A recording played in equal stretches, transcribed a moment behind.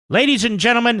Ladies and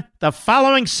gentlemen, the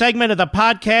following segment of the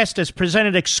podcast is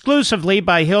presented exclusively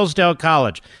by Hillsdale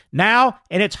College, now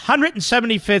in its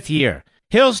 175th year.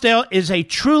 Hillsdale is a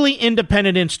truly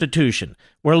independent institution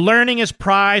where learning is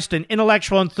prized and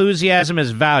intellectual enthusiasm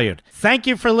is valued. Thank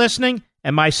you for listening,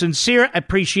 and my sincere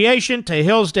appreciation to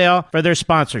Hillsdale for their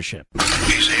sponsorship.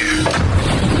 He's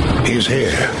here. He's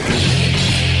here.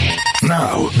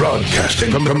 Now,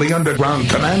 broadcasting from the underground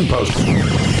command post,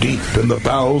 deep in the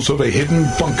bowels of a hidden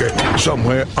bunker,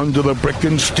 somewhere under the brick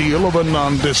and steel of a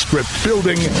nondescript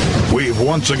building, we've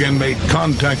once again made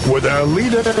contact with our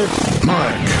leader,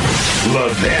 Mark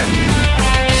Levin.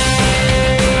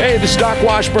 Hey, this is Doc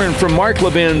Washburn from Mark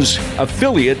Levin's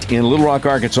affiliate in Little Rock,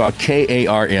 Arkansas,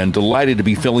 KARN. Delighted to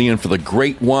be filling in for the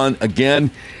great one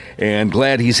again, and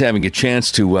glad he's having a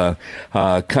chance to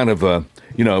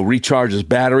recharge his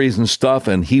batteries and stuff,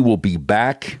 and he will be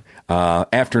back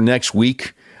after next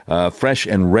week, fresh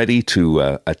and ready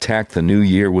to attack the new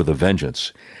year with a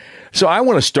vengeance. So I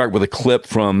want to start with a clip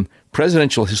from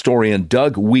presidential historian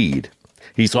Doug Wead.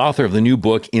 He's author of the new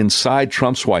book, Inside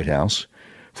Trump's White House,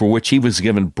 for which he was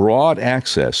given broad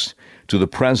access to the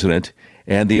president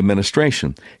and the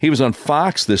administration. He was on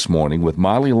Fox this morning with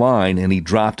Molly Line, and he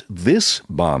dropped this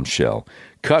bombshell.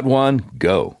 Cut one,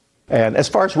 go. And as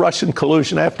far as Russian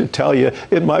collusion, I have to tell you,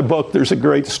 in my book, there's a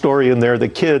great story in there.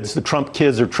 The Trump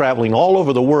kids are traveling all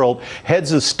over the world.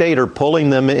 Heads of state are pulling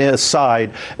them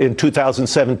aside in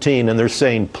 2017, and they're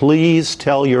saying, please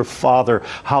tell your father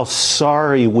how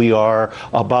sorry we are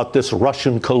about this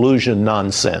Russian collusion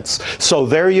nonsense. So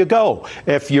there you go.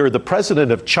 If you're the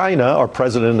president of China or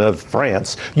president of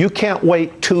France, you can't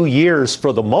wait 2 years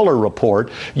for the Mueller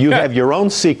report. You have your own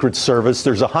secret service.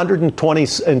 There's 120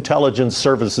 intelligence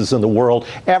services in the world.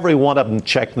 Every one of them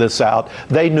checked this out.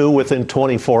 They knew within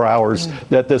 24 hours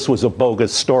that this was a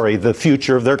bogus story. The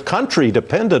future of their country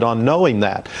depended on knowing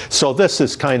that. So this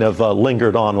has kind of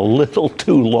lingered on a little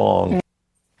too long.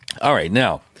 All right,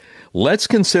 now, let's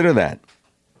consider that.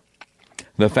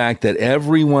 The fact that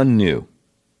everyone knew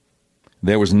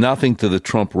there was nothing to the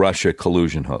Trump-Russia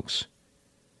collusion hoax.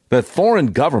 That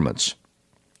foreign governments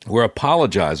were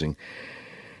apologizing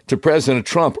to President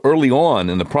Trump early on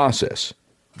in the process.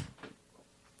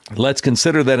 Let's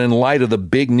consider that in light of the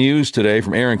big news today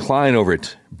from Aaron Klein over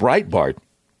at Breitbart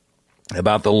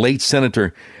about the late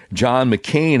Senator John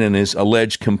McCain and his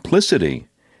alleged complicity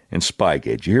in Spygate.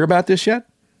 Did you hear about this yet?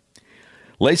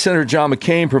 Late Senator John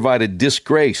McCain provided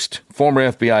disgraced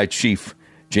former FBI Chief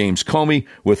James Comey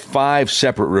with 5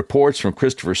 separate reports from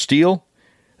Christopher Steele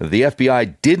that the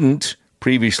FBI didn't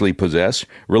previously possess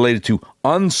related to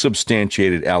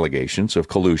unsubstantiated allegations of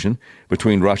collusion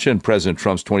between Russia and President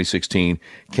Trump's 2016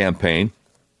 campaign.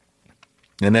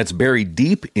 And that's buried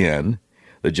deep in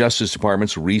the Justice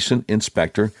Department's recent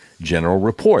Inspector General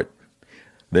report.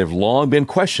 There have long been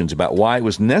questions about why it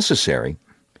was necessary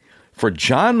for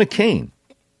John McCain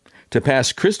to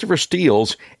pass Christopher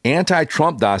Steele's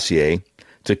anti-Trump dossier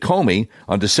to Comey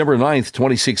on December 9th,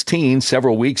 2016,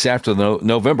 several weeks after the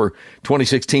November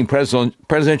 2016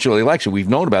 presidential election. We've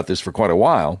known about this for quite a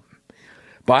while.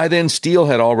 By then, Steele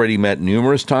had already met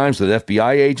numerous times with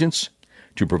FBI agents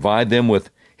to provide them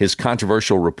with his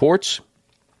controversial reports.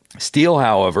 Steele,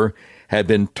 however, had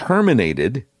been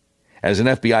terminated as an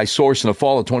FBI source in the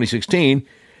fall of 2016,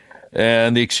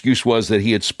 and the excuse was that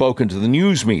he had spoken to the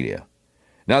news media.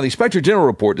 Now, the Inspector General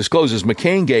report discloses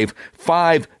McCain gave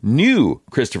 5 new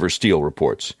Christopher Steele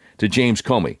reports to James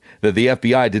Comey that the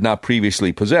FBI did not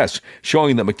previously possess,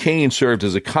 showing that McCain served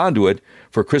as a conduit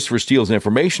for Christopher Steele's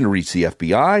information to reach the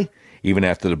FBI, even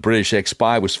after the British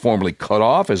ex-spy was formally cut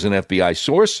off as an FBI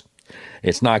source.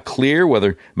 It's not clear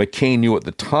whether McCain knew at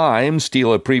the time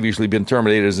Steele had previously been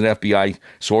terminated as an FBI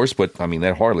source, but,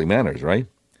 that hardly matters, right?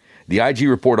 The IG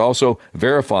report also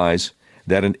verifies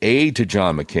that an aide to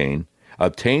John McCain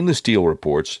obtained the Steele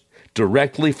reports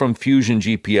directly from Fusion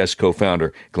GPS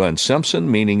co-founder Glenn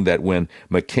Simpson, meaning that when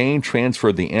McCain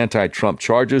transferred the anti-Trump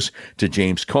charges to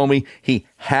James Comey, he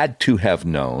had to have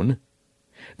known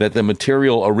that the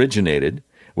material originated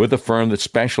with a firm that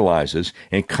specializes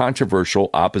in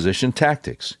controversial opposition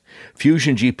tactics.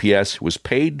 Fusion GPS was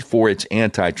paid for its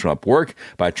anti-Trump work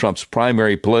by Trump's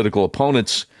primary political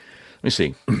opponents. Let me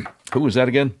see. Who was that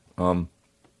again?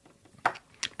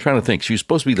 Trying to think. She was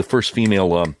supposed to be the first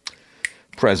female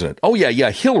president. Oh, yeah,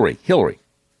 Hillary.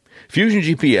 Fusion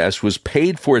GPS was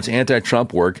paid for its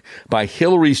anti-Trump work by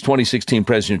Hillary's 2016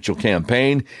 presidential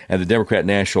campaign and the Democrat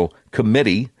National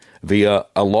Committee via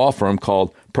a law firm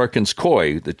called Perkins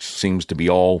Coie that seems to be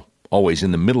always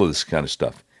in the middle of this kind of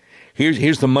stuff.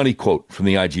 Here's the money quote from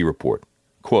the IG report.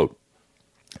 Quote,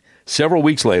 several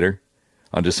weeks later,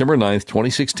 On December 9th,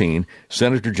 2016,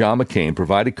 Senator John McCain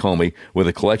provided Comey with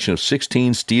a collection of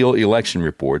 16 Steele election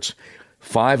reports,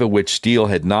 5 of which Steele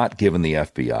had not given the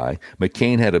FBI.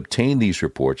 McCain had obtained these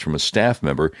reports from a staff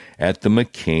member at the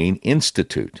McCain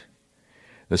Institute.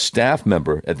 The staff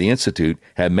member at the Institute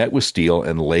had met with Steele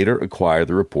and later acquired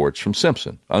the reports from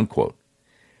Simpson, unquote.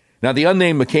 Now, the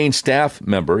unnamed McCain staff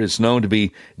member is known to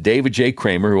be David J.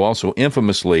 Kramer, who also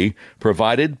infamously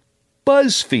provided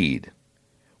BuzzFeed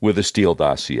with a Steele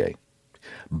dossier.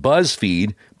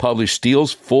 BuzzFeed published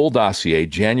Steele's full dossier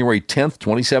January 10th,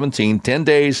 2017, 10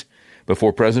 days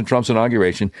before President Trump's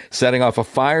inauguration, setting off a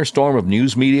firestorm of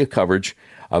news media coverage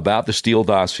about the Steele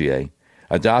dossier,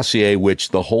 a dossier which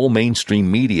the whole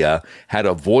mainstream media had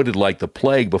avoided like the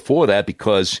plague before that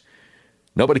because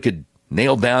nobody could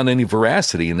nail down any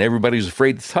veracity and everybody was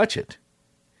afraid to touch it.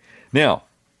 Now,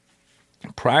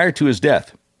 prior to his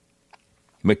death,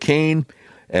 McCain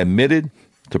admitted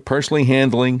to personally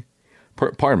handing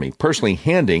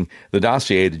the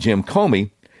dossier to Jim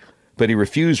Comey, but he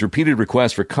refused repeated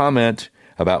requests for comment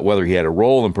about whether he had a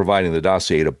role in providing the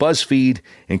dossier to BuzzFeed,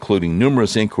 including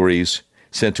numerous inquiries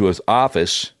sent to his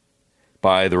office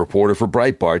by the reporter for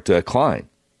Breitbart, Klein.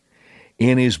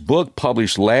 In his book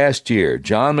published last year,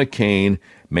 John McCain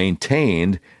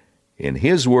maintained, in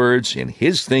his words, in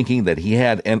his thinking, that he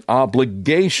had an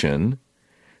obligation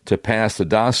to pass the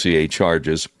dossier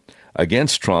charges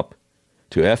against Trump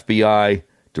to FBI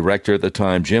director at the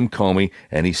time, Jim Comey,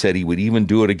 and he said he would even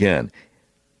do it again.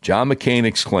 John McCain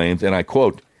exclaimed, and I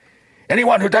quote,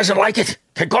 "Anyone who doesn't like it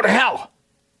can go to hell,"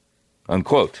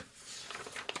 unquote.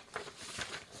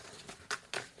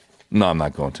 No, I'm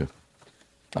not going to.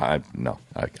 I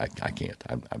can't.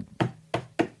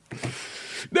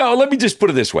 No, let me just put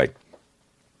it this way.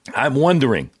 I'm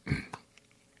wondering,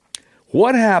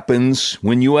 what happens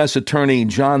when U.S. Attorney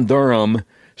John Durham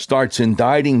starts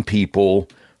indicting people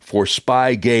for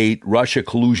Spygate, Russia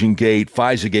Collusion Gate,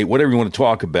 FISA-gate, whatever you want to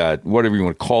talk about, whatever you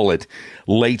want to call it,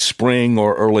 late spring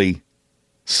or early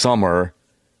summer?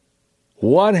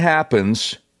 What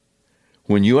happens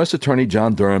when U.S. Attorney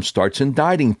John Durham starts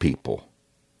indicting people?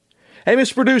 Hey,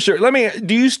 Mr. Producer,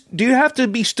 do you have to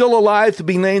be still alive to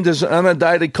be named as an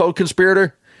unindicted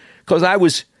co-conspirator? Because I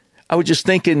was just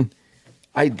thinking,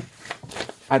 I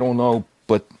don't know,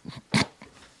 but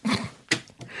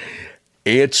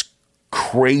it's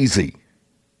crazy.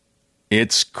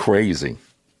 It's crazy.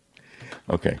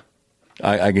 Okay.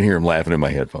 I can hear him laughing in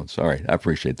my headphones. All right. I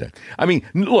appreciate that. I mean,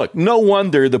 look, no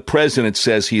wonder the president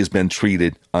says he has been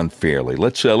treated unfairly.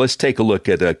 Let's take a look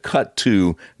at Cut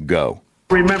 2, go.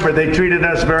 Remember, they treated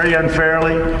us very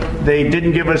unfairly. They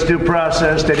didn't give us due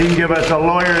process. They didn't give us a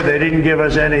lawyer. They didn't give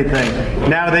us anything.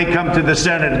 Now they come to the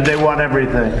Senate and they want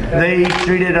everything. They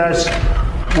treated us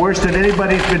worse than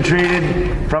anybody's been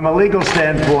treated from a legal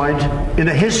standpoint in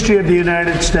the history of the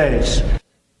United States. All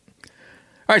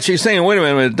right, so you're saying, wait a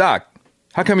minute, Doc,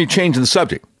 how come you changed the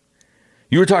subject?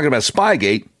 You were talking about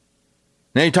Spygate.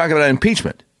 Now you're talking about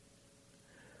impeachment.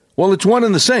 Well, it's one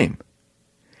and the same.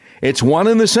 It's one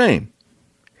and the same.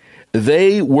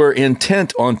 They were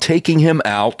intent on taking him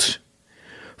out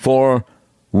for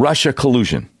Russia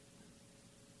collusion.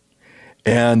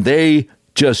 And they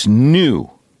just knew.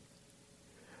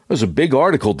 There's a big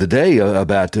article today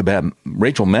about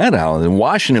Rachel Maddow in the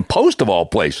Washington Post, of all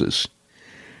places,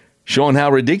 showing how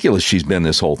ridiculous she's been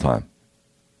this whole time.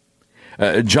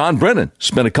 John Brennan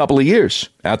spent a couple of years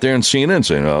out there in CNN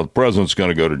saying, the president's going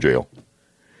to go to jail.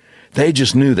 They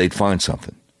just knew they'd find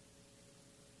something.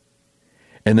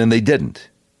 And then they didn't.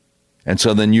 And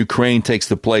so then Ukraine takes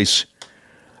the place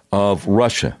of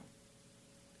Russia.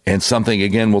 And something,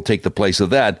 again, will take the place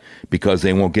of that because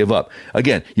they won't give up.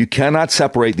 Again, you cannot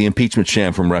separate the impeachment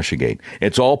sham from Russiagate.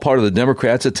 It's all part of the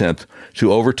Democrats' attempt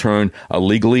to overturn a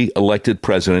legally elected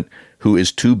president who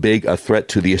is too big a threat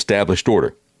to the established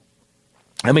order.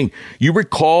 I mean, you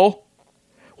recall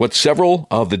what several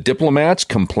of the diplomats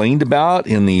complained about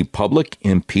in the public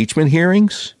impeachment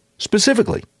hearings?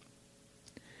 Specifically,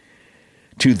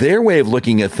 to their way of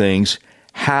looking at things,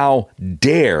 how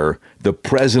dare the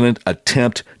president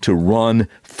attempt to run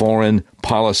foreign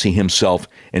policy himself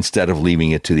instead of leaving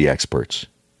it to the experts?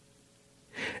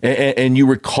 And you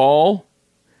recall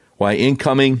why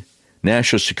incoming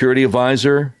National Security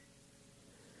Advisor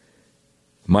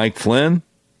Mike Flynn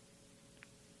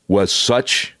was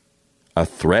such a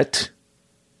threat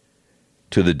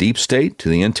to the deep state, to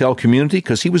the intel community,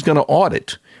 because he was going to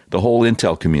audit the whole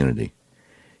intel community.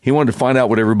 He wanted to find out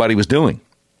what everybody was doing.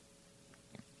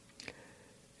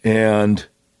 And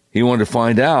he wanted to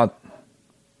find out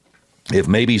if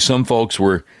maybe some folks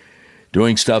were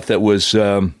doing stuff that was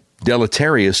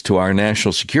deleterious to our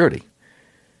national security.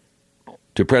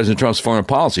 to President Trump's foreign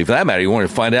policy. For that matter, he wanted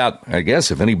to find out, I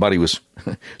guess, if anybody was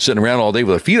sitting around all day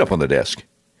with their feet up on the desk.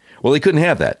 Well, they couldn't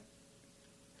have that.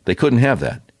 They couldn't have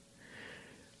that.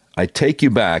 I take you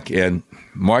back, and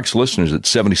Mark's listeners at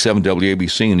 77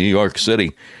 WABC in New York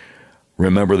City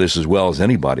remember this as well as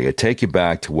anybody. I take you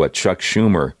back to what Chuck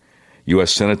Schumer,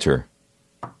 U.S. Senator,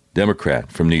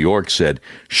 Democrat from New York, said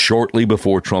shortly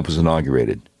before Trump was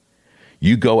inaugurated.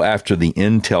 You go after the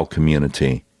intel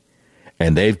community,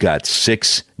 and they've got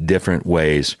 6 different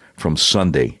ways from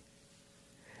Sunday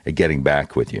at getting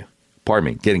back with you.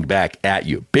 Pardon me, getting back at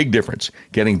you. Big difference,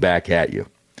 getting back at you.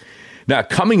 Now,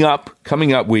 coming up,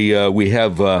 we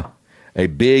have a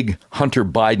big Hunter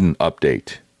Biden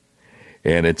update,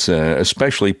 and it's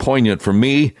especially poignant for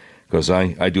me because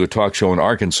I do a talk show in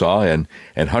Arkansas,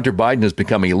 and Hunter Biden has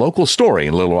become a local story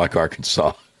in Little Rock,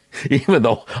 Arkansas, even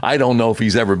though I don't know if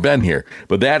he's ever been here.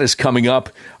 But that is coming up,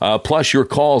 plus your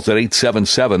calls at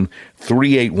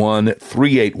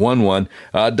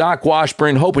 877-381-3811. Doc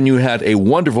Washburn, hoping you had a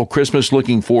wonderful Christmas,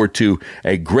 looking forward to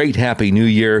a great, happy New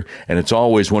Year, and it's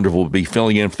always wonderful to be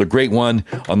filling in for the great one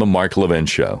on the Mark Levin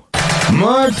Show.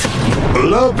 Mark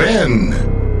Levin.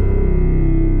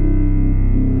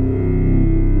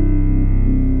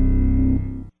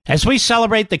 As we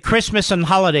celebrate the Christmas and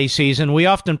holiday season, we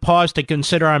often pause to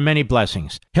consider our many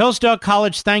blessings. Hillsdale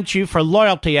College thanks you for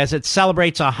loyalty as it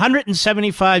celebrates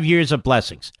 175 years of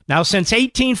blessings. Now, since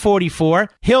 1844,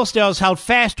 Hillsdale has held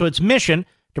fast to its mission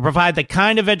to provide the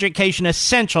kind of education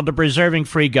essential to preserving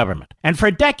free government. And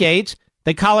for decades,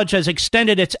 the college has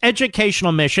extended its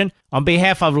educational mission on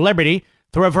behalf of liberty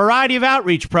through a variety of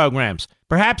outreach programs.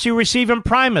 Perhaps you receive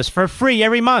Imprimis for free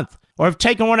every month, or have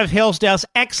taken one of Hillsdale's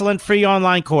excellent free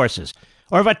online courses,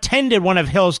 or have attended one of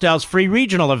Hillsdale's free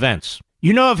regional events.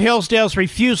 You know of Hillsdale's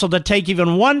refusal to take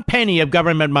even 1 penny of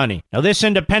government money. Now, this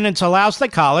independence allows the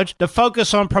college to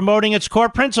focus on promoting its core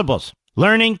principles: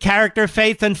 learning, character,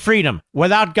 faith, and freedom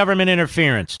without government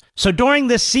interference. So during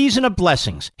this season of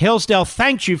blessings, Hillsdale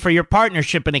thanks you for your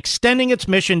partnership in extending its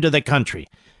mission to the country.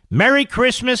 Merry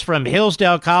Christmas from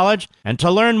Hillsdale College, and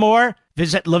to learn more,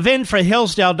 visit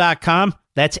levinforhillsdale.com.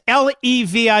 That's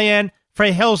Levin for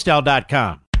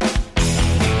Hillsdale.com.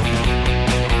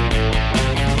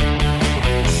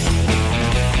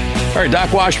 All right,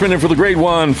 Doc Washburn in for the great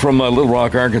one from Little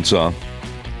Rock, Arkansas.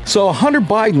 So, Hunter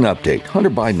Biden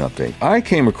update. I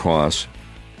came across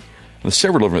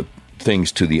several different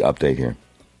things to the update here.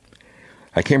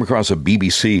 I came across a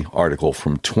BBC article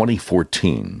from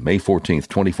 2014, May 14th,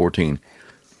 2014.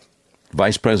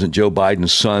 Vice President Joe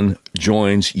Biden's son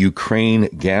joins Ukraine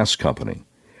gas company.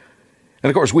 And,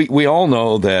 of course, we all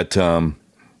know that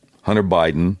Hunter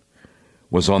Biden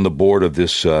was on the board of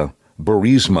this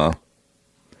Burisma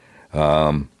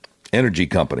energy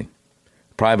company,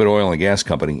 private oil and gas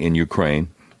company in Ukraine.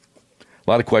 A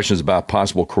lot of questions about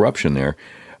possible corruption there.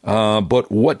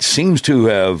 But what seems to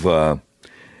have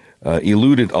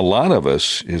eluded a lot of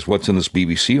us is what's in this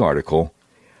BBC article,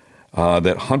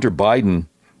 that Hunter Biden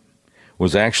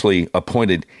was actually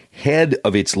appointed head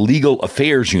of its legal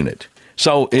affairs unit.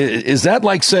 So is that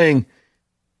like saying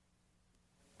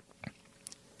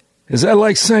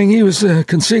he was a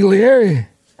consigliere?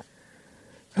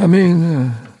 I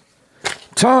mean,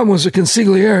 Tom was a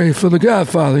consigliere for The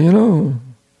Godfather, you know.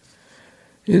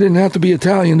 You didn't have to be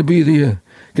Italian to be the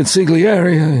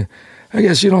consigliere. I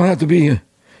guess you don't have to be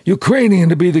Ukrainian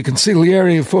to be the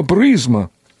consigliere for Burisma.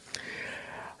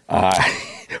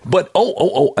 But,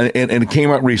 and it came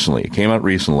out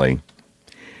recently.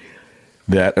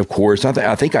 That, of course,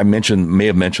 I think I may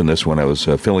have mentioned this when I was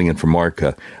filling in for Mark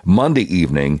Monday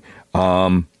evening.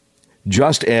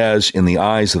 Just as in the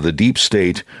eyes of the deep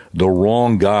state, the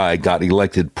wrong guy got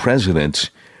elected president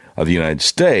of the United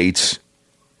States,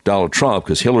 Donald Trump,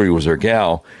 because Hillary was their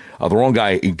gal. The wrong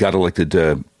guy got elected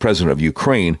president of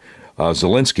Ukraine,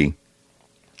 Zelensky.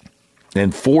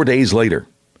 And 4 days later,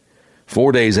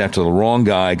 4 days after the wrong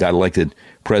guy got elected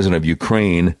president of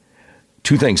Ukraine,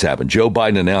 2 things happened. Joe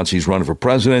Biden announced he's running for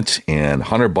president, and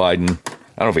Hunter Biden,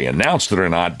 I don't know if he announced it or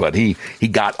not, but he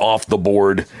got off the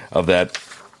board of that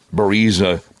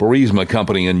Burisma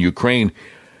company in Ukraine,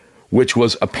 which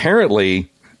was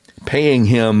apparently paying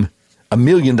him $1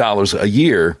 million a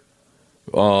year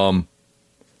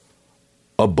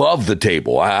above the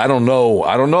table. I don't know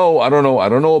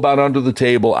about under the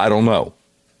table. I don't know.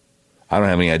 I don't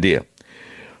have any idea.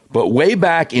 But way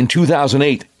back in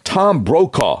 2008, Tom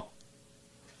Brokaw,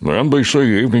 the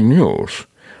NBC Evening News,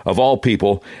 of all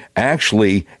people,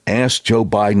 actually asked Joe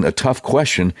Biden a tough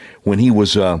question when he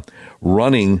was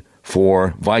running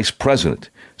for vice president.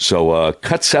 So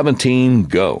cut 17,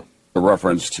 go. A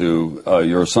reference to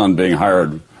your son being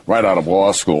hired right out of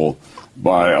law school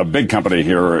by a big company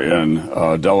here in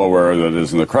Delaware that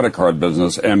is in the credit card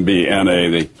business,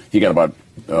 MBNA. He got about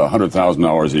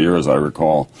 $100,000 a year, as I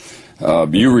recall.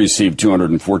 You received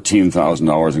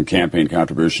 $214,000 in campaign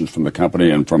contributions from the company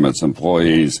and from its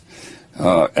employees.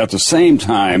 At the same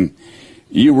time,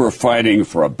 you were fighting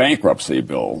for a bankruptcy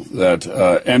bill that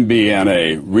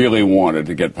MBNA really wanted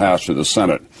to get passed through the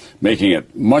Senate, making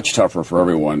it much tougher for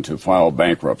everyone to file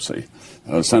bankruptcy.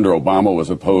 Senator Obama was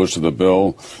opposed to the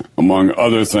bill. Among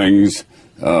other things,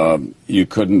 you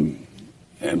couldn't,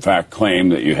 in fact, claim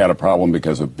that you had a problem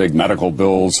because of big medical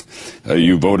bills.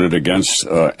 You voted against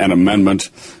an amendment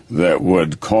that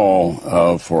would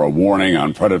call for a warning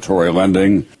on predatory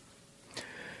lending.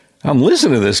 I'm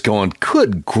listening to this going,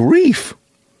 good grief.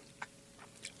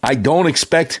 I don't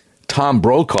expect Tom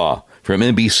Brokaw from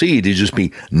NBC to just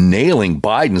be nailing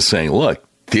Biden, saying, look,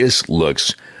 this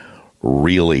looks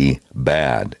really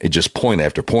bad. It just point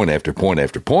after point after point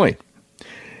after point.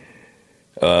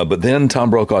 But then Tom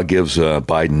Brokaw gives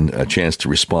Biden a chance to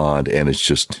respond, and it's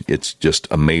just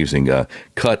amazing.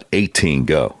 Cut 18,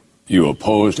 go. You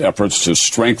opposed efforts to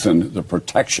strengthen the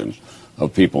protection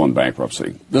of people in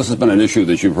bankruptcy. This has been an issue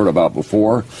that you've heard about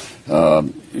before.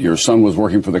 Your son was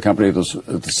working for the company at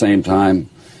the same time.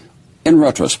 In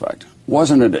retrospect,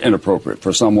 wasn't it inappropriate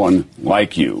for someone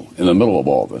like you in the middle of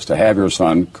all this to have your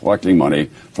son collecting money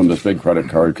from this big credit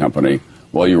card company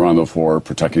while you were on the floor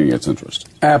protecting its interest?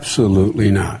 Absolutely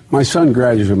not. My son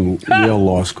graduated from Yale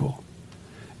Law School.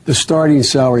 The starting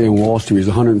salary in Wall Street is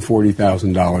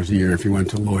 $140,000 a year if he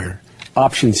went to lawyer.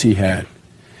 Options he had.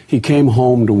 He came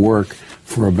home to work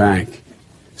for a bank.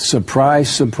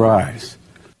 Surprise, surprise.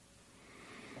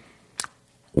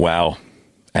 Wow.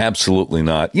 Absolutely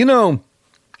not. You know,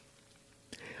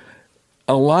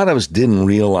 a lot of us didn't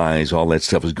realize all that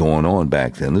stuff was going on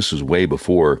back then. This was way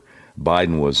before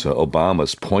Biden was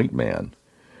Obama's point man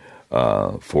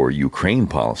for Ukraine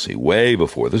policy, way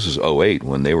before. This is 2008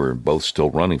 when they were both still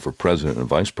running for president and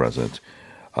vice president,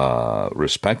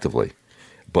 respectively.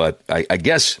 But I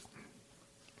guess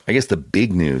the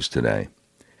big news today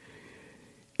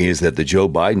is that the Joe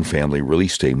Biden family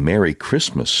released a Merry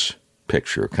Christmas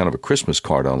picture, kind of a Christmas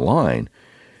card online,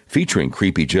 featuring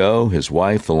Creepy Joe, his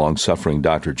wife, the long-suffering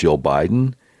Dr. Jill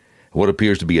Biden, what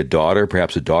appears to be a daughter,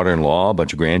 perhaps a daughter-in-law, a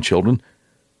bunch of grandchildren,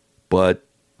 but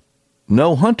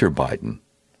no Hunter Biden.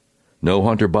 No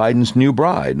Hunter Biden's new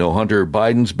bride, no Hunter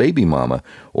Biden's baby mama,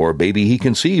 or baby he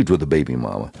conceived with a baby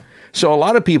mama. So a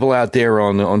lot of people out there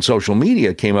on social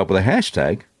media came up with a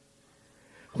hashtag,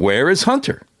 where is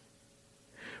Hunter?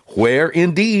 Where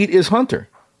indeed is Hunter?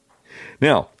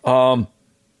 Now,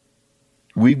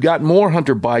 we've got more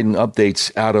Hunter Biden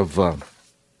updates out of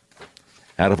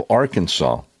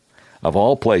Arkansas, of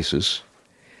all places,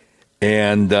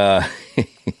 and I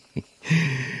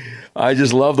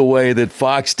just love the way that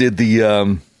Fox did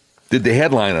the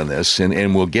headline on this,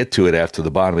 and we'll get to it after the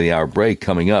bottom of the hour break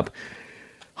coming up.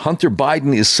 Hunter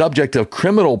Biden is subject of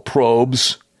criminal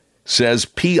probes, says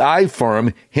PI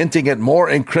firm, hinting at more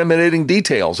incriminating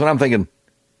details. And I'm thinking,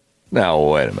 now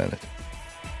wait a minute.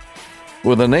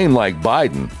 With a name like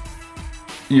Biden,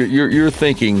 you're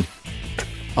thinking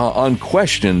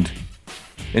unquestioned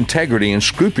integrity and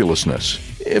scrupulousness,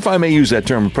 if I may use that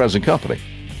term in present company.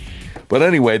 But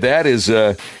anyway, that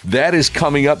is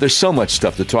coming up. There's so much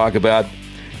stuff to talk about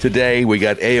today. We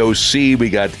got AOC, we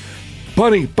got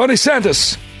Bunny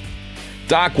Santos,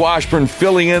 Doc Washburn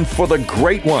filling in for the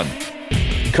great one,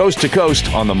 coast to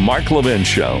coast on the Mark Levin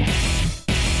Show.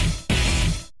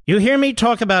 You hear me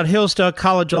talk about Hillsdale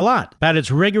College a lot, about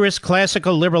its rigorous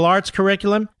classical liberal arts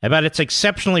curriculum, about its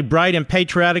exceptionally bright and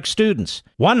patriotic students.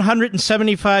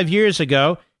 175 years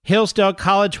ago, Hillsdale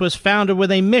College was founded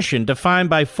with a mission defined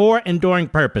by 4 enduring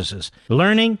purposes: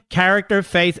 learning, character,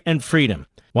 faith, and freedom.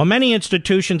 While many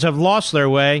institutions have lost their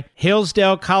way,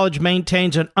 Hillsdale College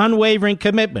maintains an unwavering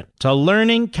commitment to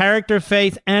learning, character,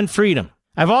 faith, and freedom.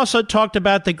 I've also talked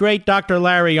about the great Dr.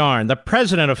 Larry Arnn, the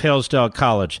president of Hillsdale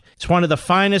College. He's one of the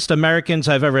finest Americans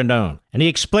I've ever known. And he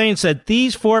explains that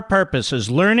these 4 purposes,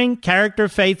 learning, character,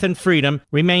 faith, and freedom,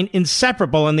 remain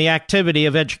inseparable in the activity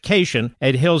of education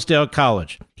at Hillsdale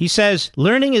College. He says,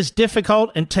 learning is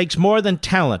difficult and takes more than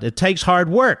talent. It takes hard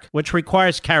work, which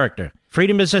requires character.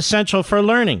 Freedom is essential for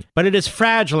learning, but it is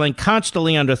fragile and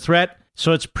constantly under threat,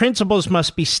 so its principles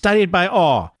must be studied by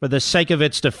all for the sake of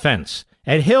its defense.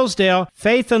 At Hillsdale,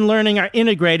 faith and learning are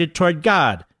integrated toward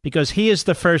God because He is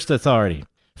the first authority.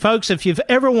 Folks, if you've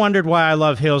ever wondered why I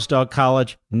love Hillsdale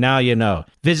College, now you know.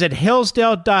 Visit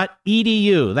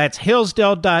hillsdale.edu. That's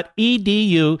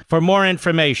hillsdale.edu for more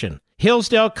information.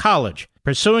 Hillsdale College,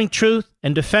 pursuing truth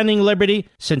and defending liberty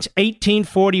since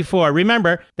 1844.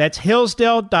 Remember, that's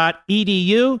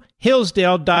hillsdale.edu,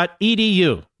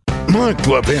 hillsdale.edu. Mark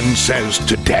Levin says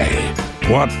today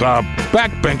what the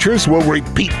backbenchers will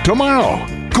repeat tomorrow.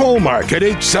 Call Mark at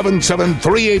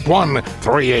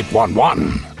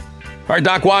 877-381-3811. All right,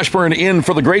 Doc Washburn in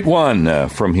for the great one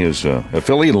from his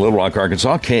affiliate in Little Rock,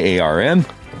 Arkansas, KARN.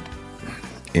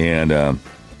 And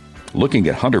looking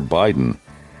at Hunter Biden,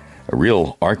 a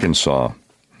real Arkansas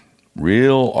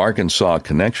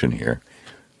connection here.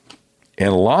 And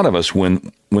a lot of us,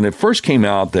 when it first came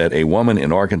out that a woman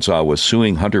in Arkansas was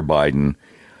suing Hunter Biden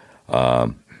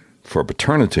for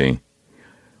paternity,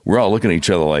 we're all looking at each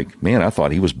other like, man, I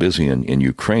thought he was busy in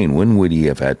Ukraine. When would he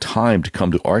have had time to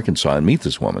come to Arkansas and meet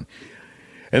this woman?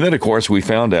 And then, of course, we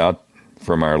found out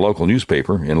from our local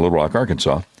newspaper in Little Rock,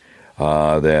 Arkansas,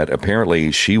 that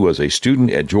apparently she was a student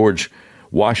at George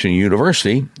Washington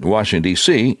University, Washington,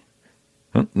 D.C.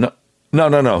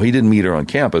 No, he didn't meet her on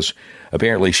campus.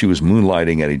 Apparently, she was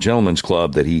moonlighting at a gentleman's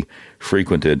club that he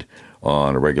frequented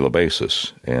on a regular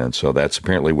basis. And so that's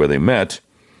apparently where they met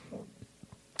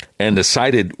and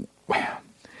decided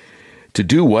to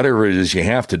do whatever it is you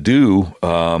have to do,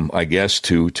 I guess,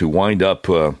 to wind up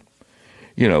with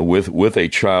a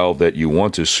child that you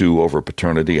want to sue over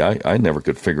paternity. I never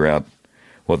could figure out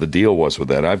what the deal was with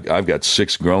that. I've got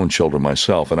 6 grown children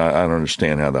myself, and I don't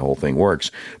understand how the whole thing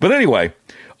works. But anyway,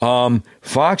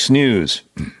 Fox News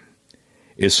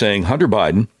is saying Hunter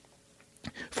Biden,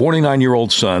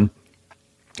 49-year-old son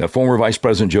of former Vice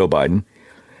President Joe Biden,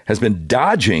 has been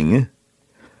dodging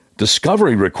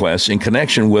discovery requests in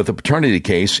connection with a paternity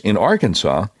case in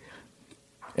Arkansas.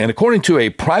 And according to a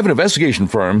private investigation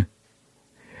firm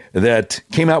that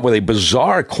came out with a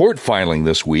bizarre court filing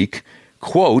this week,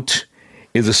 quote,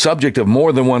 is the subject of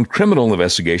more than one criminal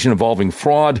investigation involving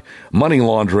fraud, money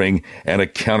laundering, and a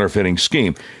counterfeiting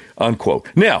scheme, unquote.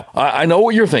 Now, I know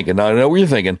what you're thinking.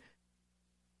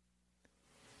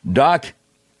 Doc,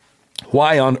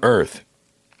 why on earth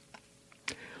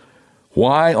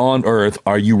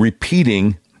are you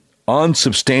repeating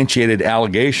unsubstantiated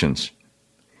allegations?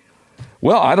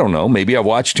 Well, I don't know. Maybe I've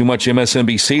watched too much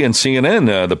MSNBC and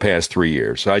CNN the past 3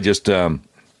 years. I just,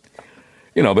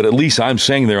 but at least I'm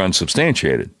saying they're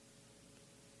unsubstantiated,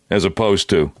 as opposed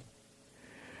to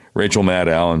Rachel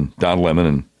Maddow and Don Lemon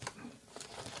and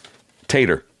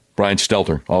Tater, Brian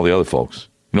Stelter, all the other folks.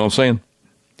 You know what I'm saying?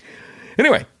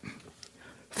 Anyway,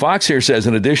 Fox here says,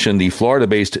 in addition, the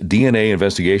Florida-based DNA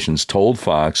investigations told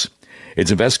Fox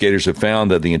its investigators have found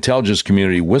that the intelligence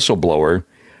community whistleblower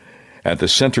at the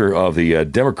center of the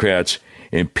Democrats'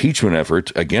 impeachment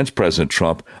effort against President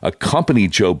Trump accompanied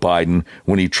Joe Biden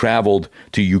when he traveled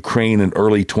to Ukraine in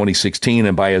early 2016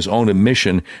 and, by his own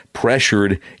admission,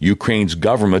 pressured Ukraine's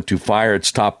government to fire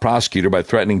its top prosecutor by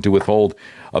threatening to withhold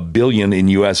 $1 billion in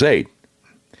U.S. aid.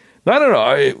 I don't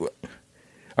know.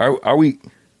 Are we...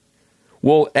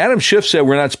 Well, Adam Schiff said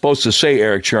we're not supposed to say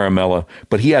Eric Ciaramella,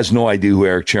 but he has no idea who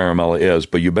Eric Ciaramella is,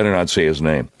 but you better not say his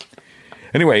name.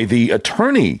 Anyway, the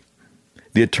attorney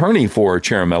for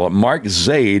Ciaramella, Mark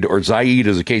Zaid, or Zaid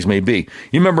as the case may be,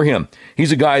 you remember him.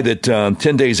 He's a guy that 10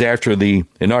 days after the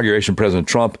inauguration, President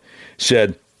Trump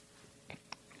said,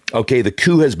 okay, the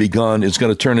coup has begun. It's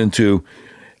going to turn into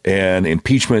an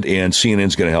impeachment, and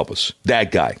CNN's going to help us.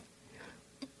 That guy.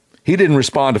 He didn't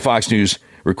respond to Fox News'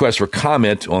 request for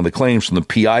comment on the claims from the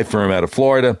PI firm out of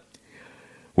Florida,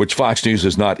 which Fox News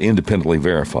has not independently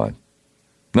verified.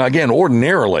 Now, again,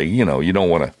 ordinarily, you don't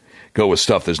want to go with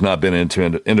stuff that's not been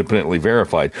independently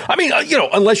verified. I mean,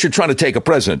 unless you're trying to take a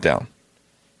president down.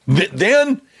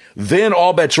 Then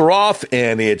all bets are off,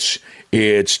 and it's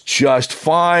just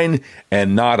fine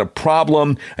and not a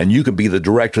problem, and you could be the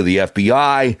director of the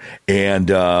FBI and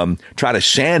try to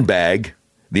sandbag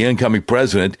the incoming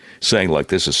president, saying, look,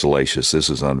 this is salacious, this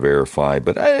is unverified,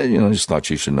 but I just thought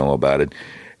you should know about it.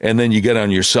 And then you get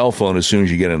on your cell phone as soon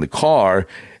as you get in the car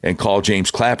and call James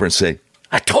Clapper and say,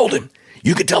 I told him,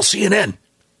 you could tell CNN.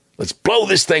 Let's blow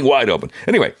this thing wide open.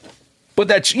 Anyway, but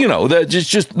that's, that's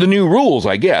just the new rules,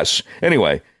 I guess.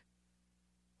 Anyway.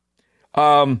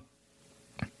 So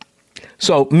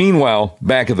meanwhile,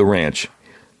 back at the ranch,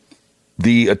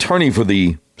 the attorney for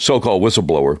the so-called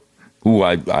whistleblower, who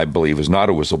I believe is not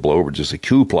a whistleblower, but just a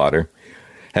coup plotter,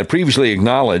 had previously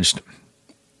acknowledged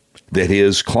that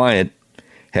his client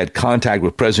had contact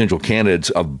with presidential candidates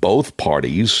of both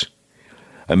parties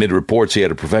amid reports he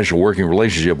had a professional working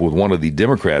relationship with one of the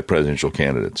Democrat presidential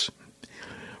candidates.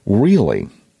 Really?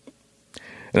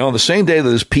 And on the same day that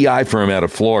this PI firm out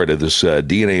of Florida, this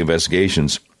DNA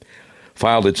Investigations,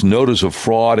 filed its notice of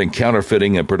fraud and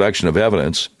counterfeiting and production of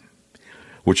evidence,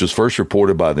 which was first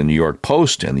reported by the New York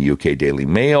Post and the UK Daily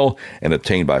Mail and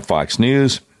obtained by Fox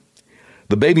News.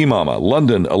 The baby mama,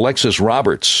 London Alexis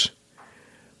Roberts,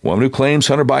 woman who claims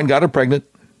Hunter Biden got her pregnant,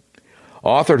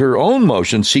 authored her own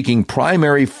motion seeking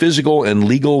primary physical and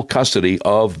legal custody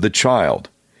of the child.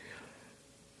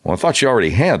 Well, I thought she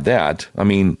already had that. I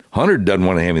mean, Hunter doesn't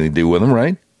want to have anything to do with him,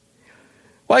 right?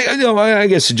 Well, I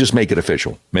guess just make it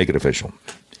official. Make it official.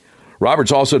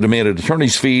 Roberts also demanded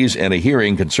attorney's fees and a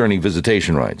hearing concerning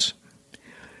visitation rights.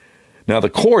 Now, the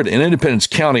court in Independence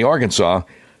County, Arkansas,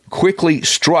 quickly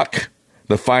struck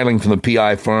the filing from the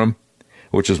PI firm,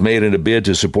 which was made in a bid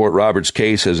to support Roberts'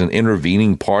 case as an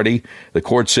intervening party. The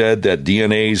court said that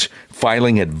DNA's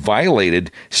filing had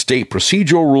violated state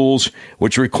procedural rules,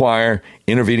 which require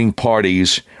intervening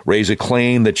parties raise a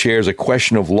claim that shares a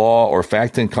question of law or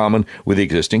fact in common with the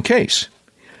existing case.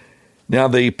 Now,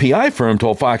 the PI firm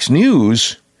told Fox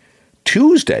News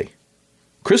Tuesday,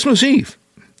 Christmas Eve,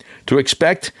 to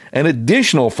expect an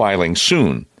additional filing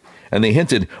soon, and they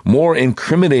hinted more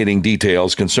incriminating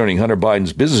details concerning Hunter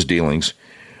Biden's business dealings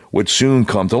would soon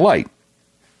come to light.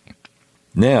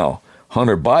 Now,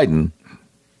 Hunter Biden,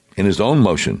 in his own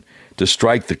motion to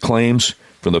strike the claims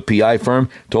from the PI firm,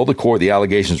 told the court the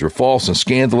allegations were false and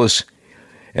scandalous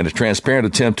and a transparent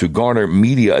attempt to garner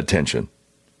media attention.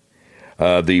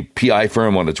 The PI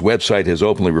firm on its website has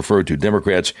openly referred to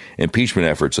Democrats' impeachment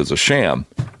efforts as a sham.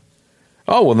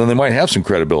 Oh, well, then they might have some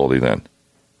credibility then.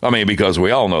 I mean, because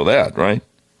we all know that, right?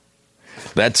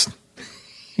 That's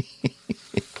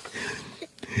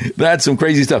some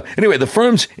crazy stuff. Anyway, the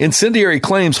firm's incendiary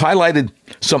claims highlighted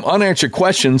some unanswered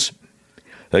questions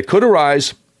that could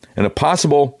arise in a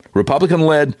possible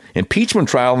Republican-led impeachment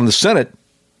trial in the Senate.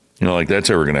 You know, like that's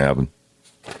ever going to happen.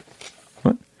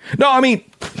 What? No, I mean,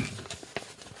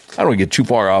 I don't want to get too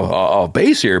far off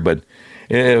base here, but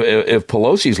if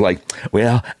Pelosi's like,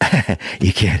 well,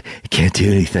 you can't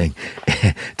do anything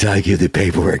until I give the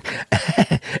paperwork.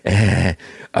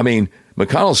 I mean,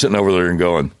 McConnell's sitting over there and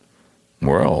going,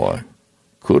 well, I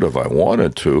could if I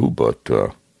wanted to, but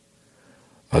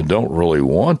I don't really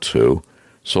want to.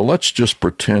 So let's just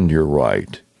pretend you're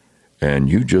right. And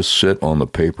you just sit on the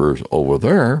papers over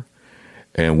there,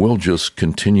 and we'll just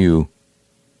continue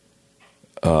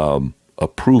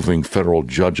approving federal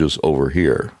judges over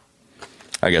here.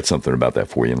 I got something about that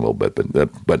for you in a little bit,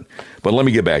 but let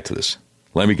me get back to this.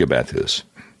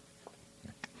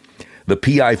 The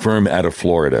PI firm out of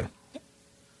Florida,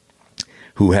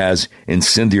 who has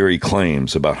incendiary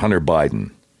claims about Hunter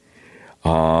Biden,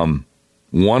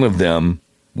 one of them,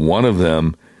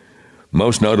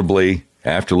 most notably,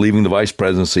 after leaving the vice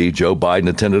presidency, Joe Biden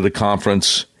attended a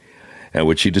conference at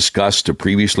which he discussed a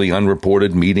previously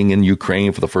unreported meeting in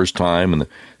Ukraine for the first time, and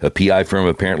the PI firm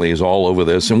apparently is all over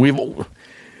this. And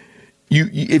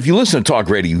if you listen to talk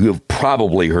radio, you have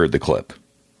probably heard the clip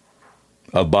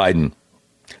of Biden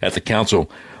at the Council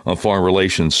on Foreign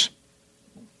Relations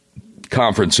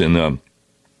conference in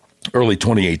early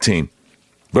 2018.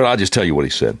 But I'll just tell you what he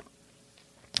said.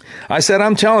 I said,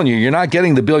 I'm telling you, you're not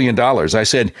getting the $1 billion. I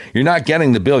said, you're not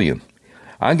getting the $1 billion.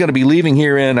 I'm going to be leaving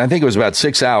here in, I think it was about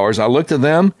 6 hours. I looked at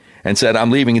them and said,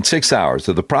 I'm leaving in 6 hours.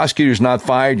 If the prosecutor's not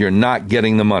fired, you're not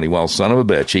getting the money. Well, son of a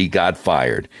bitch, he got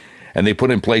fired. And they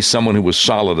put in place someone who was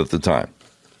solid at the time.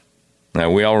 Now,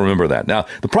 we all remember that. Now,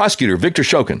 the prosecutor, Victor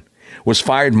Shokin, was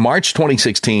fired March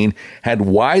 2016, had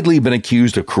widely been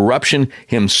accused of corruption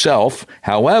himself.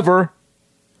 However,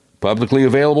 publicly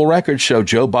available records show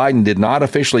Joe Biden did not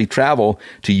officially travel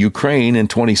to Ukraine in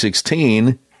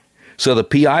 2016. So the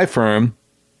PI firm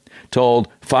told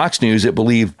Fox News it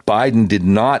believed Biden did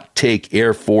not take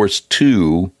Air Force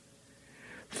Two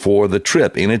for the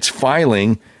trip. In its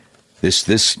filing,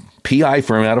 this PI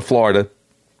firm out of Florida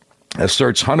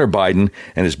asserts Hunter Biden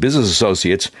and his business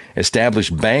associates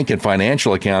established bank and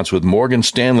financial accounts with Morgan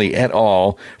Stanley et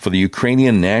al. For the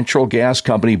Ukrainian natural gas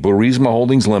company Burisma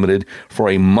Holdings Limited for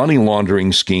a money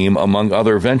laundering scheme, among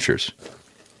other ventures.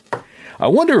 I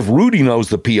wonder if Rudy knows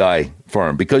the PI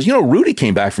firm, because, you know, Rudy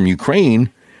came back from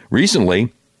Ukraine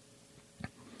recently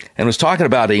and was talking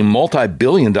about a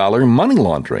multi-billion-dollar money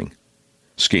laundering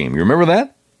scheme. You remember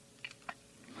that?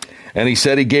 And he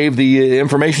said he gave the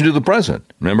information to the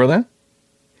president. Remember that?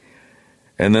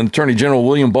 And then Attorney General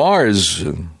William Barr is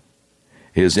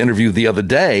interviewed the other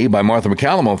day by Martha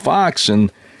McCallum on Fox,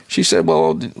 and she said,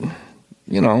 well,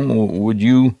 you know, would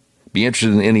you be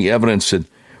interested in any evidence that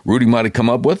Rudy might have come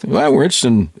up with? Well, we're interested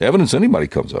in evidence anybody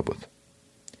comes up with.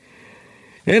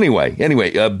 Anyway,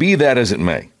 be that as it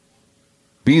may,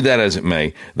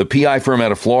 the PI firm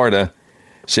out of Florida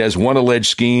says one alleged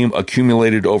scheme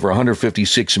accumulated over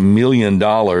 $156 million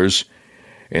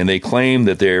And they claim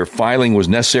that their filing was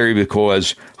necessary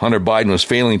because Hunter Biden was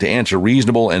failing to answer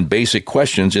reasonable and basic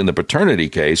questions in the paternity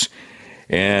case.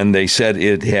 And they said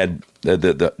it had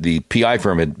the PI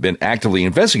firm had been actively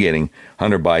investigating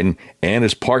Hunter Biden and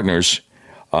his partners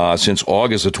since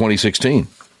August of 2016.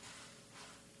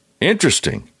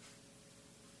 Interesting.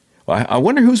 I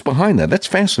wonder who's behind that. That's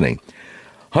fascinating.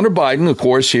 Hunter Biden, of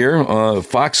course, here,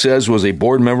 Fox says was a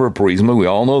board member of Burisma. We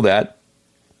all know that,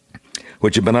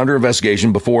 which had been under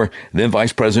investigation before then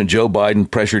Vice President Joe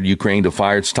Biden pressured Ukraine to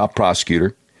fire its top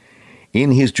prosecutor.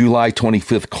 In his July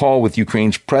 25th call with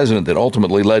Ukraine's president that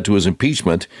ultimately led to his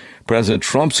impeachment, President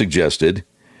Trump suggested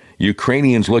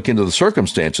Ukrainians look into the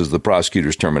circumstances of the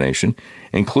prosecutor's termination,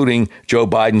 including Joe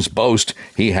Biden's boast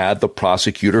he had the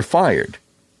prosecutor fired.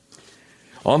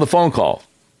 On the phone call,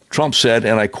 Trump said,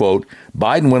 and I quote,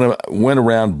 Biden went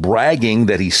around bragging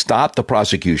that he stopped the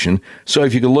prosecution, so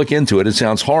if you could look into it, it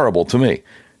sounds horrible to me.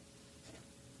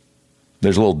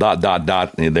 There's a little ...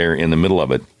 there in the middle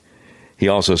of it. He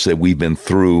also said, we've been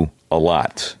through a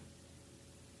lot.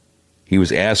 He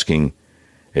was asking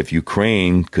if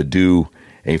Ukraine could do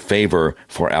a favor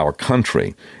for our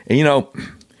country. And, you know,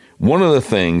 one of the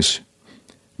things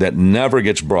that never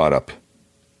gets brought up,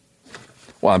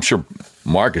 well, I'm sure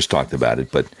Mark has talked about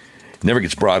it, but never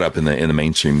gets brought up in the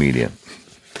mainstream media.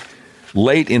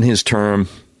 Late in his term,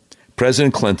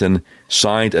 President Clinton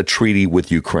signed a treaty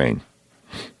with Ukraine.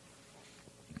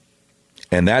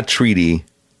 And that treaty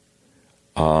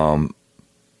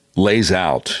lays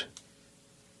out,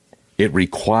 it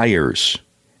requires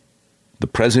the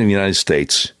President of the United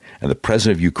States and the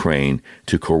President of Ukraine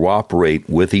to cooperate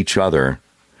with each other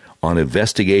on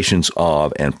investigations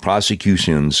of and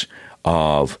prosecutions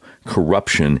of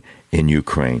corruption in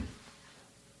Ukraine.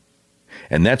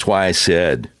 And that's why I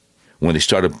said, when they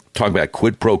started talking about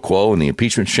quid pro quo and the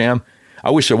impeachment sham,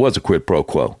 I wish there was a quid pro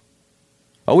quo.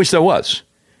 I wish there was.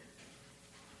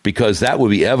 Because that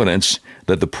would be evidence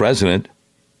that the president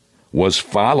was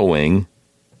following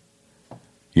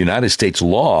United States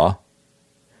law,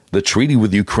 the treaty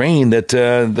with Ukraine that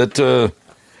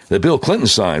Bill Clinton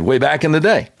signed way back in the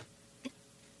day.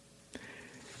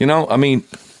 You know, I mean,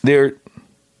 they're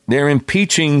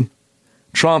impeaching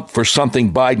Trump for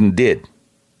something Biden did.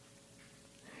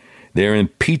 They're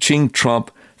impeaching Trump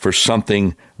for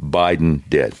something Biden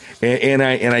did. And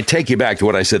I take you back to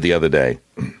what I said the other day.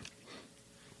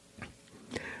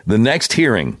 The next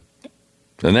hearing,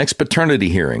 the next paternity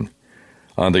hearing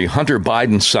on the Hunter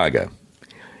Biden saga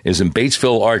is in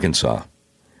Batesville, Arkansas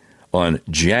on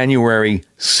January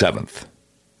 7th,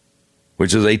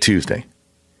 which is a Tuesday.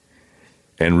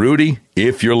 And Rudy,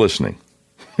 if you're listening,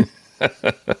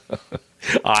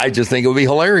 I just think it would be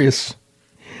hilarious.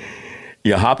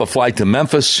 You hop a flight to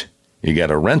Memphis, you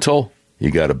get a rental, you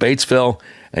go to Batesville,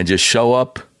 and just show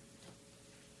up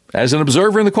as an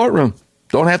observer in the courtroom.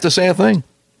 Don't have to say a thing.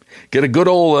 Get a good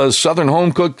old Southern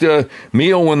home-cooked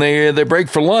meal when they break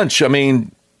for lunch. I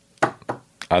mean,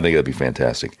 I think that'd be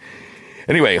fantastic.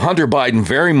 Anyway, Hunter Biden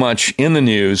very much in the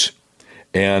news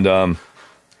and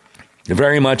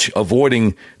very much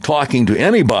avoiding talking to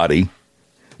anybody.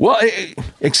 Well,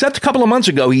 except a couple of months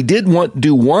ago, he did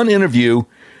do one interview.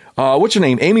 What's her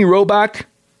name? Amy Robach,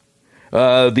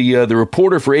 the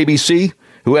reporter for ABC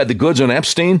who had the goods on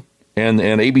Epstein, and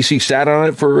ABC sat on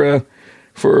it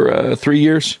for 3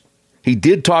 years. He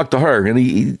did talk to her, and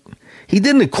he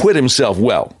didn't acquit himself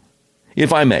well,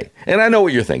 if I may. And I know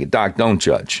what you're thinking, Doc, don't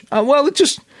judge. Well,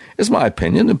 it's my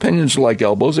opinion. Opinions are like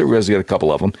elbows. Everybody's got a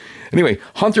couple of them. Anyway,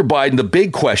 Hunter Biden, the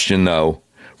big question, though,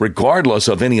 regardless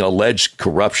of any alleged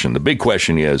corruption, the big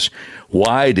question is,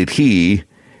 why did he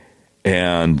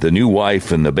and the new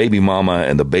wife and the baby mama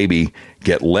and the baby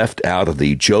get left out of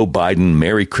the Joe Biden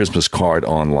Merry Christmas card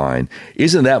online?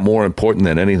 Isn't that more important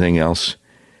than anything else?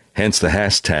 Hence the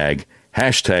hashtag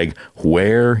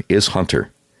where is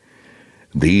Hunter?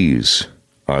 These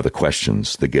are the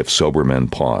questions that give sober men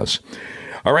pause.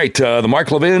 All right, the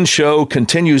Mark Levin Show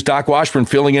continues. Doc Washburn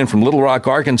filling in from Little Rock,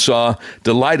 Arkansas.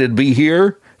 Delighted to be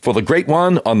here for the great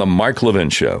one on the Mark Levin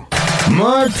Show.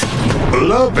 Mark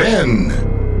Levin.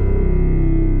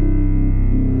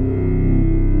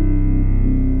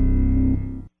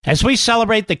 As we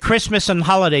celebrate the Christmas and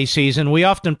holiday season, we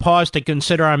often pause to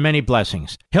consider our many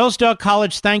blessings. Hillsdale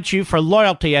College thanks you for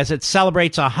loyalty as it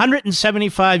celebrates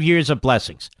 175 years of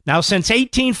blessings. Now, since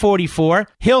 1844,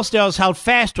 Hillsdale has held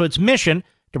fast to its mission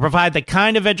to provide the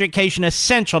kind of education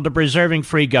essential to preserving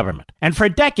free government. And for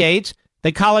decades,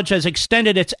 the college has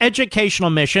extended its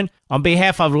educational mission on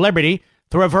behalf of liberty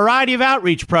through a variety of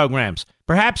outreach programs.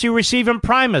 Perhaps you receive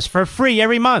Imprimus for free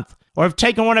every month, or have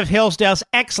taken one of Hillsdale's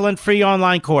excellent free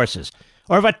online courses,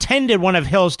 or have attended one of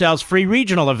Hillsdale's free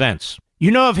regional events.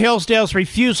 You know of Hillsdale's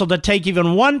refusal to take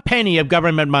even 1 penny of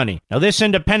government money. Now, this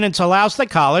independence allows the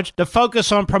college to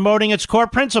focus on promoting its core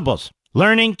principles: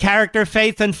 learning, character,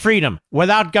 faith, and freedom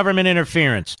without government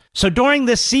interference. So during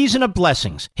this season of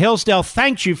blessings, Hillsdale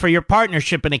thanks you for your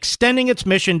partnership in extending its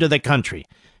mission to the country.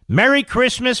 Merry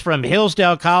Christmas from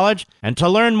Hillsdale College. And to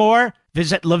learn more,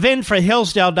 visit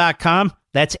levinforhillsdale.com.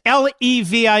 That's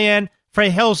Levin for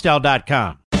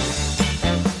Hillsdale.com.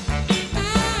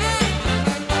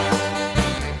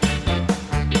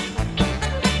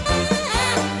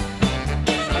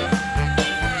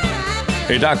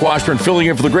 Hey, Doc Washburn filling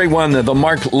in for the great one, the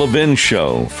Mark Levin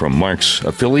Show from Mark's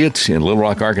affiliate in Little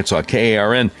Rock, Arkansas,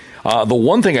 KARN. The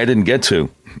one thing I didn't get to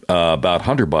about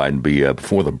Hunter Biden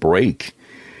before the break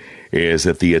is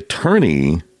that the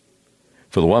attorney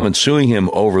for the woman suing him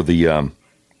over the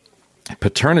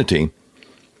paternity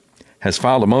has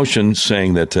filed a motion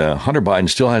saying that Hunter Biden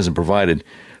still hasn't provided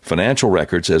financial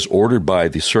records as ordered by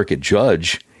the circuit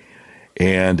judge,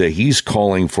 and he's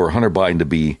calling for Hunter Biden to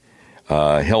be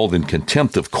held in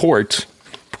contempt of court,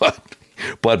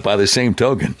 but by the same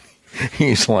token,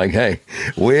 he's like, hey,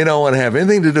 we don't want to have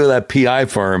anything to do with that PI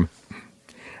firm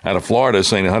out of Florida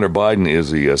saying that Hunter Biden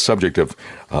is the subject of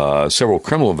several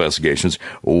criminal investigations.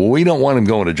 We don't want him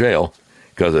going to jail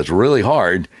because it's really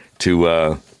hard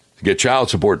to get child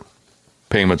support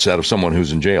payments out of someone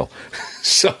who's in jail.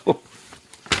 So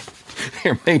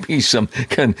there may be some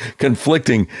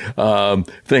conflicting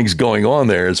things going on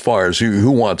there as far as who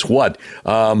wants what.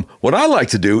 What I like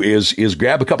to do is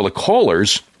grab a couple of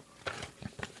callers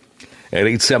at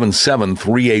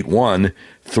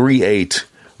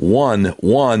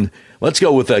 877-381-3811. Let's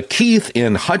go with Keith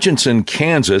in Hutchinson,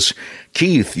 Kansas.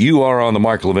 Keith, you are on the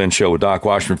Mark Levin Show with Doc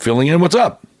Washburn filling in. What's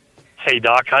up? Hey,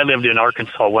 Doc, I lived in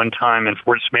Arkansas one time in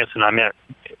Fort Smith, and I met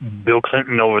Bill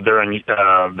Clinton over there in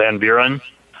Van Buren.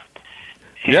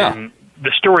 Yeah.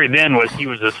 The story then was he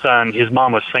was the son, his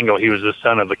mom was single, he was the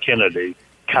son of a Kennedy,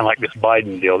 kind of like this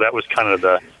Biden deal. That was kind of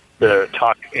the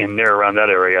talk in there around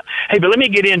that area. Hey, but let me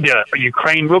get into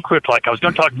Ukraine real quick. Like I was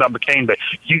going to talk about McCain, but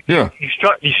you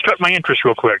struck my interest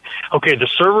real quick. Okay, the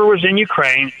server was in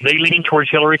Ukraine. They leaned towards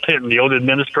Hillary Clinton, the old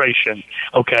administration.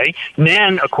 Okay, and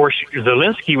then of course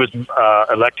Zelensky was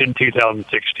elected in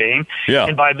 2016. Yeah,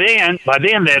 and by then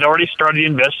they had already started the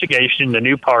investigation, the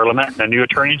new parliament, the new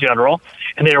attorney general,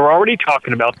 and they were already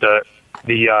talking about the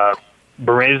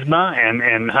Burisma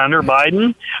and Hunter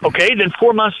Biden. Okay, then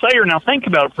 4 months later, now think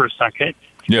about it for a second.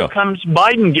 Yeah. Here comes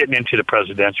Biden getting into the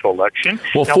presidential election.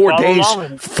 Well, now,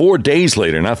 4 days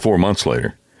later, not 4 months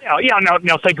later. Now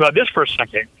think about this for a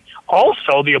second.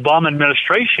 Also, the Obama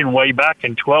administration, way back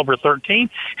in 12 or 13,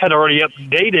 had already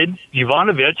updated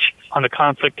Yovanovitch on the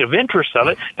conflict of interest of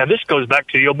it. Now, this goes back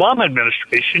to the Obama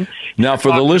administration. Now,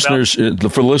 for the listeners,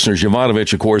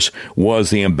 Yovanovitch, of course,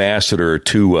 was the ambassador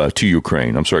to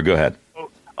Ukraine. I'm sorry, go ahead.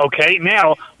 Okay,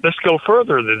 now let's go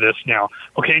further to this now.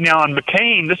 Okay, now on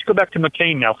McCain, let's go back to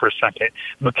McCain now for a second.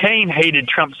 McCain hated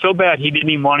Trump so bad he didn't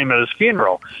even want him at his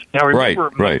funeral. Now remember,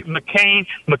 right. McCain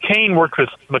worked with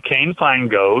McCain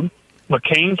Feingold,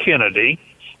 McCain Kennedy,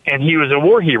 and he was a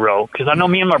war hero because I know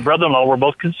me and my brother-in-law were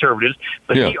both conservatives,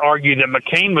 but he argued that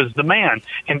McCain was the man.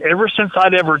 And ever since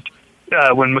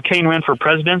when McCain ran for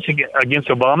presidency against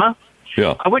Obama,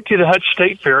 I went to the Hutch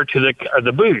State Fair to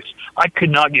the booth. I could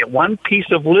not get one piece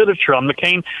of literature on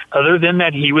McCain other than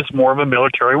that he was more of a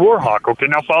military war hawk. Okay,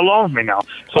 now follow me now.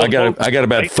 So, I got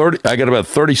about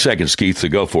 30 seconds, Keith, to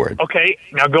go for it. Okay,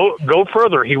 now go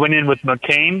further. He went in with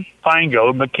McCain,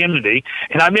 Feingold, McKennedy,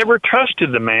 and I've never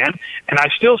trusted the man, and I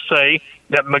still say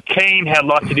that McCain had a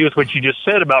lot to do with what you just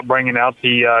said about bringing out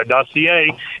the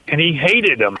dossier, and he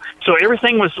hated him. So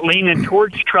everything was leaning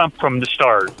towards Trump from the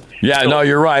start. Yeah, no,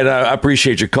 you're right. I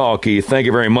appreciate your call, Keith. Thank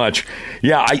you very much.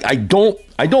 Yeah, I don't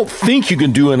think you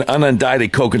can do an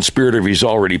unindicted co-conspirator if he's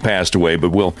already passed away, but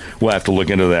we'll have to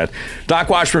look into that. Doc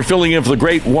Washburn filling in for the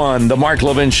great one. The Mark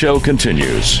Levin Show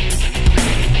continues.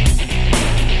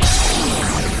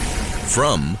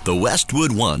 From the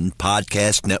Westwood One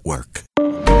Podcast Network.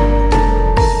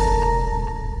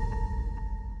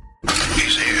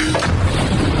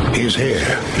 He's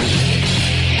here.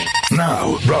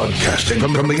 Now, broadcasting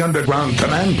from the underground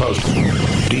command post,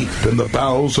 deep in the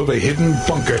bowels of a hidden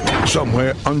bunker,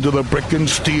 somewhere under the brick and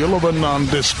steel of a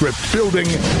nondescript building,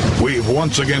 we've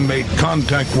once again made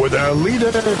contact with our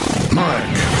leader, Mark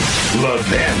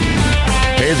Levin.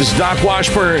 Hey, this is Doc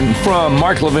Washburn from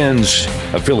Mark Levin's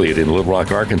affiliate in Little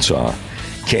Rock, Arkansas.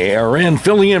 KRN,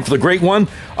 filling in for the great one.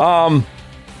 I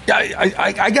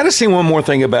got to say one more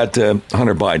thing about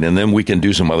Hunter Biden, and then we can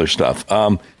do some other stuff.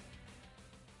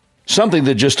 Something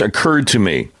that just occurred to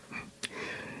me.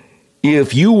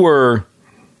 if you were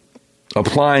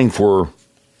applying for,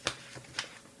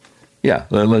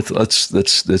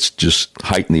 let's just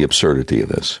heighten the absurdity of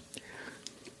this.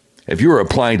 If you were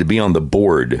applying to be on the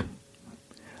board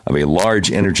of a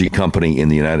large energy company in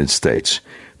the United States,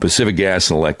 Pacific Gas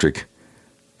and Electric,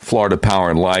 Florida Power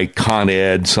and Light, Con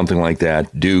Ed, something like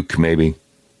that, Duke maybe,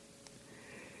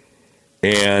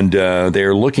 and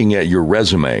they're looking at your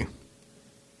resume.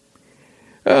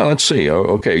 Let's see.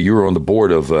 Okay, you were on the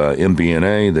board of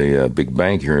MBNA, the big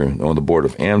bank. You're on the board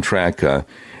of Amtrak.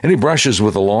 Any brushes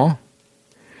with the law?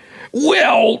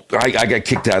 Well, I got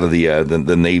kicked out of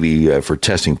the Navy for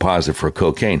testing positive for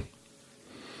cocaine.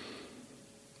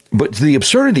 But the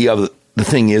absurdity of the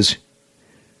thing is,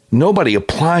 nobody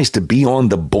applies to be on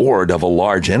the board of a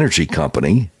large energy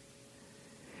company.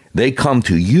 They come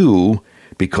to you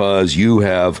because you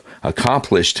have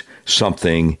accomplished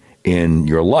something in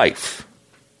your life.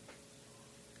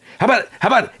 How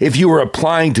about if you were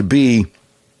applying to be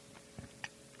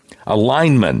a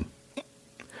lineman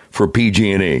for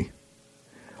PG&E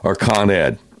or Con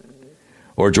Ed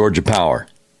or Georgia Power,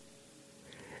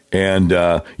 and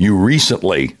you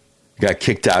recently got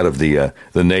kicked out of the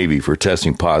Navy for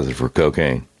testing positive for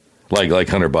cocaine, like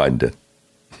Hunter Biden did?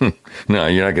 No,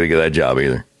 you're not going to get that job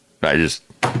either.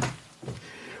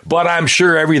 But I'm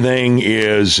sure everything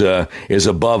is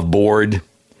above board.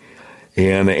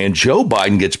 And Joe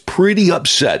Biden gets pretty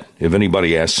upset if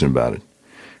anybody asks him about it.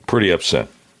 Pretty upset.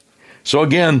 So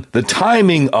again, the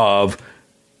timing of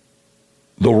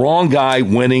the wrong guy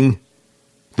winning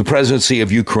the presidency of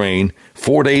Ukraine,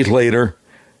 4 days later,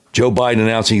 Joe Biden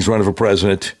announcing he's running for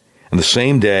president, and the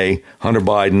same day, Hunter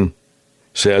Biden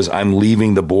says, I'm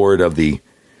leaving the board of the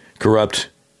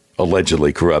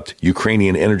allegedly corrupt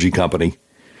Ukrainian energy company.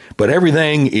 But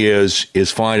everything is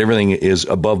fine. Everything is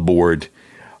above board.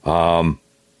 And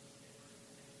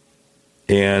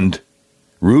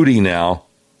Rudy now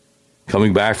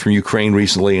coming back from Ukraine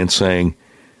recently and saying,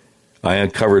 I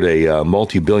uncovered a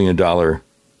multi-billion-dollar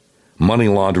money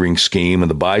laundering scheme,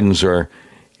 and the Bidens are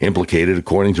implicated,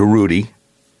 according to Rudy.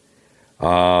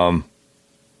 And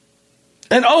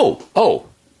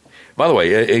by the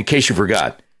way, in case you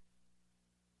forgot,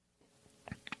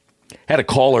 had a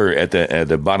caller at the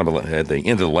end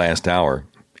of the last hour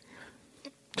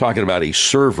talking about a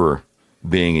server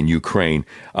being in Ukraine.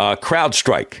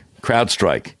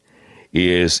 CrowdStrike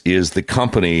is the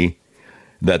company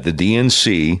that the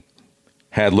DNC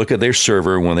had look at their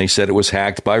server when they said it was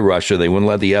hacked by Russia. They wouldn't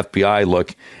let the FBI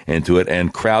look into it.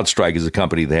 And CrowdStrike is the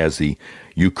company that has the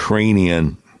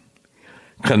Ukrainian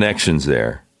connections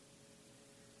there.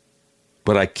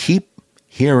 But I keep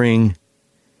hearing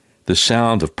the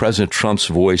sound of President Trump's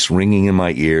voice ringing in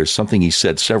my ears, something he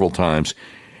said several times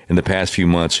in the past few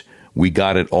months. We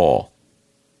got it all.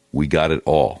 We got it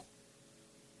all.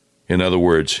 In other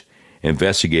words,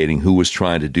 investigating who was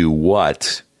trying to do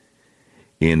what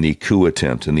in the coup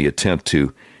attempt, in the attempt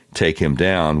to take him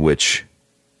down, which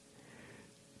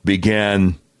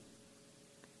began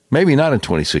maybe not in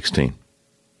 2016.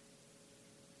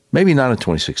 Maybe not in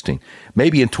 2016.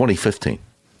 Maybe in 2015.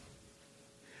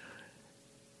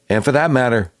 And for that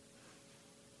matter,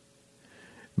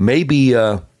 maybe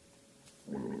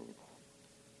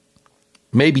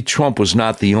Trump was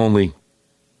not the only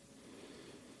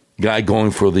guy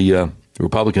going for the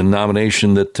Republican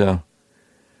nomination that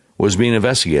was being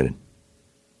investigated.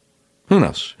 Who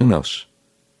knows? Who knows?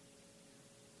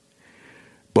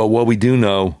 But what we do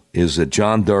know is that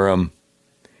John Durham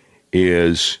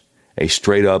is a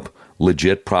straight-up,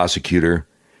 legit prosecutor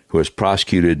who has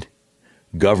prosecuted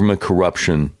government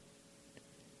corruption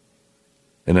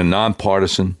in a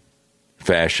nonpartisan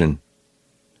fashion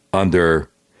under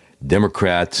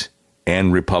Democrat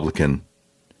and Republican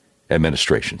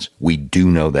administrations. We do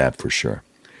know that for sure.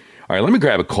 All right, let me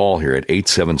grab a call here at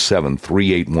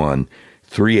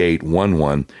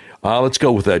 877-381-3811. Let's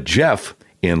go with Jeff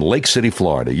in Lake City,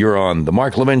 Florida. You're on the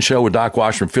Mark Levin Show with Doc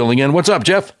Washburn filling in. What's up,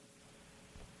 Jeff?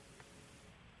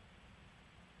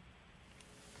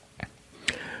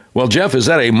 Well, Jeff, is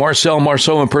that a Marcel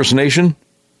Marceau impersonation?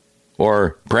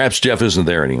 Or perhaps Jeff isn't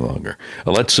there any longer.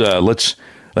 Let's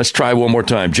try one more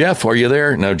time. Jeff, are you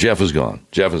there? No, Jeff is gone.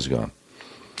 Jeff is gone.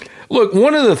 Look,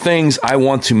 one of the things I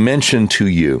want to mention to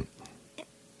you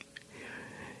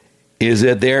is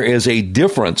that there is a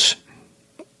difference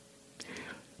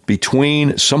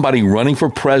between somebody running for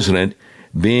president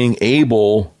being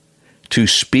able to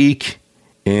speak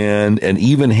in an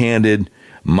even-handed,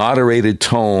 moderated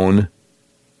tone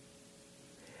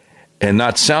and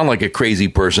not sound like a crazy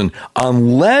person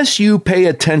unless you pay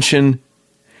attention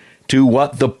to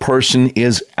what the person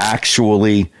is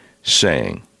actually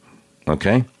saying.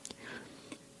 Okay?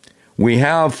 we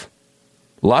have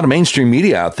a lot of mainstream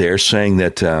media out there saying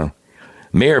that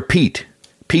Mayor Pete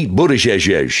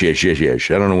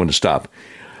Buttigieg, I don't know when to stop,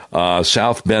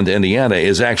 South Bend, Indiana,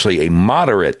 is actually a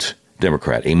moderate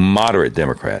Democrat.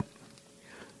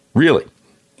 Really?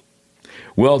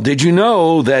 Well, did you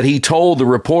know that he told the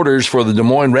reporters for the Des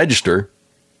Moines Register,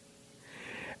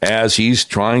 as he's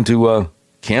trying to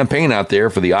campaign out there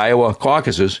for the Iowa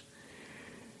caucuses,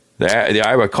 the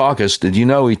Iowa caucus, did you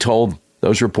know he told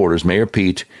those reporters, Mayor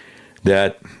Pete,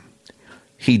 that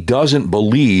he doesn't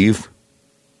believe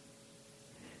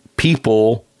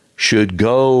people should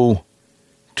go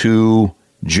to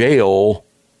jail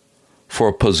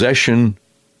for possession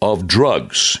of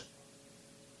drugs?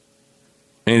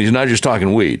 And he's not just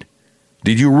talking weed.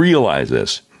 Did you realize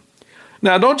this?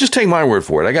 Now, don't just take my word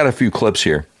for it. I got a few clips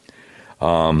here.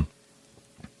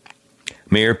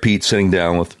 Mayor Pete sitting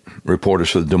down with reporters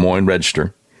for the Des Moines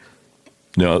Register,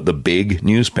 the big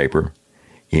newspaper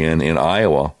in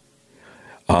Iowa.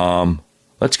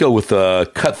 Let's go with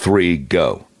cut 3,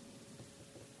 go.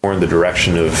 More in the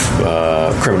direction of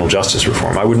criminal justice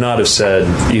reform. I would not have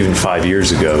said even 5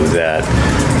 years ago that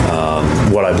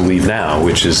what I believe now,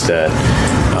 which is that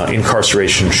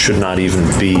incarceration should not even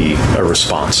be a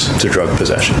response to drug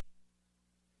possession.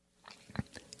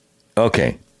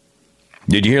 Okay.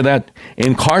 Did you hear that?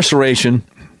 Incarceration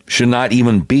should not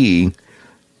even be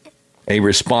a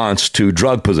response to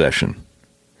drug possession.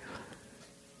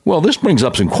 Well, this brings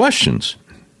up some questions.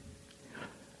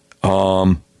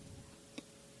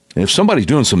 If somebody's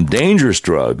doing some dangerous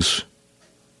drugs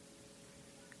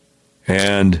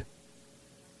and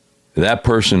that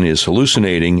person is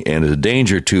hallucinating and is a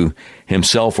danger to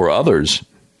himself or others,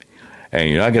 and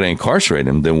you're not going to incarcerate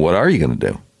him, then what are you going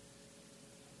to do?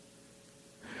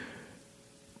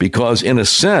 Because in a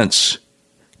sense,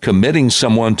 committing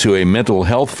someone to a mental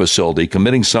health facility,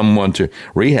 committing someone to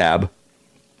rehab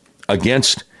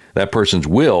against that person's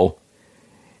will,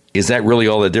 is that really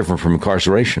all that different from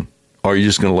incarceration? Or are you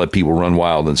just going to let people run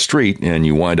wild in the street and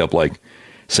you wind up like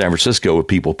San Francisco with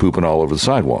people pooping all over the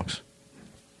sidewalks?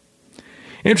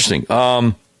 Interesting.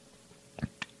 But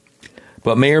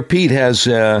Mayor Pete has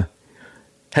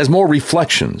more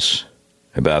reflections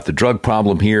about the drug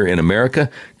problem here in America.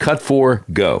 Cut 4,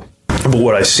 go. But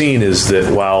what I've seen is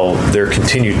that while there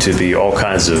continue to be all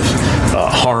kinds of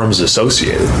harms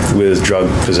associated with drug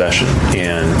possession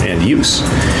and use,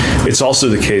 it's also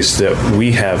the case that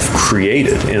we have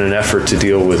created, in an effort to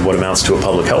deal with what amounts to a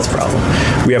public health problem,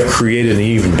 we have created an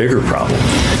even bigger problem,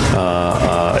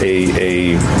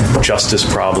 a justice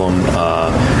problem,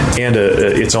 and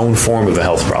its own form of a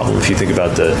health problem. If you think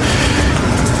about the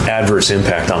adverse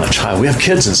impact on a child. We have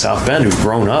kids in South Bend who've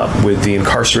grown up with the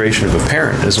incarceration of a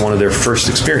parent as one of their first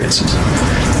experiences.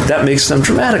 That makes them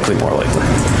dramatically more likely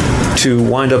to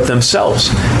wind up themselves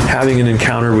having an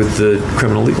encounter with the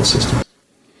criminal legal system.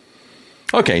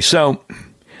 Okay, so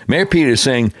Mayor Pete is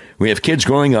saying we have kids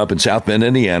growing up in South Bend,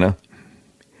 Indiana,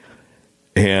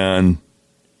 and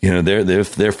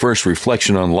their first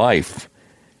reflection on life,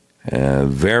 at a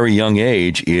very young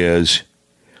age, is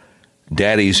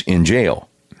daddy's in jail.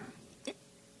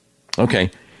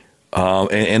 Okay,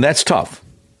 and that's tough.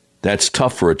 That's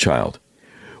tough for a child.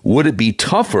 Would it be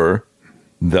tougher,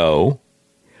 though,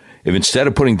 if instead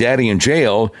of putting daddy in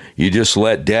jail, you just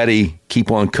let daddy keep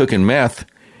on cooking meth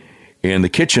in the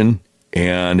kitchen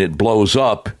and it blows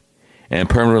up and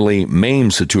permanently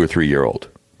maims the 2 or 3 year old?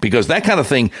 Because that kind of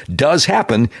thing does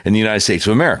happen in the United States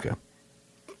of America.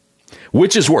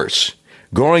 Which is worse,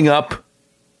 growing up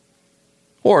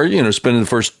or, spending the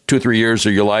first 2 or 3 years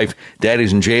of your life,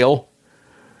 daddy's in jail,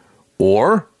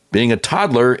 or being a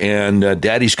toddler and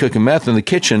daddy's cooking meth in the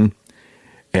kitchen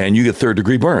and you get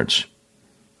 3rd-degree burns?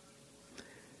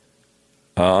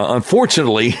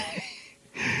 Unfortunately,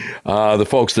 the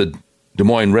folks at Des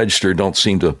Moines Register don't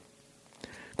seem to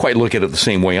quite look at it the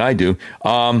same way I do.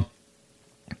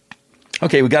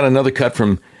 Okay, we got another cut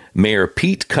from Mayor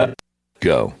Pete. Cut,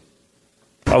 go.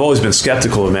 I've always been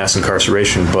skeptical of mass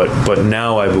incarceration, but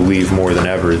now I believe more than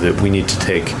ever that we need to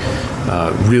take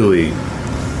really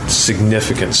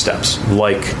significant steps,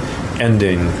 like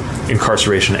ending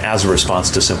incarceration as a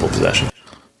response to simple possession.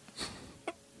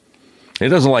 It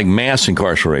doesn't like mass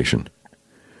incarceration.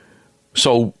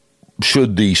 So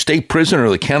should the state prison or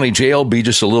the county jail be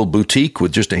just a little boutique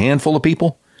with just a handful of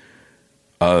people?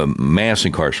 Mass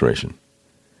incarceration.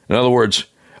 In other words,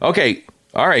 okay,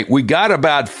 all right, we got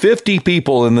about 50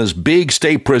 people in this big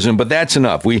state prison, but that's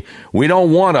enough. We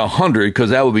don't want 100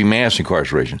 because that would be mass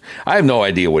incarceration. I have no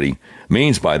idea what he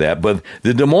means by that, but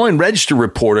the Des Moines Register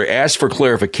reporter asked for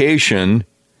clarification,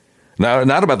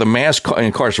 not about the mass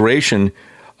incarceration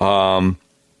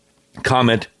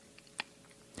comment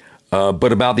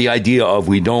but about the idea of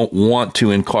we don't want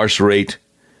to incarcerate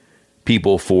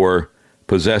people for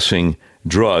possessing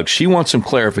drugs. She wants some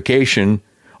clarification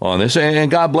on this, and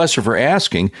God bless her for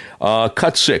asking.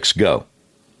 Cut 6, go.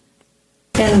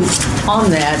 And on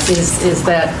that, is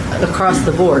that across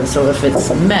the board? So if it's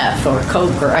meth or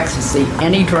coke or ecstasy,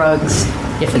 any drugs,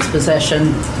 if it's possession,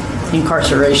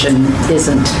 incarceration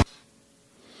isn't.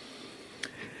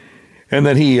 And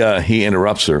then he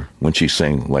interrupts her when she's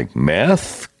saying, like,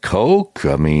 meth, coke,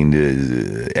 I mean,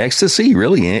 ecstasy,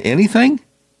 really, anything?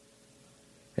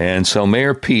 And so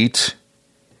Mayor Pete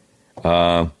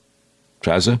tries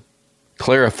to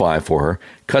clarify for her.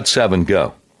 Cut 7,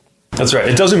 go. That's right.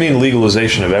 It doesn't mean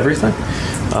legalization of everything.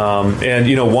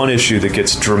 And, one issue that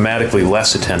gets dramatically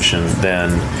less attention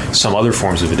than some other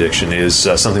forms of addiction is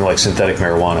something like synthetic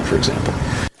marijuana, for example.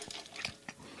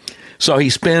 So he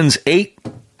spends 8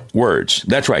 words.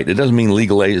 That's right. It doesn't mean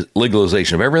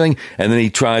legalization of everything. And then he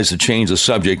tries to change the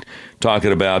subject,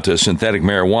 talking about synthetic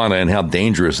marijuana and how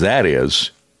dangerous that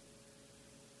is.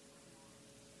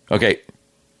 Okay.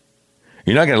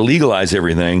 You're not going to legalize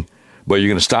everything, but you're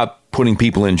going to stop putting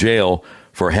people in jail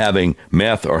for having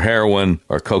meth or heroin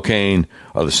or cocaine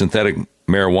or the synthetic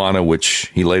marijuana,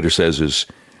 which he later says is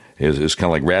kind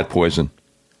of like rat poison.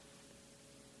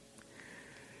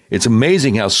 It's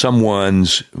amazing how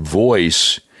someone's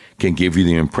voice can give you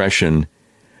the impression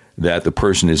that the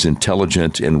person is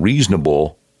intelligent and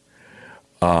reasonable,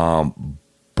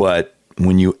 but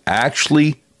when you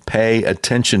actually pay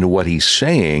attention to what he's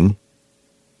saying,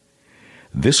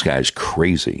 this guy's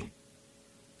crazy.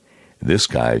 This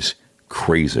guy's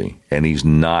crazy, and he's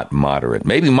not moderate.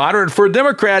 Maybe moderate for a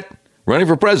Democrat running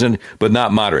for president, but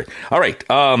not moderate. All right.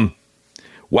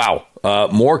 Wow.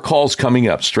 More calls coming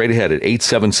up straight ahead at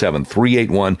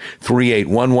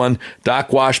 877-381-3811.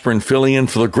 Doc Washburn filling in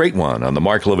for the great one on the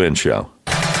Mark Levin Show.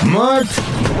 Mark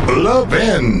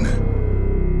Levin.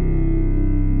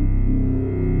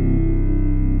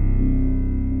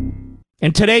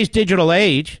 In today's digital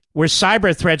age, where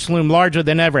cyber threats loom larger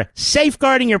than ever,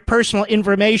 safeguarding your personal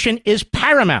information is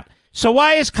paramount. So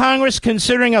why is Congress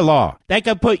considering a law that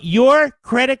could put your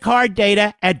credit card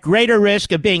data at greater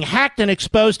risk of being hacked and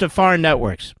exposed to foreign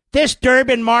networks? This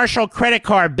Durbin-Marshall credit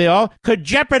card bill could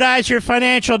jeopardize your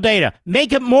financial data,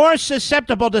 make it more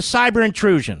susceptible to cyber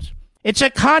intrusions. It's a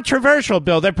controversial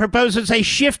bill that proposes a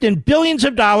shift in billions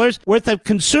of dollars worth of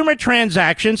consumer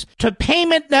transactions to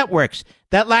payment networks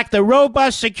that lack the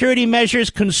robust security measures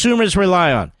consumers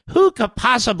rely on. Who could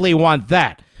possibly want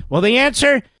that? Well, the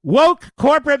answer? Woke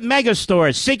corporate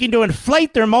megastores seeking to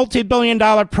inflate their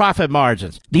multi-billion-dollar profit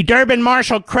margins. The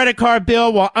Durbin-Marshall credit card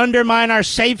bill will undermine our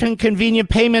safe and convenient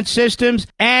payment systems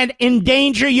and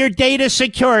endanger your data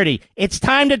security. It's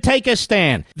time to take a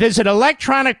stand. Visit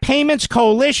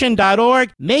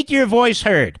electronicpaymentscoalition.org. Make your voice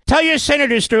heard. Tell your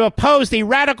senators to oppose the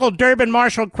radical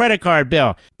Durbin-Marshall credit card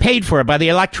bill, paid for by the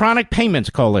Electronic Payments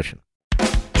Coalition.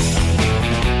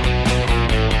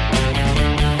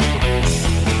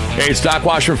 Hey, it's Doc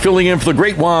Washburn filling in for the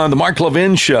great one, the Mark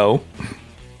Levin Show.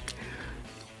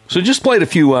 So just played a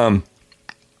few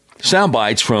sound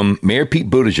bites from Mayor Pete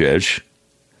Buttigieg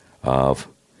of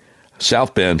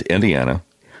South Bend, Indiana,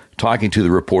 talking to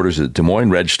the reporters at Des Moines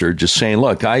Register, just saying,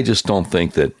 look, I just don't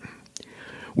think that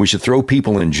we should throw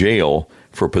people in jail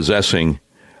for possessing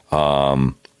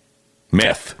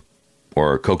meth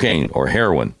or cocaine or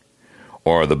heroin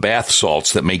or the bath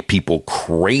salts that make people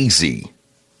crazy.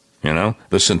 You know,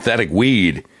 the synthetic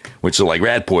weed, which is like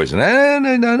rat poison.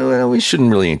 No, we shouldn't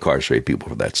really incarcerate people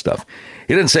for that stuff.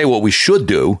 He didn't say what we should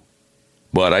do,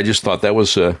 but I just thought that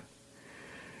was,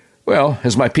 well,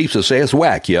 as my peeps would say, it's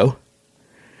whack, yo.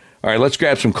 All right, let's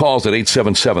grab some calls at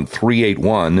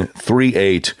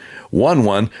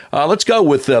 877-381-3811. Let's go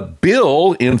with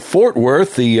Bill in Fort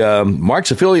Worth, the Mark's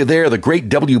affiliate there, the great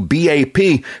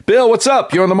WBAP. Bill, what's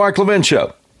up? You're on the Mark Levin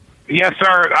Show. Yes,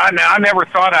 sir. I never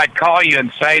thought I'd call you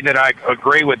and say that I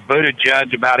agree with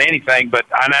Buttigieg about anything, but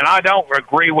I don't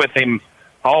agree with him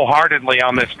wholeheartedly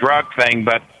on this drug thing.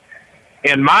 But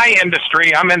in my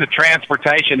industry, I'm in the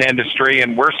transportation industry,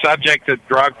 and we're subject to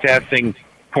drug testing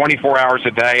 24 hours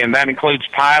a day, and that includes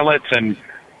pilots and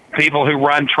people who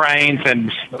run trains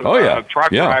and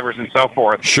truck drivers and so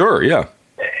forth. Sure, yeah.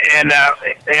 And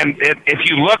if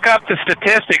you look up the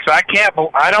statistics, I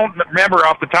don't remember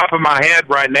off the top of my head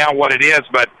right now what it is,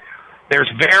 but there's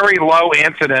very low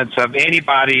incidence of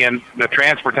anybody in the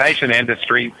transportation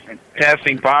industry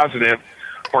testing positive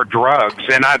for drugs,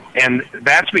 and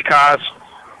that's because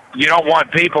you don't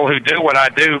want people who do what I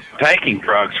do taking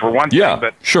drugs, for one thing.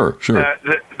 But sure.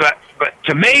 But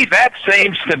to me, that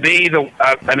seems to be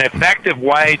an effective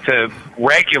way to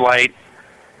regulate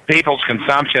people's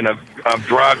consumption of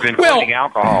drugs, including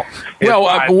alcohol.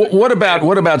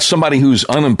 What about somebody who's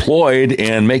unemployed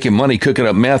and making money cooking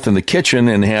up meth in the kitchen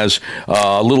and has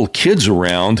little kids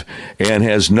around and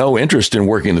has no interest in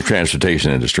working in the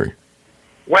transportation industry?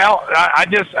 Well, I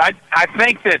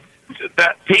think that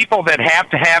people that have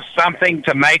to have something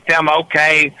to make them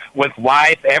okay with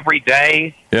life every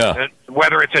day,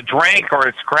 whether it's a drink or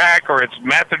it's crack or it's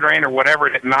methadone or whatever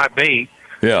it might be.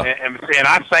 Yeah. And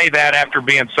I say that after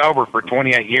being sober for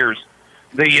 28 years.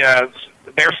 They're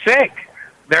sick.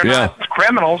 They're not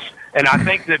criminals. And I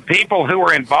think that people who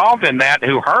are involved in that,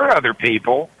 who hurt other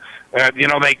people,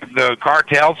 the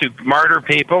cartels who murder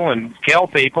people and kill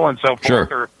people and so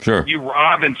forth, sure. You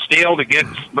rob and steal to get.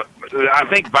 I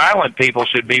think violent people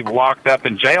should be locked up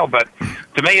in jail. But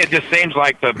to me, it just seems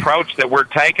like the approach that we're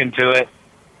taking to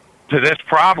this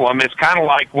problem is kind of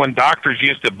like when doctors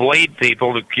used to bleed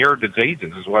people to cure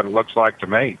diseases, is what it looks like to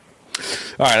me.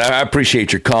 All right, I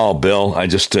appreciate your call, Bill. I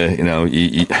just,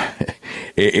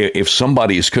 if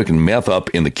somebody is cooking meth up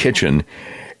in the kitchen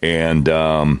and,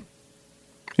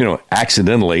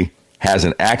 accidentally has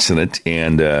an accident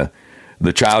and the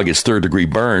child gets third-degree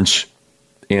burns,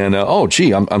 and,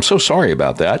 I'm so sorry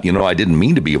about that. I didn't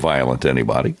mean to be violent to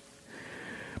anybody.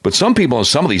 But some people on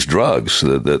some of these drugs,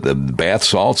 the bath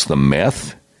salts, the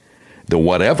meth, the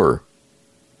whatever,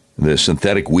 the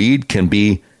synthetic weed can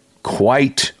be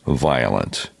quite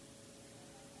violent.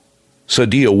 So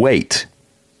do you wait?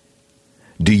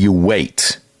 Do you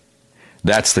wait?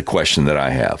 That's the question that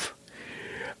I have.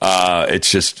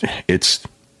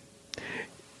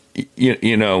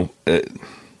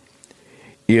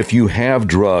 If you have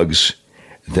drugs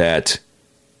that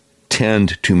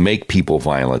tend to make people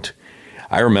violent,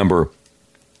 I remember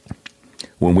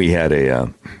when we had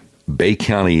a Bay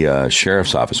County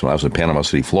Sheriff's Office, when I was in Panama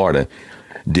City, Florida,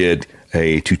 did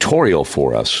a tutorial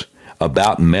for us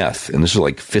about meth. And this is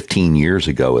like 15 years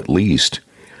ago at least.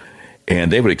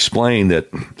 And they would explain that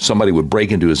somebody would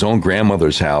break into his own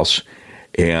grandmother's house,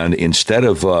 and instead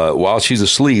of, while she's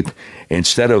asleep,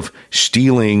 instead of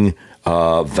stealing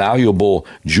valuable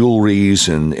jewelries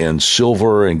and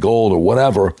silver and gold or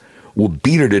whatever, will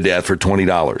beat her to death for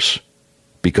 $20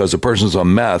 because the person's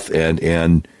on meth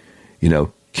and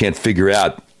can't figure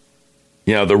out,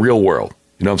 the real world.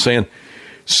 You know what I'm saying?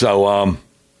 So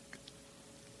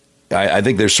I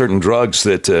think there's certain drugs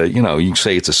that, you can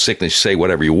say it's a sickness, say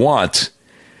whatever you want,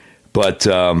 but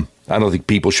I don't think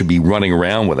people should be running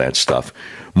around with that stuff.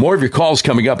 More of your calls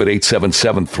coming up at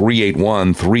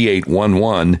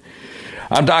 877-381-3811.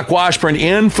 I'm Doc Washburn,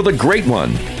 in for the great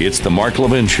one. It's the Mark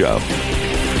Levin Show.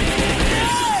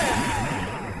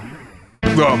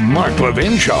 The Mark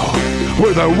Levin Show,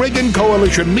 where the Reagan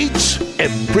Coalition meets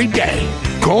every day.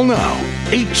 Call now,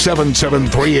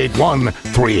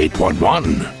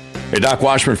 877-381-3811. Hey, Doc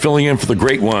Washburn filling in for the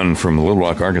great one from Little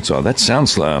Rock, Arkansas. That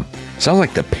sounds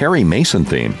like the Perry Mason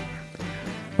theme.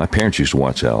 My parents used to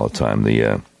watch that all the time.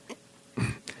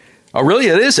 Oh, really?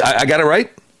 It is? I got it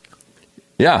right?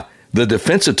 Yeah. The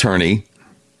defense attorney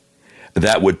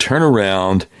that would turn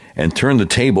around and turn the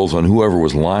tables on whoever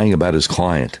was lying about his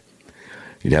client.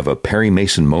 You'd have a Perry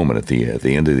Mason moment at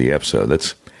the end of the episode.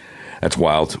 That's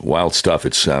wild stuff.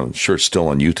 It's sure it's still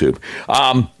on YouTube.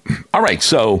 All right,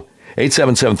 so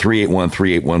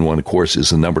 877-381-3811, of course,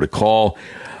 is the number to call.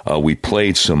 We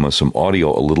played some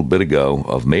audio a little bit ago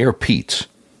of Mayor Pete.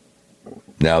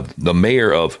 Now, the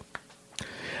mayor of,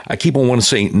 I keep on wanting to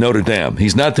say Notre Dame.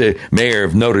 He's not the mayor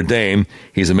of Notre Dame.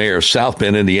 He's the mayor of South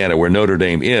Bend, Indiana, where Notre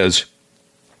Dame is.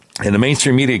 And the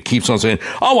mainstream media keeps on saying,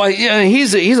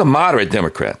 he's a moderate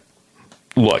Democrat.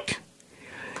 Look,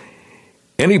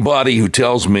 anybody who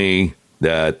tells me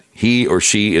that he or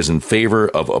she is in favor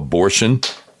of abortion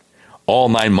all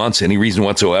 9 months, any reason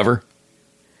whatsoever,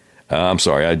 I'm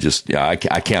sorry, I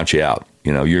count you out.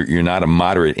 You're not a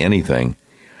moderate anything.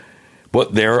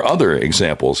 But there are other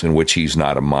examples in which he's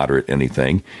not a moderate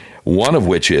anything, one of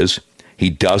which is he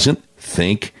doesn't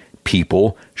think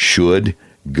people should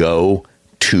go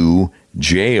to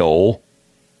jail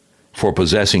for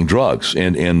possessing drugs.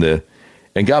 And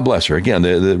God bless her. Again,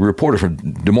 the reporter from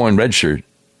Des Moines Register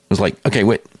was like, okay,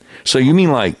 wait, so you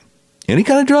mean like any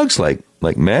kind of drugs, like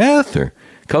meth or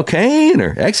cocaine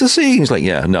or ecstasy? He's like,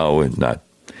 yeah, no, not.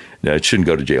 No, it shouldn't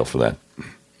go to jail for that.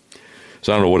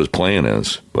 So I don't know what his plan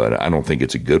is, but I don't think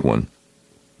it's a good one.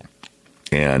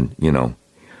 And,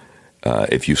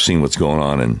 if you've seen what's going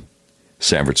on in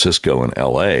San Francisco and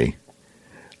L.A.,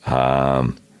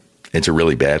 it's a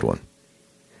really bad one.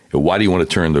 Why do you want to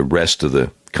turn the rest of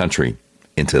the country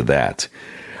into that?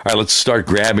 All right, let's start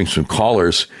grabbing some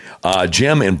callers.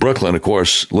 Jim in Brooklyn, of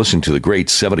course, listening to the great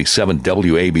 77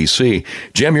 WABC.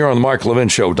 Jim, you're on the Mark Levin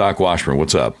Show. Doc Washburn,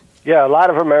 what's up? Yeah, a lot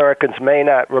of Americans may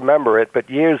not remember it, but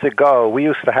years ago, we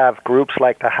used to have groups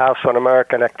like the House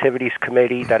Un-American Activities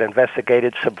Committee that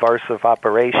investigated subversive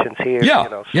operations here.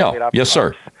 Yes,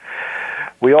 sir.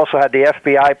 We also had the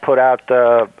FBI put out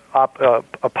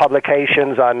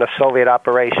publications on the Soviet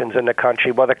operations in the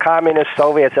country. Well, the communist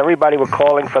Soviets, everybody were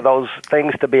calling for those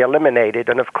things to be eliminated,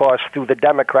 and of course, through the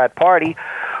Democrat Party,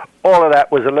 all of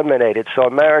that was eliminated. So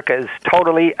America is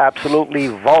totally, absolutely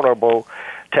vulnerable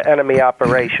to enemy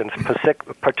operations,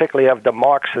 particularly of the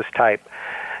Marxist type.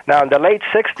 Now, in the late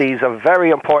 60s, a very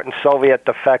important Soviet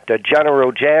defector,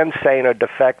 General Jan Sainer,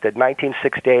 defected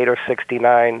 1968 or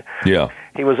 69. Yeah.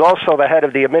 He was also the head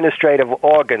of the Administrative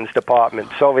Organs Department,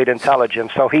 Soviet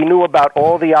intelligence, so he knew about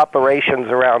all the operations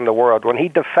around the world. When he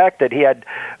defected, he had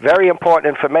very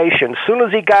important information. As soon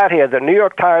as he got here, the New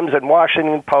York Times and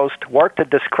Washington Post worked to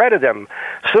discredit him.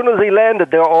 As soon as he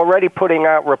landed, they were already putting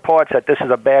out reports that this is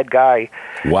a bad guy.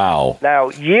 Wow.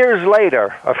 Now, years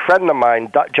later, a friend of mine,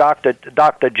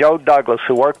 Dr. Joe Douglas,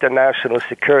 who worked in national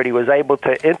security, was able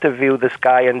to interview this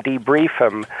guy and debrief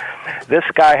him. This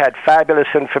guy had fabulous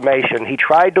information. He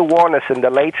tried to warn us in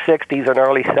the late 60s and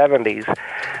early 70s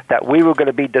that we were going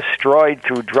to be destroyed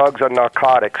through drugs or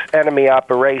narcotics, enemy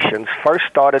operations, first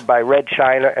started by Red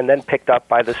China and then picked up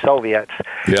by the Soviets.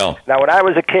 Yeah. Now, when I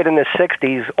was a kid in the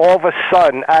 60s, all of a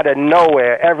sudden, out of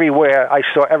nowhere, everywhere, I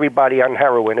saw everybody on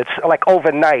heroin. It's like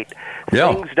overnight.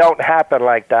 Yeah. Things don't happen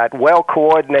like that. Well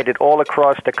coordinated all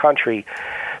across the country.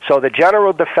 So the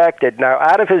general defected. Now,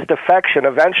 out of his defection,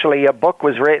 eventually a book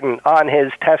was written on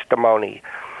his testimony.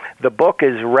 The book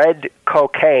is Red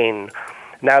Cocaine.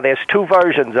 Now, there's two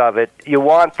versions of it. You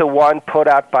want the one put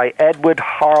out by Edward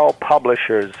Harl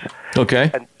Publishers. Okay.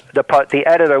 And the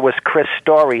editor was Chris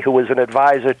Story, who was an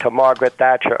advisor to Margaret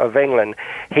Thatcher of England.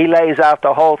 He lays out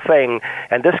the whole thing,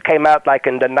 and this came out like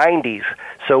in the 90s.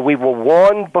 So we were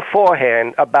warned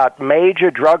beforehand about major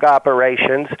drug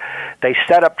operations. They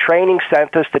set up training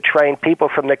centers to train people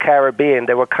from the Caribbean.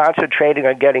 They were concentrating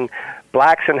on getting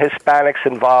blacks and Hispanics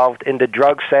involved in the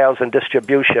drug sales and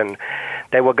distribution.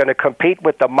 They were going to compete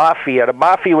with the mafia. The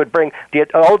mafia would bring, the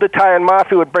old Italian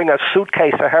mafia would bring a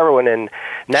suitcase of heroin in.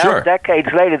 Now, Sure. Decades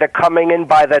later, they're coming in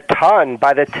by the ton,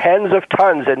 by the tens of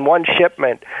tons in one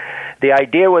shipment. The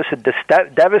idea was to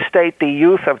devastate the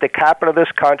youth of the capital of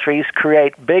this country,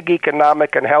 create big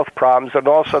economic and health problems, and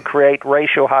also create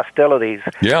racial hostilities.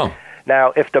 Yeah.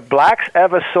 Now, if the blacks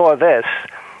ever saw this,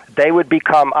 they would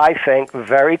become, I think,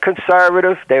 very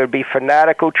conservative. They would be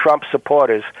fanatical Trump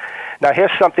supporters. Now,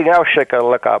 here's something else you can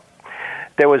look up.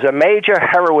 There was a major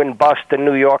heroin bust in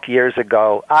New York years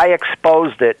ago. I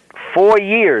exposed it 4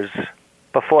 years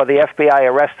before the FBI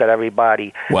arrested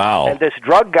everybody. Wow. And this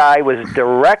drug guy was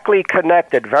directly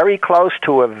connected, very close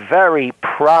to a very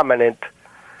prominent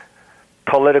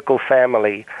political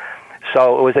family.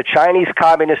 So it was a Chinese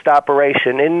communist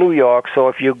operation in New York. So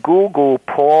if you Google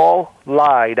Paul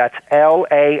Lai, that's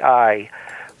L-A-I,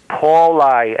 Paul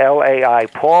Lai, L-A-I,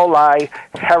 Paul Lai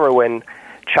heroin,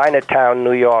 Chinatown,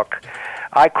 New York.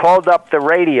 I called up the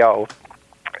radio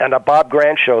and the Bob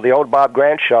Grant show, the old Bob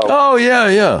Grant show. Oh, yeah,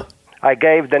 yeah. I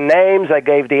gave the names, I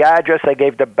gave the address, I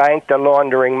gave the bank they're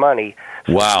laundering money.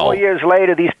 So Wow. 4 years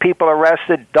later, these people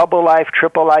arrested, double life,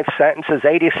 triple life sentences,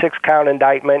 86-count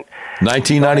indictment.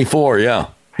 1994, yeah.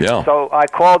 Yeah. So I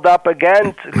called up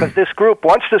again because this group,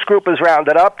 once this group is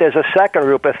rounded up, there's a second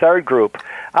group, a third group.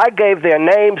 I gave their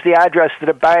names, the address to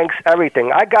the banks,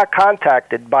 everything. I got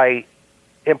contacted by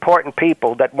important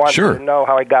people that wanted Sure. to know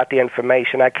how I got the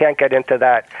information. I can't get into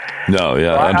that. No,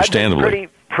 yeah, So understandably. I've been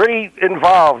pretty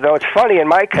involved. Though it's funny, in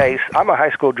my case, I'm a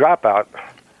high school dropout.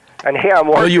 And here I'm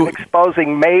working,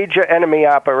 exposing major enemy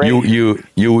operations.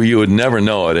 You would never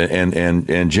know it,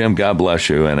 and Jim, God bless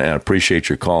you, and I appreciate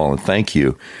your call, and thank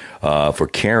you for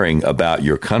caring about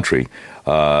your country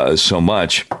so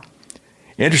much.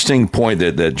 Interesting point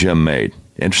that Jim made.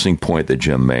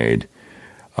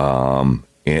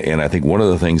 And I think one of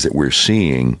the things that we're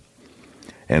seeing,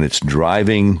 and it's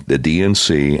driving the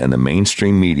DNC and the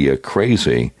mainstream media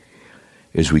crazy,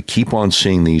 is we keep on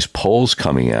seeing these polls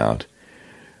coming out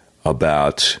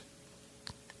about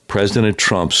President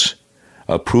Trump's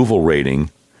approval rating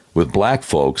with black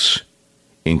folks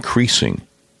increasing.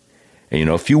 And, you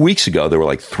know, a few weeks ago, there were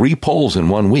like 3 polls in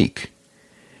 1 week,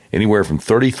 anywhere from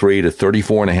 33 to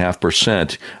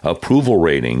 34.5% approval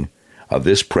rating of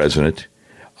this president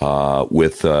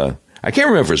with, I can't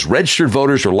remember if it's registered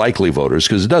voters or likely voters,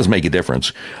 because it does make a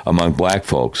difference among black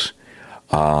folks.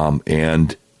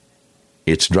 And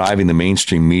it's driving the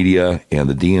mainstream media and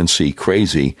the DNC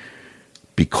crazy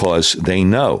because they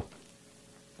know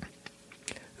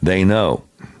they know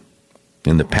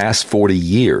in the past 40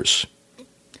 years,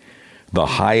 the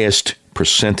highest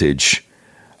percentage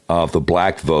of the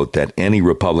black vote that any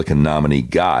Republican nominee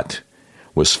got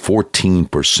was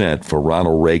 14% for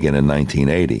Ronald Reagan in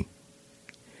 1980.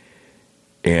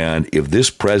 And if this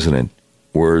president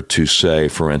were to say,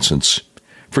 for instance,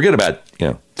 forget about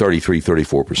 33,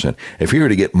 34%, if he were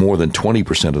to get more than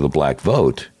 20% of the black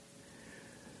vote,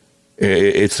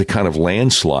 it's the kind of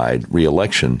landslide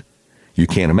re-election you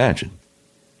can't imagine.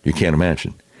 You can't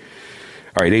imagine.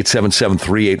 All right,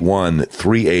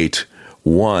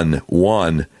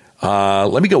 877-381-3811.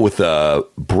 Let me go with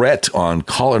Brett on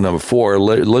caller number 4,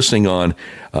 listening on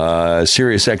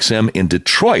Sirius XM in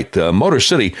Detroit, Motor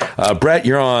City. Brett,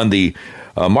 you're on the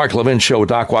Mark Levin Show with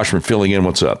Doc Washburn filling in.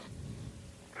 What's up?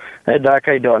 Hey, Doc,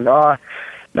 how you doing? Not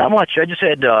much. I just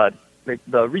had the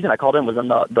reason I called in was on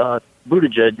the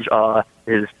Buttigieg,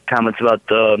 his comments about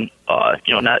the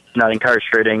not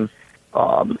incarcerating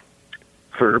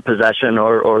for possession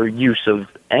or use of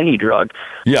any drug.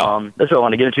 Yeah, that's what I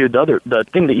want to get into. The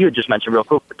thing that you had just mentioned real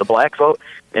quick with the black vote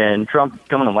and Trump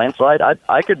coming a landslide,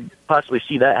 I could possibly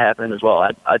see that happen as well.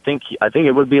 I think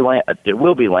it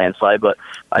will be landslide, but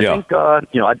I think I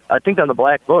think on the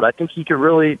black vote, I think he could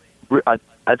really.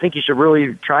 I think he should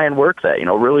really try and work that.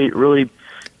 Really.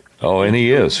 Oh, and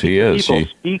he is. Speak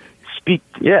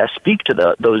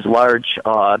to those large,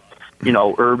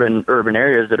 urban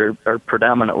areas that are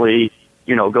predominantly,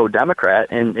 go Democrat,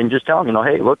 and just tell them,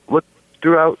 hey, look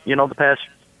throughout, the past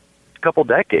couple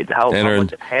decades how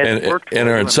much it has worked. And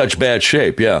are in such bad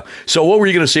shape. Yeah. So what were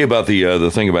you going to say about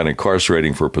the thing about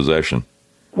incarcerating for possession?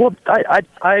 Well, I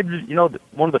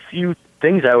one of the few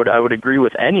things I would agree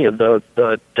with any of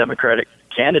the Democratic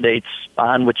candidates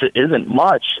on, which it isn't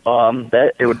much,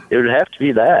 that it would have to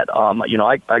be that.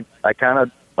 I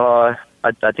kind of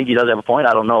I think he does have a point.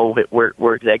 I don't know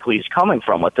where exactly he's coming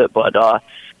from with it, but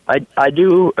I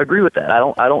do agree with that.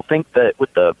 I don't think that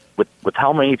with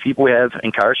how many people we have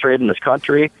incarcerated in this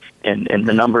country and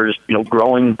the numbers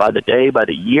growing by the day, by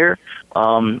the year,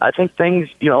 I think things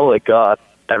like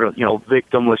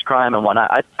victimless crime and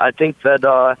whatnot. I think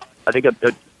that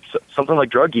something like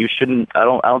drug use shouldn't. I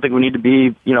don't think we need to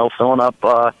be filling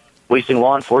up wasting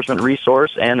law enforcement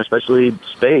resource and especially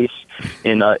space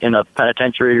in a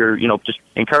penitentiary or just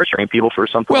incarcerating people for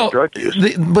something like drug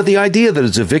use. But the idea that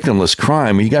it's a victimless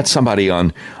crime, you got somebody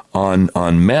on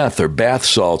meth or bath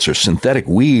salts or synthetic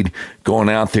weed going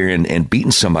out there and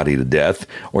beating somebody to death,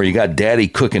 or you got daddy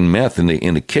cooking meth in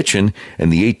the kitchen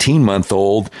and the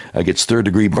 18-month-old gets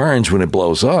third-degree burns when it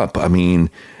blows up. I mean,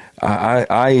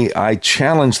 I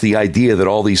challenge the idea that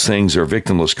all these things are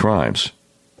victimless crimes.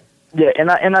 Yeah,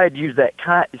 and I'd use that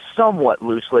somewhat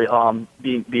loosely,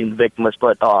 being victimless,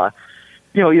 but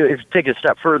if you take it a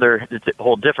step further, it's a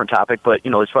whole different topic. But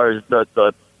as far as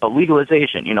the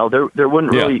legalization, there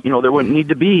wouldn't really, there wouldn't need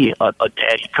to be a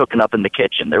daddy cooking up in the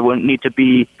kitchen. There wouldn't need to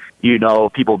be,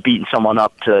 people beating someone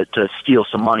up to steal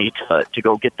some money to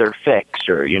go get their fix,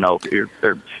 or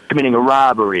they're committing a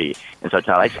robbery and such.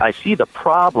 I see the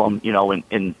problem,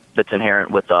 in that's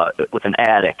inherent with an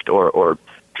addict or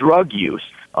drug use.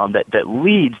 That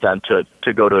leads them to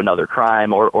go to another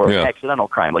crime or accidental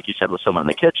crime, like you said, with someone in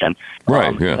the kitchen.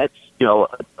 Right. That's a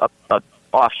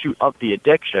offshoot of the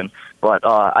addiction. But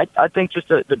I think just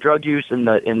the drug use and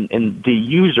the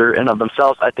user in of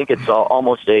themselves, I think it's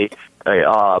almost a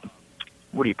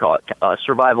what do you call it?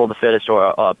 Survival of the fittest,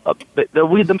 or they'll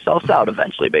weed themselves out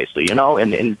eventually, basically, and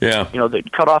they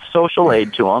cut off social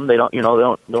aid to them. They don't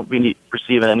be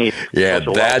receiving any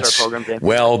social welfare programs.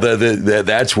 Well,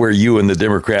 that's where you and the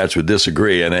Democrats would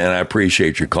disagree, and I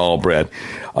appreciate your call, Brett.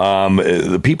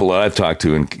 The people that I've talked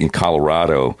to in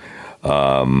Colorado,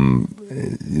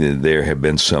 there have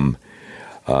been some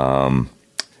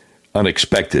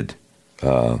unexpected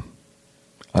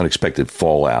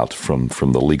fallout from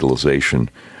the legalization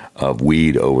of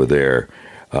weed over there.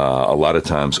 A lot of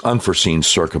times, unforeseen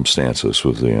circumstances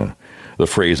was the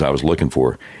phrase I was looking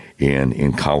for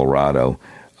in Colorado.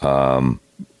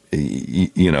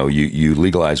 You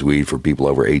legalize weed for people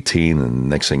over 18, and the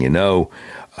next thing you know,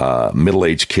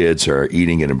 middle-aged kids are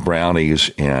eating it in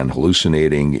brownies and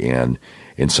hallucinating, and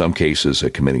in some cases,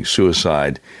 committing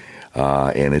suicide.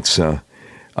 And it's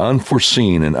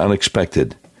unforeseen and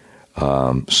unexpected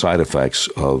side effects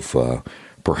of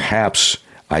perhaps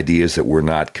ideas that were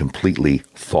not completely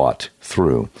thought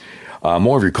through.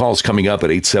 More of your calls coming up at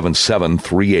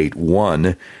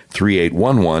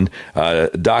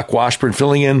 877-381-3811. Doc Washburn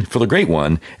filling in for the great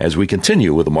one as we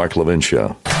continue with the Mark Levin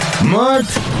Show. Mark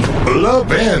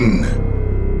Levin.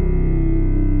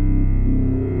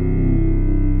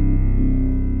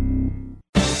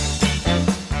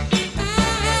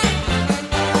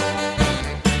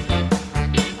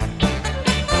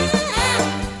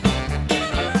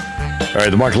 All right,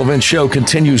 the Mark Levin Show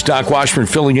continues. Doc Washburn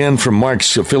filling in from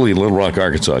Mark's affiliate, Little Rock,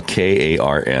 Arkansas,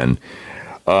 KARN.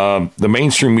 The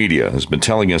mainstream media has been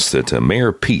telling us that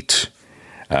Mayor Pete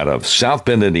out of South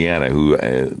Bend, Indiana, who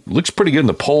looks pretty good in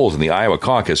the polls in the Iowa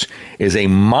caucus, is a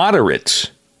moderate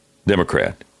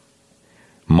Democrat.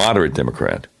 Moderate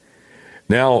Democrat.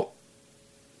 Now,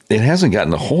 it hasn't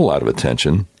gotten a whole lot of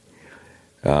attention,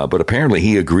 but apparently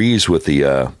he agrees with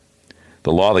the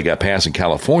law that got passed in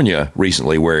California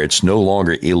recently, where it's no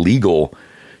longer illegal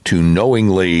to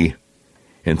knowingly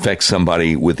infect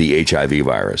somebody with the HIV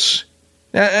virus.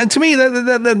 And to me,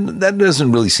 that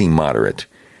doesn't really seem moderate.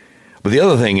 But the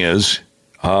other thing is,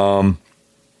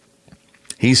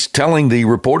 he's telling the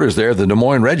reporters there at the Des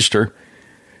Moines Register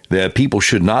that people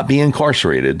should not be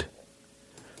incarcerated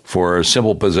for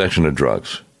simple possession of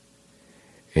drugs.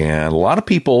 And a lot of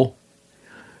people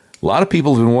have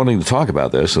been wanting to talk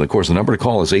about this. And, of course, the number to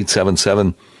call is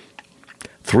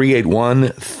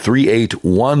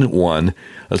 877-381-3811.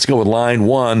 Let's go with line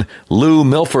one. Lou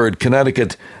Milford,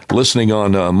 Connecticut, listening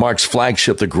on Mark's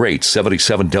flagship, The Great,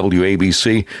 77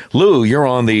 WABC. Lou, you're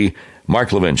on the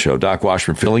Mark Levin Show. Doc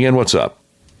Washburn filling in. What's up?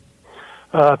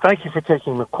 Thank you for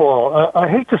taking the call. I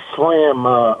hate to slam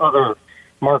other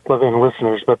Mark Levin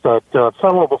listeners, but that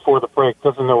fellow before the break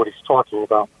doesn't know what he's talking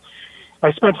about.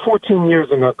 I spent 14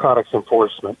 years in narcotics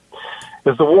enforcement.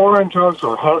 Is the war on drugs,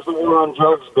 or has the war on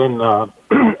drugs been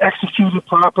executed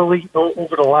properly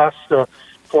over the last 4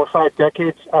 or 5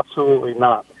 decades? Absolutely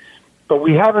not. But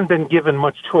we haven't been given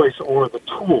much choice or the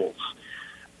tools.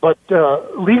 But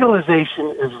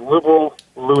legalization is liberal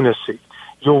lunacy.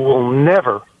 You will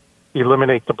never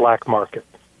eliminate the black market.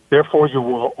 Therefore, you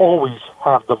will always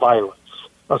have the violence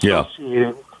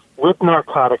associated with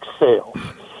narcotic sales.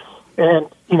 And,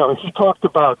 he talked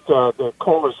about the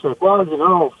caller said, well, if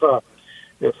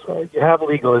you have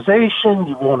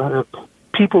legalization,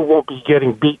 people won't be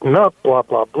getting beaten up, blah,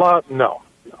 blah, blah. No.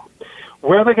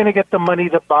 Where are they going to get the money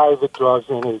to buy the drugs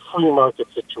in a free market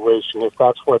situation if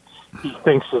that's what he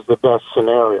thinks is the best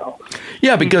scenario?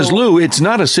 Yeah, because, Lou, it's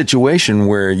not a situation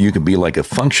where you could be like a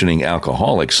functioning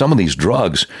alcoholic. Some of these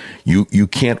drugs, you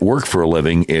can't work for a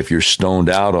living if you're stoned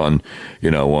out on,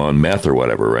 on meth or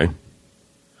whatever, right?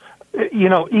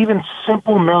 Even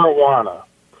simple marijuana.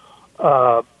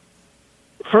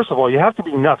 First of all, you have to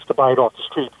be nuts to buy it off the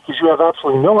street because you have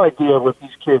absolutely no idea what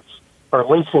these kids are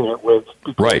lacing it with.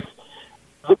 Right.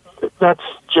 That's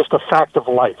just a fact of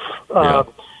life. Yeah.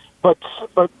 But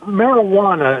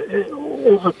marijuana,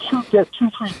 over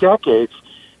 2-3 decades,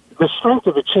 the strength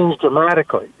of it changed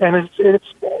dramatically, and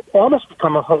it's almost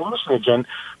become a hallucinogen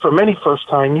for many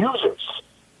first-time users.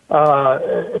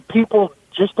 People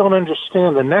just don't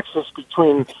understand the nexus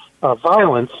between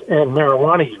violence and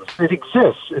marijuana use. It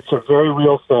exists. It's a very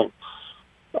real thing.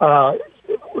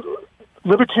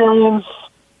 Libertarians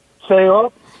say,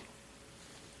 oh,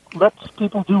 let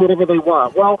people do whatever they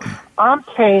want. Well, I'm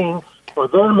paying for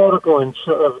their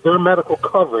medical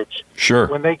coverage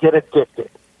when they get addicted.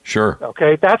 Sure.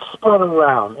 Okay, that's spread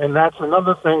around, and that's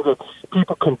another thing that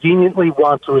people conveniently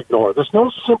want to ignore. There's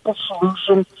no simple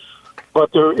solution,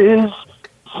 but there is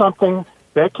something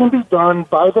that can be done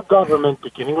by the government,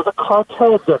 beginning with a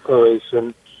cartel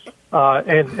declaration,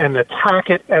 and attack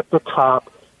it at the top,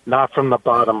 not from the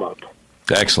bottom up.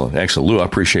 Excellent. Lou, I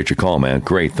appreciate your call, man.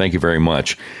 Great. Thank you very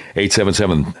much.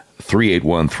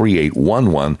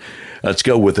 877-381-3811. Let's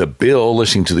go with a Bill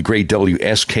listening to the great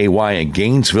WSKY in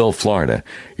Gainesville, Florida.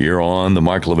 You're on the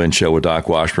Mark Levin Show with Doc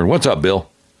Washburn. What's up, Bill?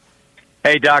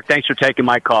 Hey, Doc. Thanks for taking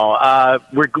my call.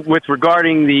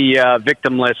 Regarding the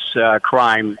victimless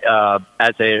crime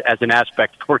as an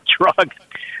aspect for drugs,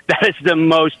 that is the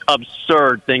most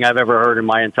absurd thing I've ever heard in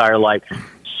my entire life.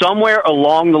 Somewhere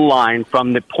along the line,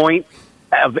 from the point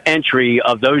of entry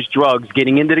of those drugs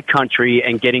getting into the country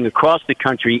and getting across the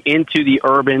country into the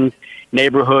urban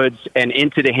neighborhoods and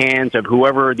into the hands of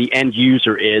whoever the end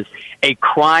user is, a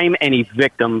crime and a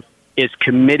victim is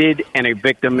committed, and a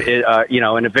victim is,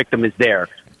 and a victim is there.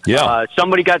 Yeah.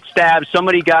 Somebody got stabbed,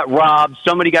 somebody got robbed,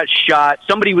 somebody got shot,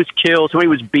 somebody was killed, somebody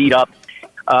was beat up.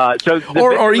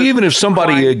 Or even if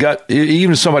somebody got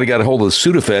a hold of the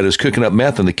Sudafed is cooking up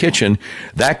meth in the kitchen,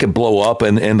 that could blow up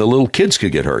and the little kids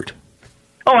could get hurt.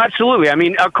 Oh, absolutely. I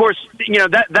mean, of course,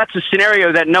 that's a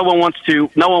scenario that no one wants to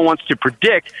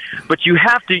predict, but you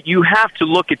have to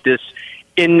look at this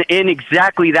in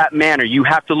exactly that manner. You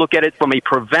have to look at it from a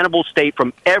preventable state,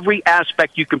 from every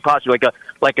aspect you can possibly,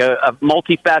 like a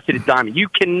multifaceted diamond. You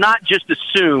cannot just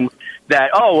assume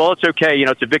that, oh, well, it's okay,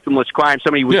 it's a victimless crime.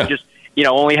 Somebody was just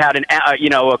only had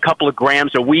a couple of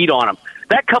grams of weed on them.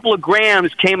 that couple of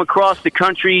grams came across the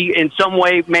country in some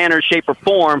way, manner, shape, or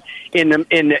form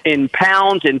in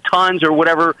pounds, in tons, or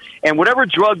whatever, and whatever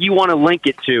drug you want to link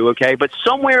it to, okay? But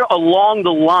somewhere along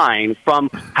the line, from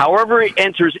however it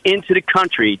enters into the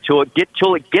country till it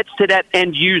gets to that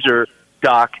end user,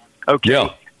 Doc,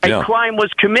 okay, a crime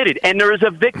was committed, and there is a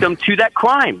victim to that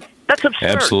crime. That's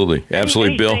absurd.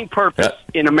 Absolutely, Bill. Purpose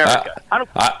in America.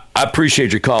 I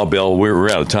appreciate your call, Bill. We're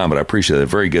out of time, but I appreciate that.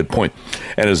 Very good point.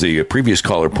 And as the previous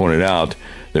caller pointed out,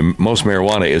 most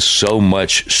marijuana is so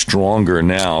much stronger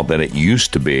now than it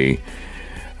used to be.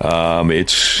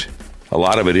 It's a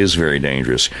lot of it is very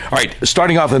dangerous. All right,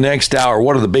 starting off the next hour,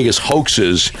 what are the biggest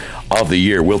hoaxes of the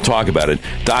year? We'll talk about it.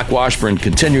 Doc Washburn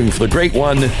continuing for the great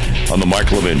one on the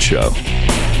Mark Levin Show.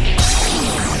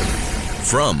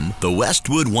 From the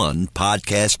Westwood One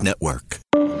Podcast Network.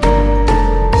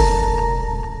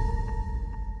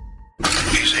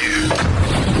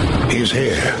 He's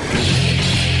here.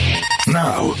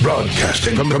 Now,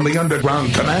 broadcasting from the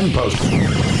underground command post,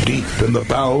 deep in the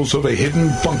bowels of a hidden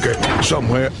bunker,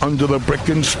 somewhere under the brick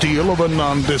and steel of a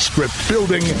nondescript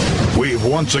building, we've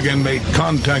once again made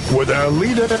contact with our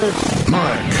leader,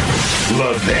 Mark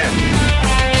Levin.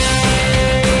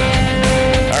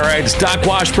 All right, it's Doc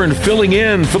Washburn filling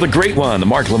in for the great one, the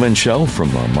Mark Levin Show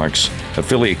from Mark's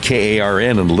affiliate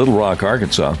KARN in Little Rock,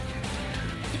 Arkansas.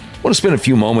 I want to spend a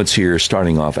few moments here,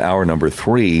 starting off hour number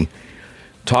 3,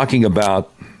 talking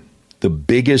about the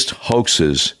biggest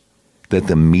hoaxes that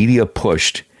the media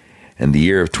pushed in the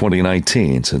year of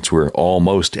 2019, since we're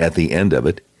almost at the end of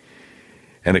it.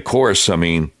 And of course, I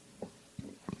mean,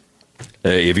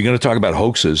 if you're going to talk about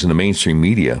hoaxes in the mainstream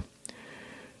media,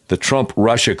 the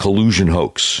Trump-Russia collusion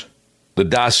hoax, the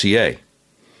dossier.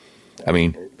 I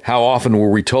mean, how often were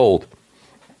we told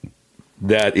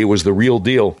that it was the real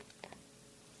deal?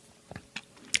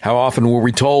 How often were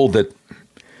we told that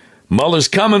Mueller's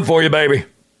coming for you, baby,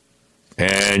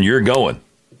 and you're going?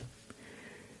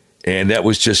 And it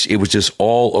was just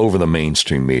all over the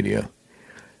mainstream media.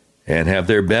 And have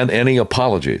there been any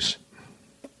apologies?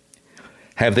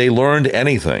 Have they learned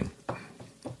anything?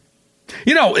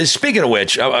 You know, speaking of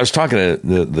which, I was talking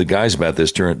to the guys about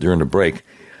this during the break.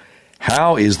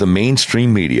 How is the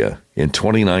mainstream media in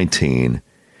 2019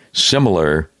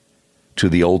 similar to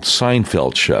the old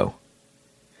Seinfeld show?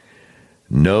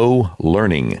 No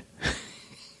learning.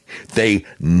 They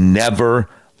never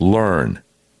learn.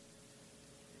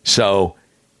 So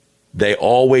they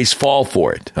always fall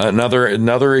for it.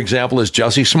 Another example is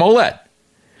Jussie Smollett.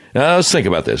 Now, let's think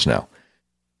about this now.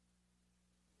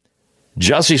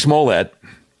 Jussie Smollett,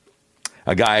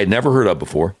 a guy I'd never heard of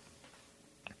before,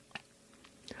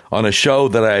 on a show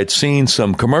that I had seen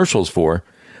some commercials for,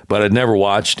 but I'd never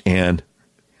watched, and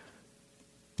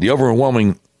the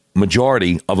overwhelming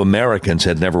majority of Americans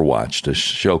had never watched, a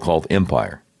show called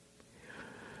Empire.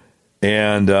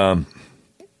 And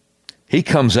he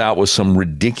comes out with some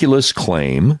ridiculous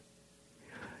claim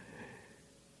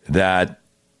that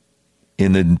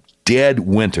in the dead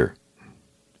winter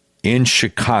in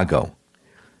Chicago,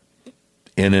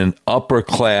 in an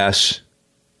upper-class,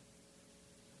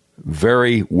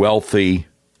 very wealthy,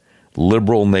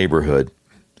 liberal neighborhood,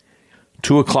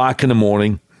 2 o'clock in the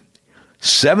morning,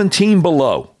 17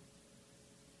 below,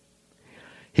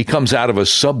 he comes out of a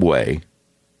Subway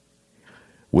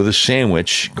with a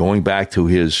sandwich going back to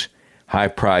his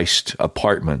high-priced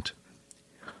apartment,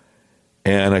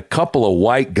 and a couple of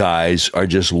white guys are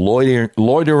just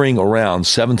loitering around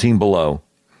 17 below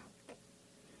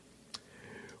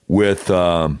with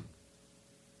a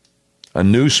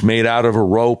noose made out of a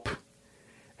rope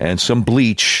and some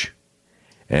bleach,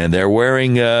 and they're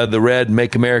wearing the red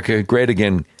Make America Great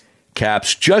Again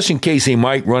caps just in case they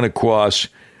might run across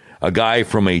a guy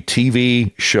from a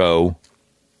TV show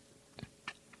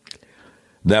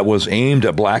that was aimed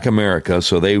at Black America,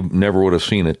 so they never would have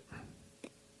seen it.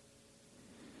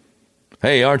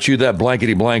 Hey, aren't you that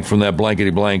blankety blank from that blankety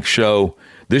blank show?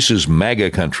 This is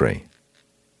MAGA country.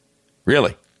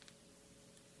 Really?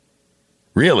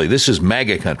 Really, this is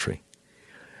MAGA country.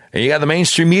 And you got the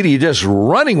mainstream media just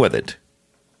running with it.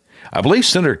 I believe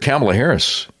Senator Kamala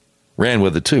Harris ran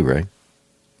with it too, right?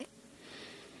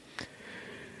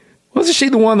 Wasn't she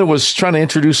the one that was trying to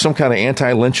introduce some kind of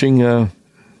anti-lynching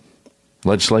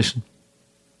legislation?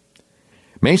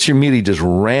 Mainstream media just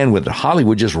ran with it.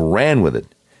 Hollywood just ran with it.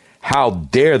 How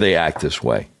dare they act this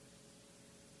way?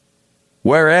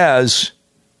 Whereas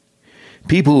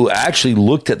people who actually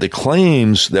looked at the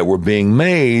claims that were being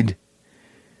made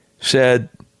said,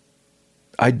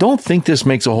 I don't think this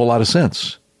makes a whole lot of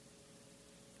sense.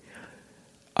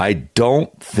 I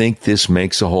don't think this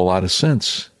makes a whole lot of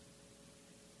sense.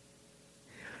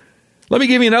 Let me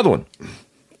give you another one.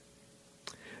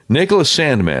 Nicholas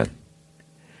Sandmann,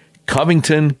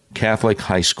 Covington Catholic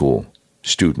High School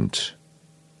student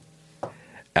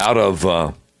out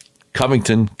of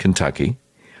Covington, Kentucky.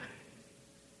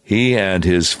 He and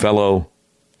his fellow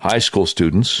high school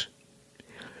students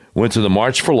went to the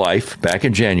March for Life back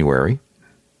in January,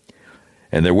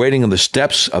 and they're waiting on the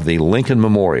steps of the Lincoln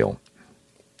Memorial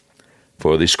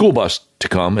for the school bus to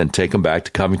come and take them back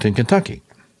to Covington, Kentucky.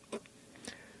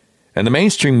 And the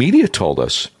mainstream media told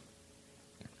us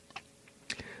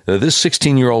that this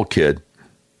 16-year-old kid,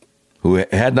 who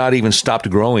had not even stopped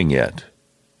growing yet,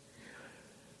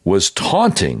 was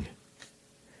taunting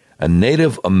a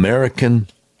Native American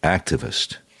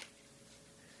activist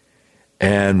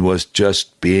and was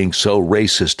just being so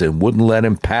racist and wouldn't let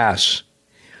him pass.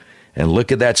 And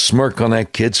look at that smirk on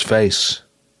that kid's face.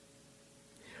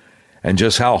 And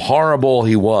just how horrible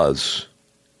he was.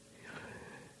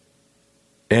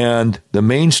 And the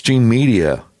mainstream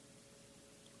media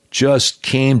just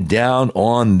came down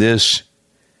on this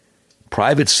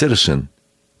private citizen,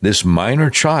 this minor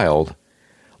child,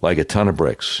 like a ton of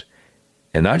bricks.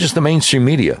 And not just the mainstream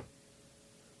media,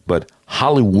 but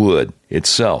Hollywood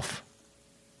itself.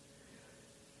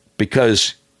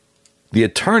 Because the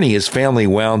attorney his family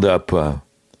wound up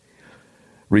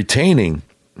retaining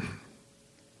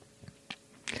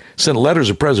sent letters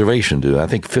of preservation to, I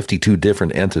think, 52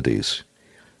 different entities.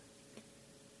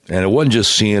 And it wasn't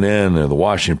just CNN or the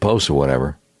Washington Post or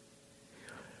whatever.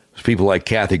 It was people like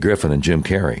Kathy Griffin and Jim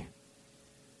Carrey.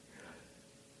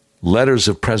 Letters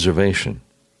of preservation.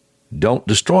 Don't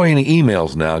destroy any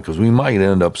emails now because we might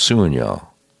end up suing y'all.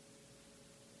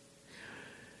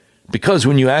 Because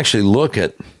when you actually look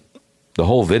at the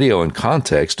whole video in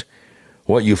context,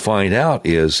 what you find out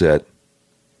is that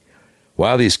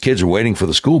while these kids are waiting for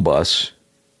the school bus,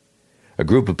 a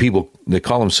group of people that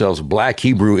call themselves Black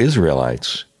Hebrew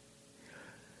Israelites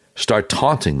start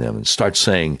taunting them and start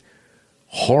saying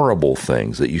horrible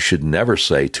things that you should never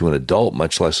say to an adult,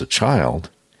 much less a child.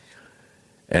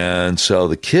 And so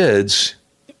the kids,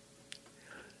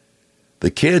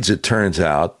 it turns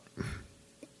out,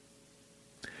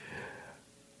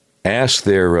 asked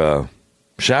their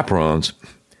chaperones,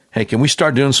 hey, can we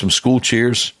start doing some school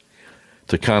cheers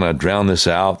to kind of drown this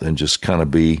out and just kind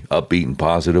of be upbeat and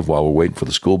positive while we're waiting for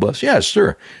the school bus? Yeah,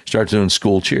 sure. Start doing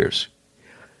school cheers.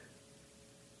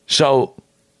 So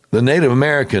the Native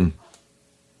American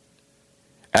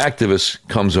activist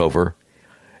comes over,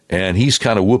 and he's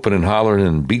kind of whooping and hollering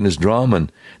and beating his drum, and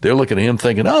they're looking at him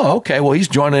thinking, oh, okay, well, he's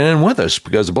joining in with us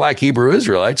because the Black Hebrew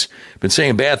Israelites have been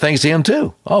saying bad things to him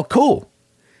too. Oh, cool.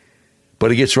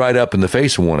 But he gets right up in the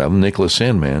face of one of them, Nicholas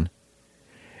Sandmann,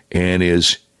 and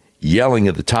is yelling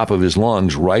at the top of his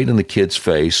lungs right in the kid's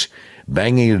face,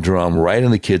 banging a drum right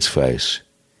in the kid's face.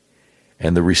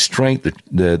 And the restraint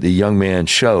that the young man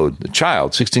showed, the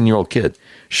child, 16-year-old kid,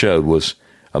 showed was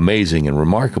amazing and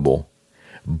remarkable.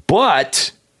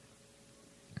 But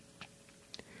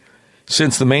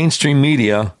since the mainstream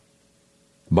media,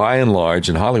 by and large,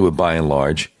 and Hollywood by and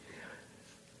large,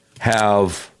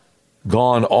 have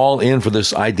gone all in for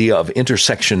this idea of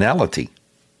intersectionality,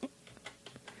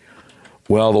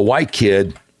 well, the white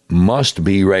kid must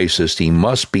be racist, he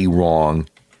must be wrong,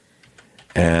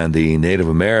 and the Native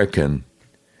American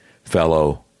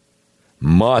fellow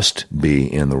must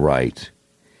be in the right,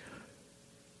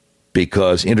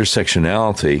 because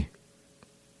intersectionality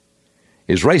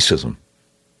is racism,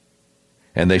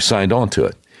 and they signed on to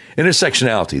it.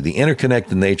 Intersectionality, the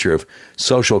interconnected nature of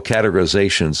social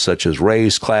categorizations such as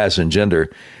race, class, and gender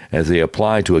as they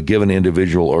apply to a given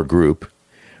individual or group,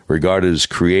 regarded as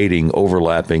creating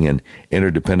overlapping and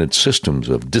interdependent systems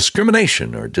of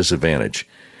discrimination or disadvantage.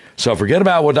 So forget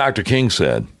about what Dr. King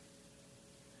said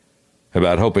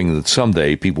about hoping that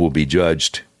someday people will be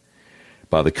judged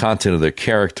by the content of their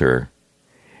character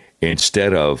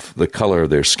instead of the color of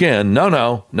their skin.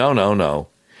 No.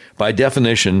 By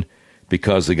definition,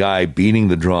 because the guy beating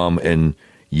the drum and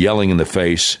yelling in the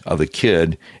face of the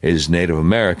kid is Native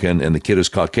American and the kid is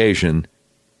Caucasian,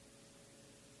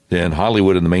 then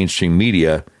Hollywood and the mainstream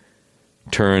media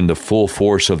turn the full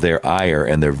force of their ire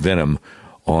and their venom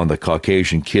on the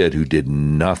Caucasian kid who did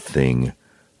nothing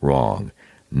wrong.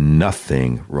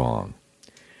 Nothing wrong.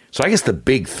 So I guess the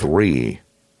big three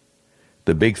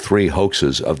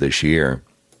hoaxes of this year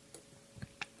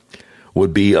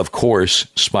would be, of course,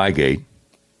 Spygate,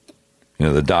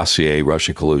 the dossier,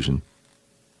 Russia collusion.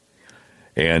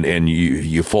 And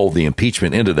you fold the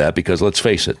impeachment into that because, let's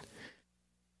face it,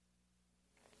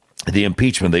 the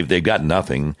impeachment, they've got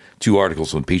nothing. 2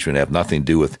 articles of impeachment have nothing to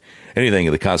do with anything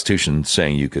in the Constitution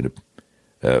saying you could,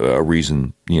 a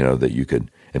reason, that you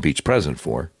could impeach the president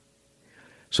for.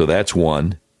 So that's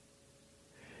one.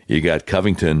 You got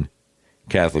Covington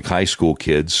Catholic High School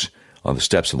kids on the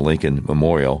steps of Lincoln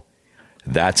Memorial.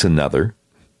 That's another.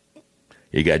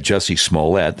 You got Jussie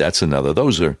Smollett. That's another.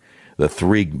 Those are the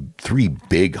three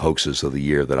big hoaxes of the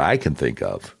year that I can think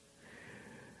of.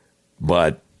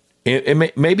 But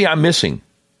maybe I'm missing.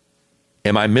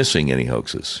 Am I missing any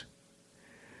hoaxes?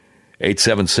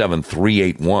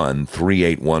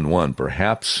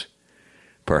 877-381-3811.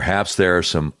 Perhaps there are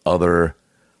some other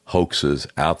hoaxes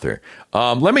out there.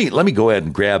 Let me go ahead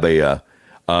and grab a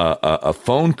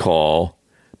phone call,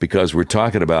 because we're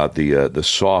talking about the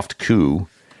soft coup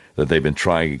that they've been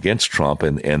trying against Trump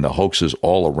and the hoaxes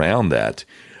all around that.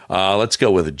 Let's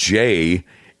go with Jay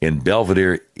in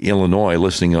Belvedere, Illinois,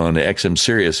 listening on XM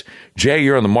Sirius. Jay,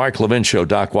 you're on the Mark Levin Show.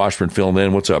 Doc Washburn filling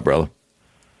in. What's up, brother?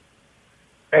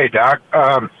 Hey, Doc.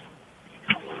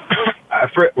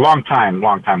 Long time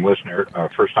listener,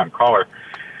 first time caller.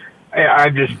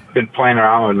 I've just been playing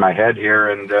around with my head here,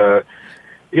 and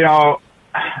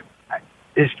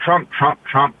is Trump,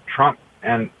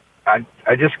 and I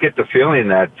just get the feeling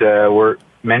that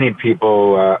many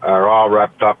people are all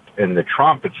wrapped up in the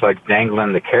Trump. It's like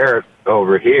dangling the carrot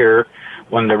over here,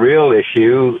 when the real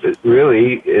issue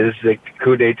really is the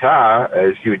coup d'etat,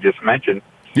 as you just mentioned.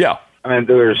 Yeah, I mean,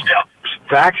 there's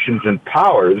factions and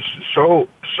powers so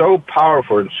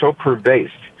powerful and so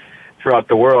pervasive throughout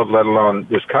the world, let alone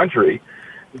this country,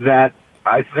 that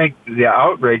I think the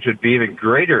outrage would be even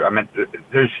greater. I mean,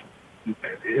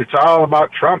 it's all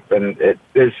about Trump, and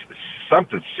there's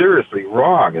something seriously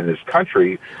wrong in this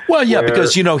country. Well, yeah,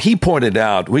 because, he pointed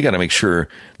out, we got to make sure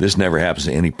this never happens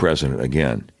to any president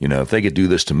again. If they could do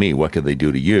this to me, what could they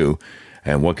do to you?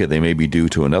 And what could they maybe do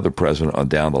to another president on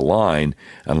down the line,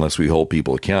 unless we hold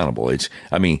people accountable?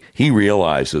 He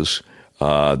realizes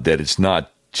that it's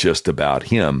not just about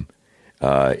him.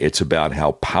 It's about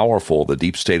how powerful the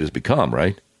deep state has become,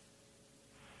 right?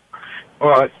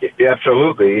 Well,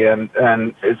 absolutely, and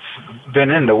it's been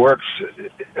in the works.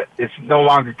 It's no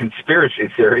longer conspiracy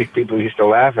theory. People used to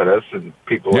laugh at us, and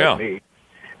people like me,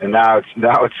 and now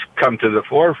it's come to the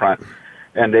forefront,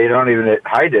 and they don't even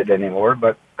hide it anymore.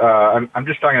 But I'm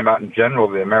just talking about in general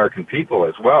the American people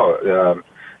as well.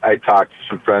 I talked to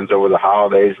some friends over the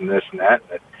holidays and this and that,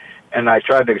 and I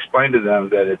tried to explain to them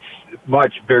that it's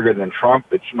much bigger than Trump.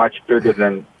 It's much bigger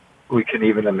than we can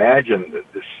even imagine.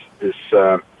 This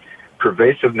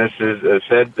pervasiveness is, as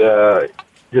said,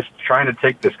 just trying to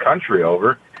take this country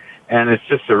over, and it's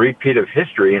just a repeat of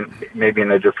history, and maybe in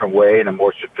a different way, in a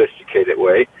more sophisticated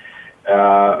way.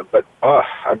 But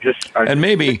I'm just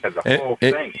maybe the whole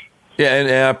thing. Yeah, and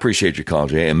I appreciate your call,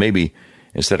 Jay. And maybe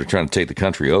instead of trying to take the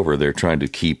country over, they're trying to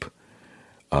keep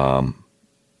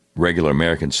regular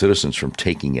American citizens from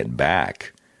taking it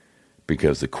back,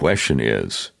 because the question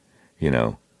is,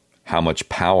 how much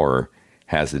power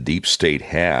has the deep state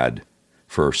had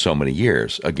for so many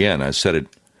years? Again, I said it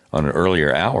on an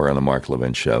earlier hour on the Mark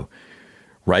Levin Show.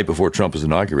 Right before Trump was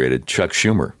inaugurated, Chuck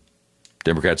Schumer,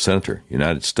 Democrat senator,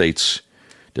 United States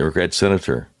Democrat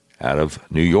senator out of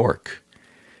New York,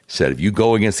 said if you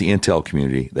go against the intel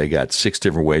community, they got 6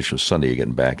 different ways from Sunday of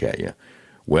getting back at you.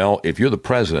 Well, if you're the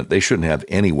president, they shouldn't have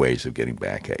any ways of getting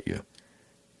back at you.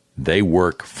 They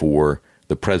work for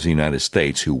the President of the United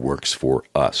States, who works for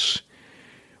us.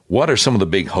 What are some of the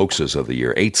big hoaxes of the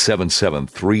year?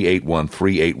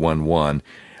 877-381-3811.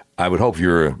 I would hope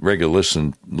you're a regular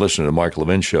listener to the Mark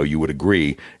Levin Show, you would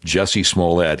agree. Jussie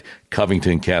Smollett,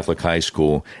 Covington Catholic High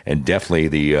School, and definitely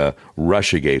the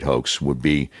Russiagate hoax would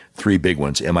be 3 big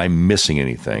ones. Am I missing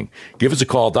anything? Give us a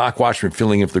call. Doc Washburn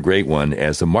filling in for the great one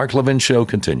as the Mark Levin Show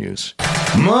continues.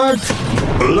 Mark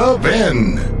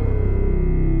Levin.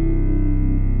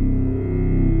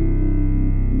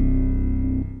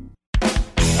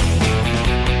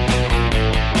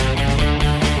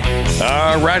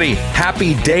 Alrighty,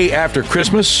 happy day after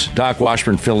Christmas. Doc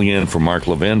Washburn filling in for Mark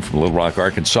Levin from Little Rock,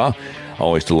 Arkansas.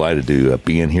 Always delighted to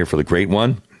be in here for the great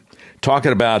one.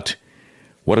 Talking about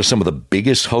what are some of the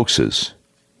biggest hoaxes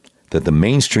that the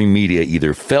mainstream media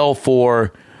either fell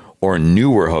for or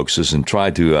knew were hoaxes and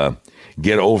tried to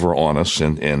get over on us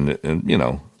and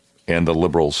the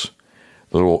liberals,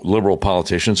 the liberal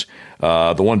politicians.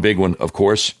 The one big one, of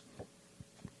course,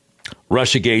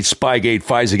 Russiagate, Spygate,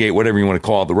 Pfizergate, whatever you want to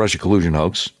call it, the Russia collusion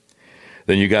hoax.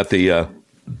 Then you got the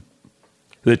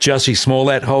Jussie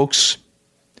Smollett hoax,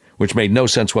 which made no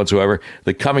sense whatsoever.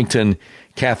 The Covington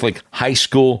Catholic High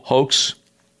School hoax.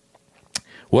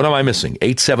 What am I missing?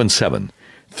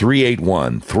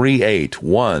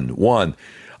 877-381-3811.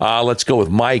 Let's go with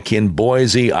Mike in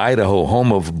Boise, Idaho,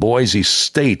 home of Boise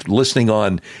State, listening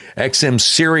on XM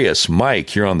Sirius.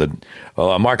 Mike, you're on the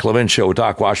Mark Levin Show with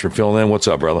Doc Washburn filling in. What's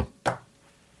up, brother?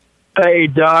 Hey,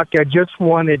 Doc, I just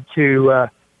wanted to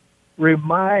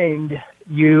remind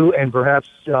you and perhaps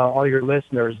all your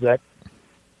listeners that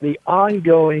the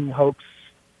ongoing hoax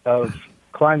of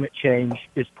climate change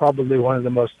is probably one of the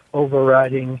most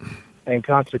overriding and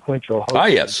consequential hoaxes. Ah,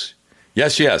 yes.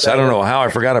 Yes. I don't know how I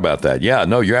forgot about that. Yeah,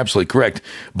 no, you're absolutely correct.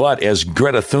 But as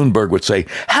Greta Thunberg would say,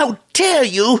 how dare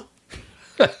you?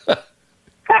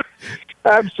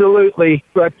 Absolutely.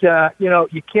 But,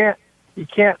 you can't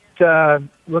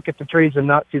look at the trees and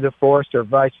not see the forest, or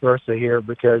vice versa here,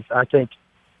 because I think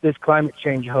this climate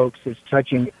change hoax is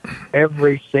touching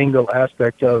every single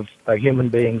aspect of a human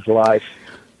being's life.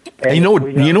 And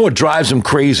you know what drives them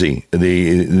crazy?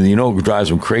 What drives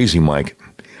them crazy, Mike,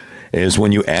 is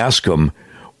when you ask them,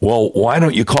 well, why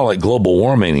don't you call it global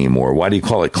warming anymore? Why do you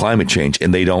call it climate change?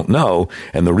 And they don't know.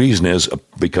 And the reason is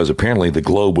because apparently the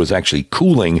globe was actually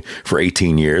cooling for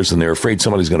 18 years, and they're afraid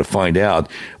somebody's going to find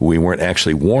out we weren't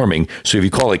actually warming. So if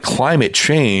you call it climate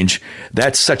change,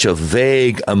 that's such a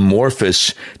vague,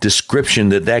 amorphous description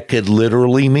that could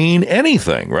literally mean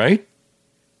anything, right?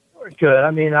 Good. I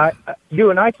mean,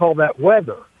 you and I call that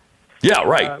weather. Yeah,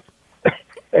 right.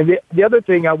 And the other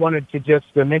thing I wanted to just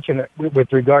mention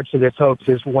with regards to this hoax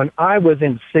is when I was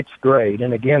in 6th grade,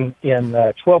 and again in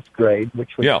 12th grade,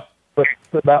 which was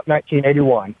about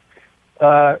 1981,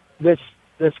 this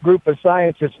group of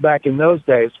scientists back in those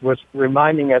days was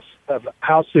reminding us of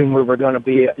how soon we were going to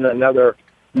be in another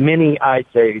mini ice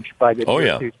age by the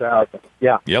year 2000.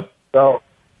 Yeah. Yep. So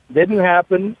didn't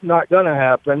happen, not going to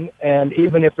happen, and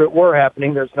even if it were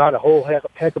happening, there's not a whole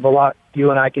heck of a lot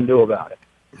you and I can do about it.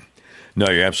 No,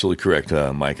 you're absolutely correct,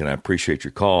 Mike, and I appreciate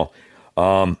your call.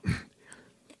 If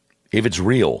it's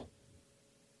real,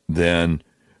 then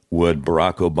would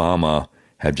Barack Obama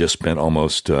have just spent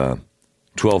almost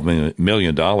 $12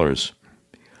 million on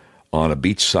a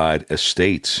beachside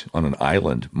estate on an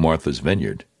island, Martha's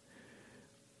Vineyard,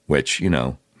 which,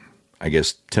 I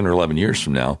guess 10 or 11 years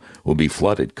from now will be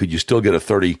flooded? Could you still get a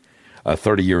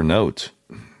 30-year note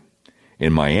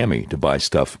in Miami to buy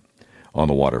stuff on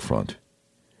the waterfront?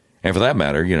 And for that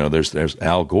matter, there's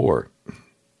Al Gore.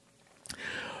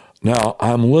 Now,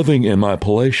 I'm living in my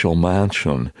palatial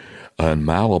mansion in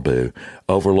Malibu,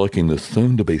 overlooking the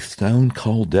soon-to-be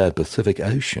stone-cold dead Pacific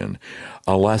Ocean,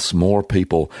 unless more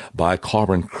people buy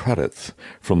carbon credits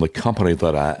from the company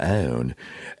that I own.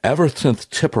 Ever since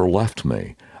Tipper left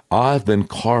me, I've been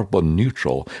carbon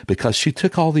neutral because she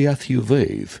took all the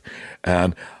SUVs,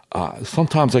 and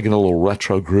sometimes I get a little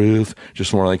retro groove,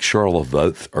 just want to make sure all the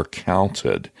votes are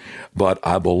counted. But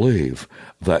I believe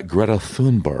that Greta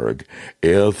Thunberg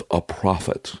is a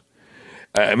prophet.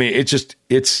 I mean, it's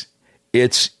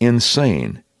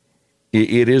insane.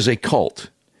 It is a cult.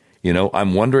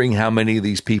 I'm wondering how many of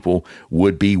these people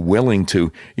would be willing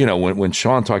to, when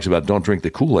Sean talks about don't drink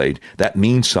the Kool-Aid, that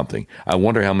means something. I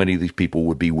wonder how many of these people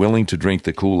would be willing to drink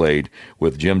the Kool-Aid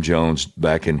with Jim Jones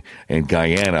back in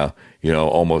Guyana,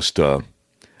 almost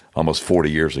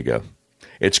 40 years ago.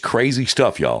 It's crazy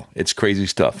stuff, y'all. It's crazy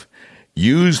stuff.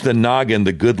 Use the noggin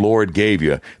the good Lord gave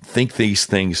you. Think these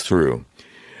things through.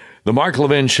 The Mark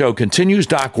Levin Show continues.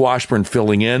 Doc Washburn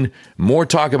filling in. More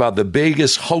talk about the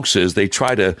biggest hoaxes they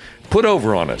try to put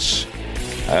over on us.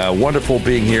 Wonderful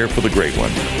being here for the great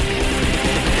one.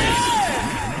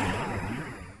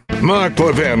 Mark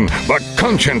Levin, the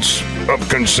conscience of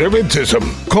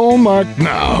conservatism. Call Mark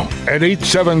now at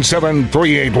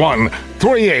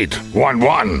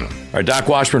 877-381-3811. All right, Doc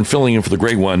Washburn filling in for the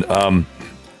great one. I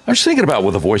was thinking about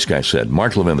what the voice guy said.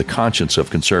 Mark Levin, the conscience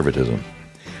of conservatism.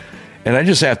 And I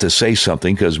just have to say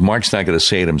something because Mark's not going to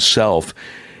say it himself.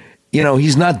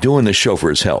 He's not doing this show for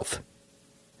his health.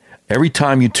 Every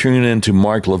time you tune into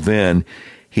Mark Levin,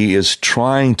 he is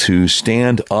trying to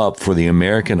stand up for the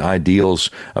American ideals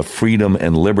of freedom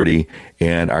and liberty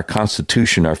and our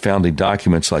Constitution, our founding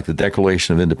documents like the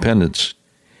Declaration of Independence,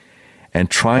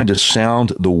 and trying to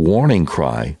sound the warning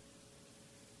cry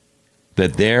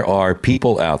that there are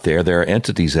people out there, there are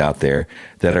entities out there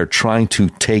that are trying to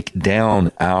take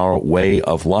down our way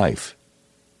of life.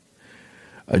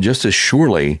 Just as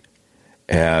surely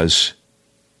as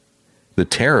the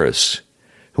terrorists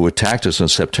who attacked us on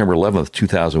September 11th,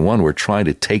 2001 were trying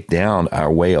to take down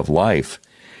our way of life,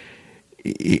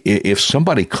 if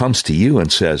somebody comes to you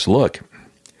and says, look,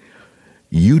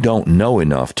 you don't know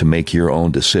enough to make your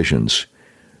own decisions,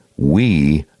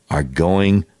 we are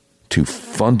going to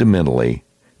fundamentally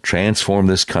transform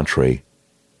this country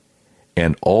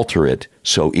and alter it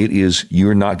so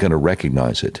you're not going to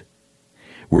recognize it.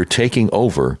 We're taking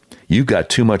over. You've got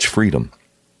too much freedom.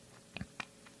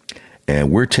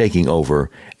 And we're taking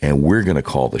over, and we're going to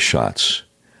call the shots.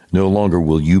 No longer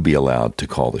will you be allowed to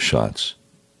call the shots.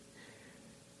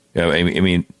 I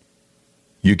mean,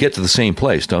 you get to the same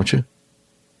place, don't you?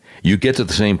 You get to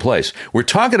the same place. We're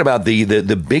talking about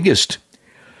the biggest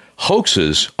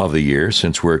hoaxes of the year,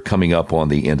 since we're coming up on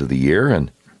the end of the year.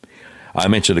 And I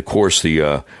mentioned, of course,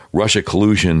 the Russia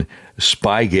collusion,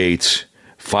 Spygate,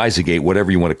 FISAgate,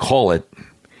 whatever you want to call it.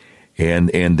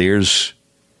 And there's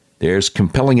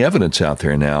compelling evidence out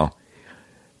there now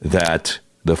that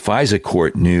the FISA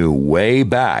court knew way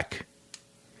back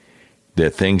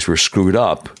that things were screwed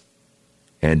up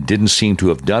and didn't seem to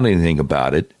have done anything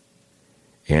about it.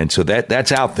 And so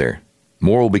that's out there.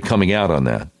 More will be coming out on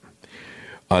that.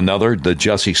 Another, the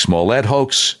Jussie Smollett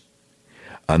hoax.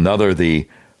 Another, the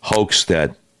hoax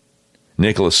that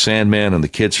Nicholas Sandmann and the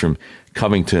kids from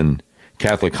Covington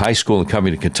Catholic High School in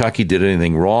Covington, Kentucky did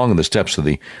anything wrong in the steps of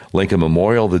the Lincoln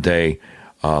Memorial the day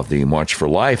of the March for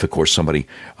Life. Of course, somebody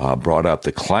brought up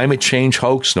the climate change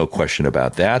hoax, no question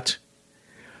about that.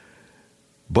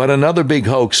 But another big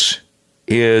hoax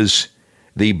is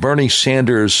the Bernie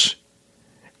Sanders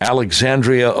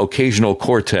Alexandria Occasional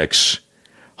Cortex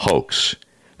hoax.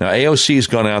 Now, AOC has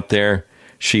gone out there.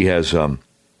 She has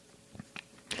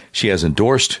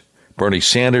endorsed Bernie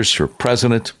Sanders for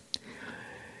president,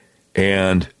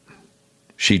 and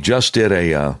she just did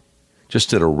a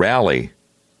rally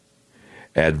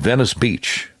at Venice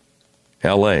Beach,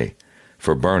 L.A.,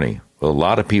 for Bernie. A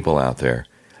lot of people out there,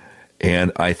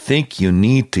 and I think you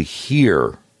need to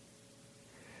hear.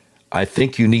 I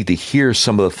think you need to hear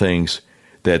some of the things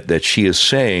that she is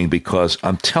saying, because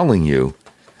I'm telling you,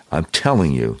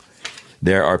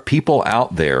 there are people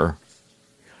out there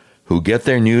who get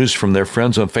their news from their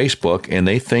friends on Facebook, and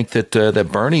they think that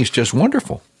Bernie's just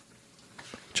wonderful.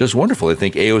 Just wonderful. They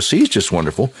think AOC is just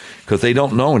wonderful because they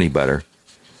don't know any better.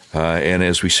 And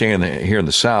as we say here in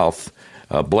the South,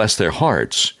 bless their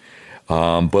hearts.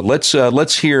 But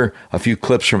let's hear a few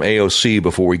clips from AOC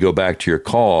before we go back to your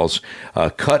calls.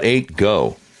 Cut 8,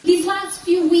 go. These last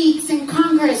few weeks in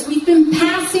Congress, we've been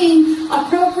passing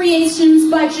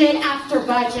appropriations budget after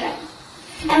budget.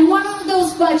 And one of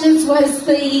those budgets was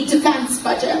the defense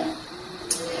budget.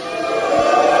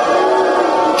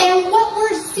 And what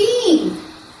we're seeing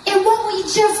and what we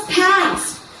just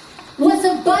passed was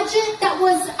a budget that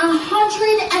was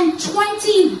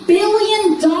 $120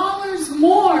 billion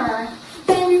more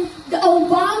than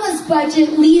Obama's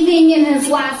budget leaving in his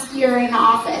last year in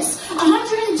office.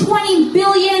 $120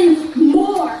 billion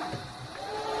more.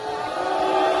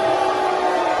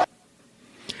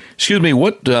 Excuse me,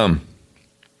 what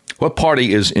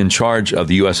party is in charge of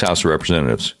the U.S. House of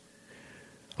Representatives?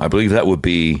 I believe that would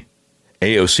be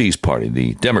AOC's party,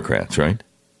 the Democrats, right?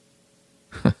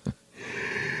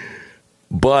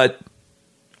 But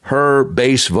her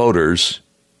base voters,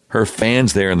 her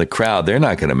fans there in the crowd, they're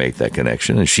not going to make that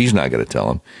connection, and she's not going to tell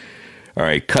them. All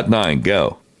right, cut 9,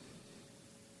 go.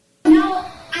 Now,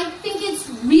 I think it's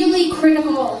really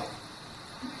critical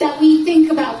that we think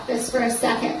about this for a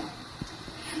second.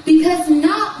 Because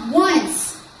not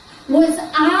once was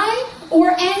I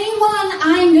or anyone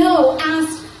I know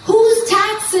asked whose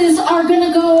taxes are going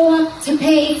to go up to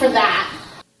pay for that.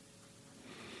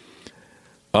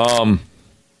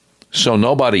 So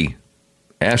nobody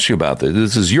asked you about this.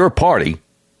 This is your party,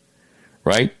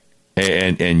 right?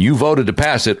 And you voted to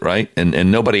pass it, right? And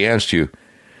nobody asked you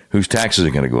whose taxes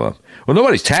are going to go up. Well,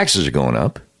 nobody's taxes are going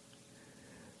up.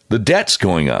 The debt's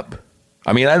going up.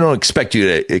 I mean, I don't expect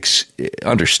you to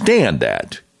understand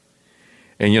that.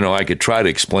 And, I could try to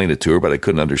explain it to her, but I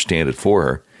couldn't understand it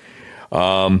for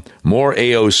her. More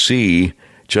AOC,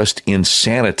 just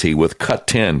insanity with cut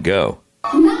 10, go.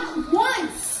 Not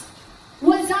once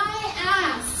was I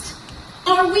asked,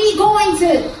 are we going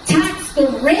to tax the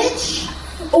rich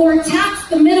or tax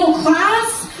the middle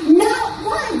class? Not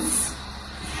once.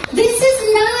 This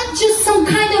is not just some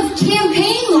kind of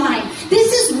campaign line.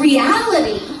 This is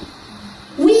reality.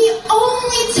 We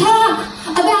only talk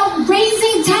about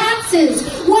raising taxes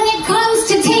when it comes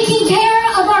to taking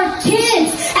care of our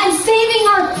kids and saving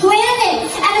our planet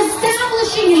and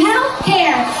establishing health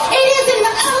care. It is an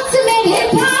ultimate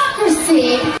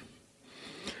hypocrisy.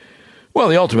 Well,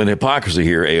 the ultimate hypocrisy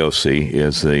here, AOC,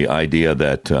 is the idea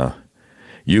that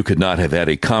you could not have had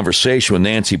a conversation with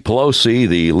Nancy Pelosi,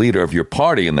 the leader of your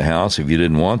party in the House, if you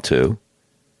didn't want to.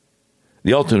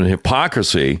 The ultimate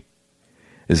hypocrisy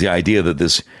is the idea that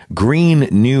this Green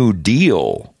New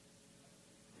Deal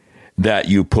that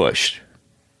you pushed,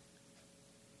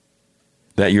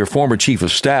 that your former chief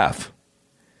of staff,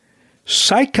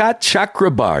 Saikat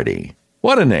Chakrabarti,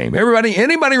 what a name.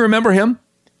 Anybody remember him?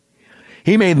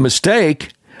 He made the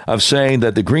mistake of saying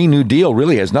that the Green New Deal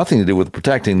really has nothing to do with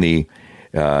protecting the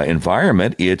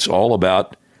environment. It's all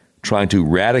about trying to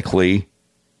radically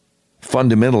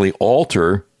fundamentally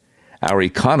alter our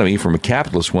economy from a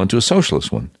capitalist one to a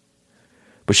socialist one.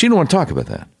 But she didn't want to talk about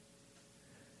that.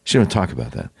 She didn't want to talk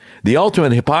about that. The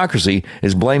ultimate hypocrisy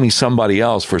is blaming somebody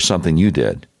else for something you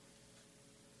did.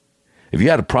 If you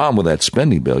had a problem with that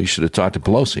spending bill, you should have talked to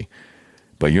Pelosi.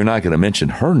 But you're not going to mention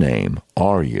her name,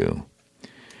 are you?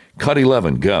 Cut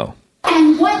 11, go.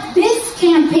 And what this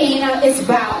campaign is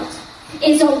about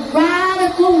is a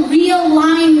radical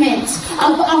realignment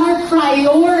of our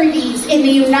priorities in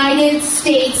the United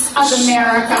States of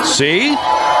America. See?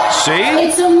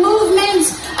 It's a movement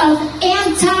of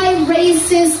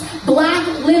anti-racist black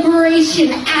liberation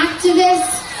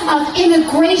activists, of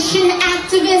immigration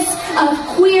activists, of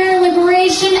queer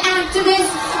liberation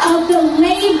activists, of the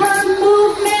labor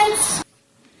movement.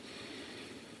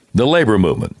 The labor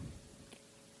movement.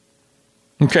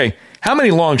 Okay, how many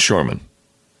longshoremen?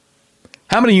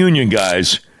 How many union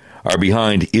guys are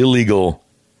behind illegal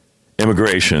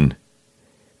immigration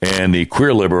and the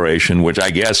queer liberation, which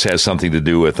I guess has something to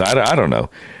do with, I don't know,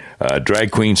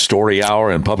 drag queen story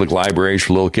hour and public libraries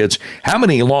for little kids? How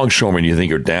many longshoremen do you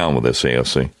think are down with this,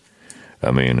 AOC?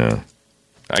 I mean,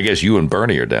 I guess you and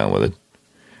Bernie are down with it.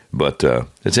 But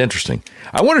it's interesting.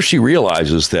 I wonder if she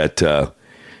realizes that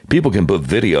people can put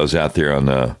videos out there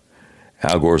on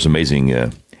Al Gore's amazing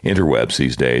interwebs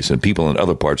these days, and people in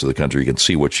other parts of the country can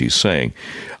see what she's saying.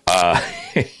 All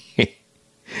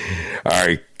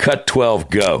right, cut 12,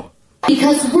 go.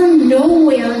 Because we're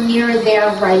nowhere near there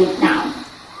right now.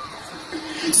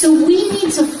 So we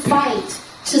need to fight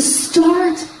to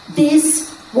start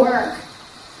this work.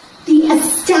 The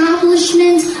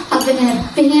establishment of an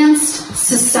advanced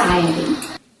society.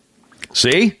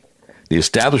 See? The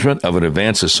establishment of an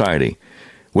advanced society,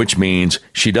 which means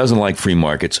she doesn't like free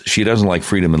markets. She doesn't like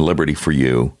freedom and liberty for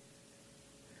you.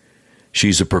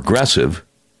 She's a progressive,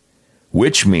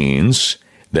 which means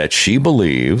that she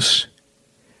believes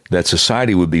that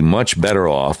society would be much better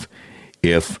off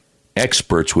if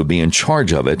experts would be in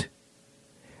charge of it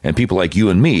and people like you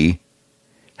and me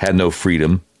had no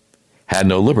freedom, had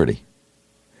no liberty.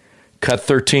 Cut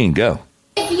 13, go.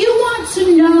 If you want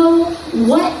to know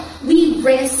what we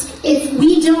risk if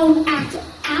we don't act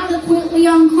adequately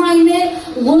on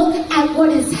climate, look at what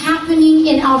is happening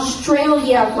in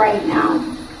Australia right now.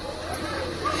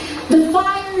 The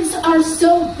fires are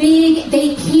so big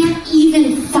they can't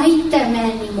even fight them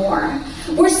anymore.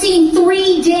 We're seeing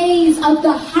 3 days of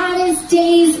the hottest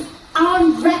days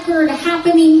on record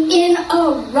happening in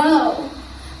a row.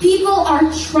 People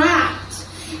are trapped.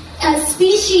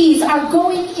 Species are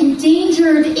going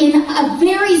endangered in a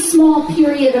very small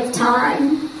period of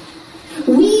time.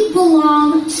 We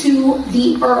belong to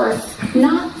the earth,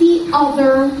 not the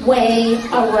other way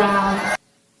around.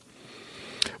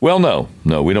 Well, no,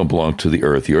 we don't belong to the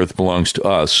earth. The earth belongs to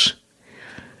us.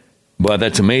 But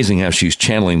that's amazing how she's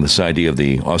channeling this idea of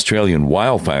the Australian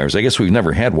wildfires. I guess we've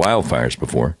never had wildfires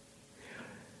before.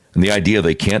 And the idea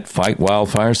they can't fight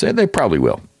wildfires, they probably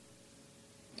will.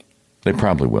 They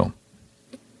probably will.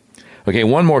 Okay,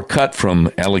 one more cut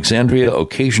from Alexandria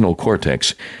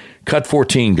Ocasio-Cortez. Cut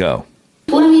 14, go.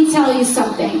 Let me tell you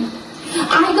something.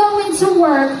 I go into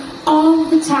work all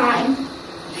the time,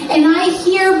 and I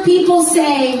hear people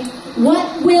say,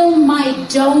 "What will my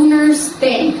donors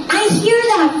think?" I hear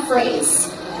that phrase.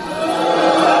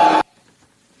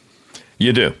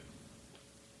 You do.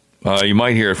 You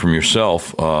might hear it from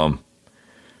yourself.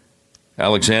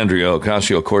 Alexandria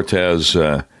Ocasio-Cortez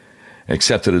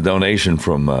accepted a donation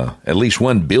from at least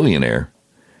one billionaire,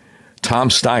 Tom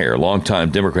Steyer, longtime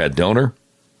Democrat donor,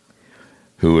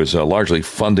 who is largely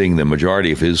funding the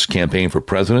majority of his campaign for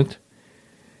president.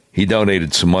 He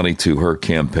donated some money to her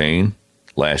campaign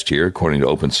last year, according to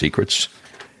Open Secrets.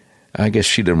 I guess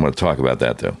she didn't want to talk about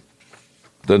that, though.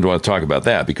 Doesn't want to talk about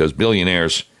that because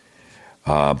billionaires,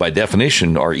 by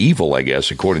definition, are evil, I guess,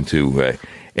 according to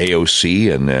AOC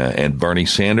and Bernie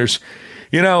Sanders.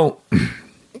 You know,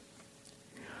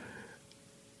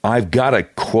 I've got a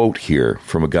quote here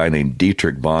from a guy named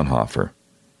Dietrich Bonhoeffer.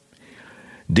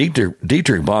 Dietrich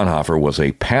Bonhoeffer was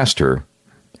a pastor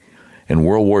in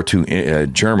World War II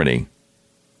Germany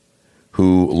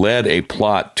who led a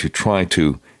plot to try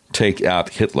to take out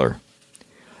Hitler.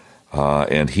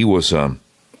 And he was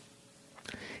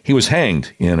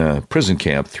hanged in a prison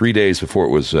camp 3 days before it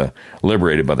was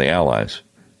liberated by the Allies.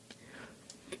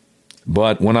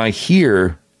 But when I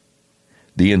hear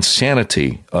the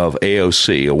insanity of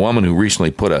AOC, a woman who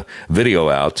recently put a video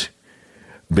out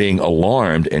being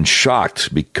alarmed and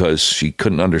shocked because she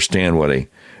couldn't understand what a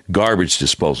garbage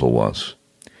disposal was,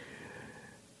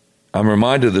 I'm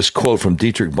reminded of this quote from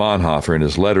Dietrich Bonhoeffer in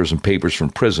his letters and papers from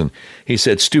prison. He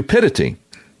said, "Stupidity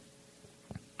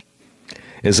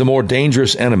is a more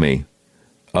dangerous enemy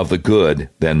of the good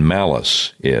than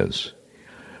malice is.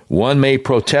 One may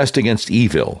protest against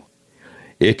evil.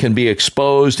 It can be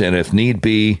exposed, and if need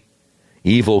be,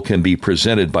 evil can be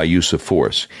presented by use of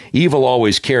force. Evil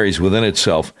always carries within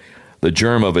itself the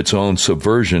germ of its own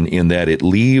subversion in that it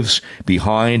leaves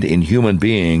behind in human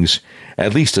beings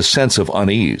at least a sense of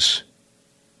unease.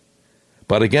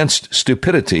 But against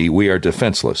stupidity, we are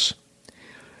defenseless.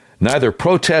 Neither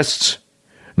protests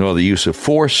nor the use of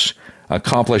force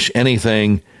accomplish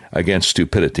anything against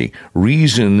stupidity.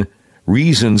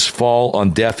 Reasons fall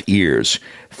on deaf ears.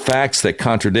 Facts that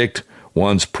contradict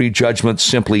one's prejudgment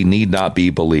simply need not be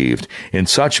believed. In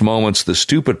such moments, the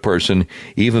stupid person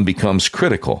even becomes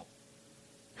critical.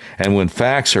 And when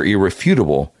facts are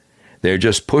irrefutable, they're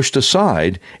just pushed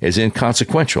aside as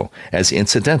inconsequential, as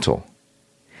incidental.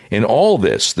 In all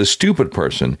this, the stupid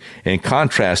person, in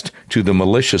contrast to the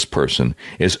malicious person,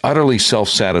 is utterly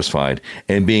self-satisfied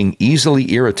and being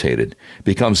easily irritated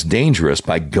becomes dangerous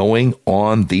by going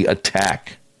on the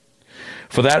attack.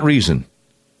 For that reason,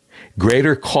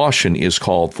 greater caution is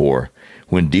called for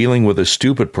when dealing with a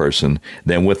stupid person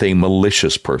than with a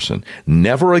malicious person.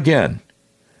 Never again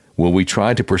will we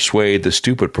try to persuade the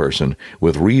stupid person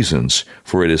with reasons,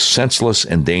 for it is senseless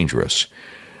and dangerous.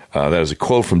 That is a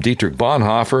quote from Dietrich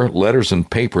Bonhoeffer, Letters and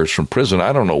Papers from Prison.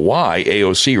 I don't know why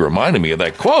AOC reminded me of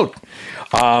that quote.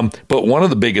 But one of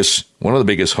the biggest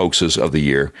hoaxes of the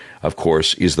year, of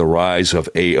course, is the rise of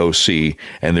AOC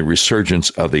and the resurgence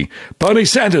of the Bernie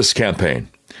Sanders campaign.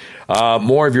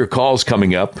 More of your calls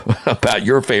coming up about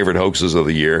your favorite hoaxes of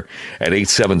the year at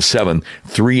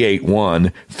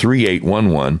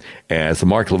 877-381-3811. As the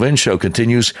Mark Levin Show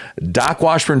continues, Doc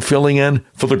Washburn filling in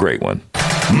for the great one.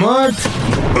 Mark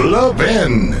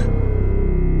Levin.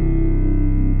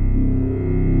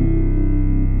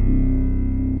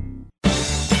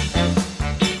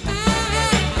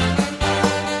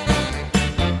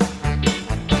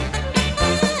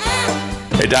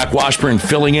 Hey, Doc Washburn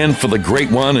filling in for the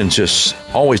great one, and just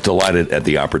always delighted at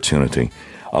the opportunity.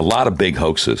 A lot of big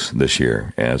hoaxes this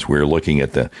year as we're looking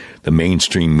at the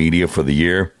mainstream media for the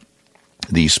year.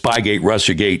 The Spygate,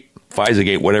 Russiagate,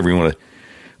 Pfizergate, whatever you want to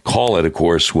call it, of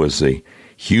course, was the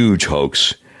huge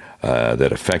hoax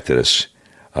that affected us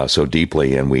so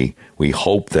deeply. And we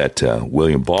hope that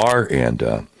William Barr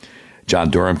and John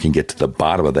Durham can get to the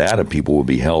bottom of that and people will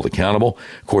be held accountable.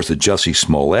 Of course, the Jussie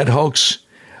Smollett hoax,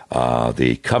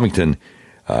 the Covington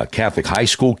Catholic High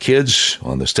School kids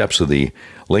on the steps of the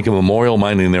Lincoln Memorial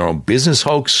minding their own business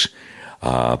hoax.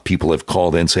 People have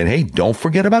called in saying, hey, don't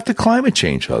forget about the climate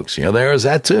change hoax. You know, there's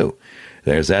that too.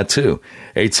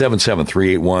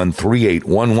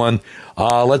 877-381-3811.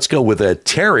 Let's go with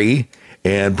Terry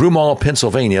in Broomall,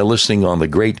 Pennsylvania, listening on the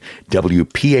great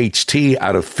WPHT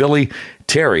out of Philly.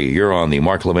 Terry, you're on the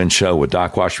Mark Levin Show with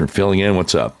Doc Washburn filling in.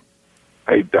 What's up?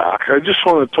 Hey, Doc, I just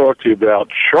want to talk to you about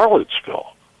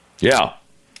Charlottesville. Yeah.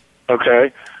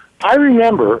 Okay. I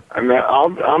remember, and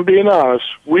I'm being honest,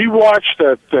 we watched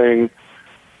that thing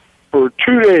for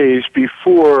 2 days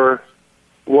before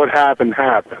what happened.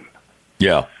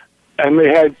 Yeah. And they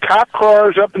had cop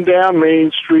cars up and down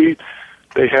Main Street.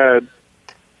 They had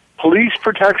police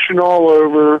protection all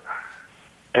over.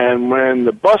 And when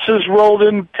the buses rolled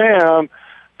into town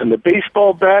and the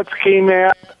baseball bats came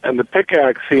out and the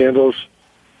pickaxe handles,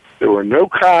 there were no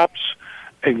cops.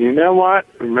 And you know what?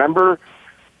 Remember,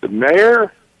 the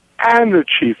mayor and the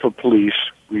chief of police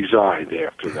resigned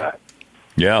after that.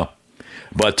 Yeah.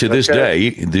 But to this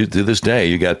day,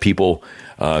 you got people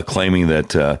claiming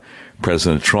that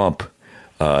President Trump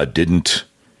didn't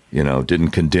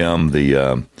condemn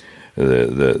the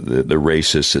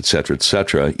racists, et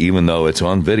cetera, even though it's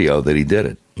on video that he did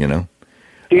it. You know,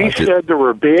 he said there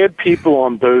were bad people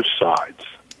on both sides.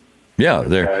 Yeah,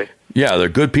 they're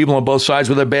good people on both sides,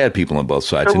 but they're bad people on both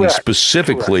sides, Correct. And he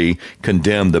specifically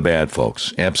condemned the bad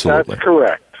folks. Absolutely, that's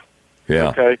correct. Yeah.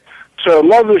 Okay. So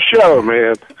love the show,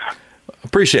 man.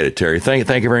 Appreciate it, Terry. Thank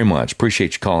you very much.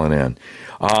 Appreciate you calling in.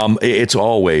 It's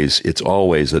always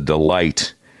a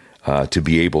delight to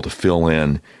be able to fill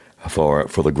in for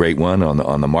the great one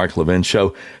on the Mark Levin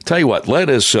Show. Tell you what, let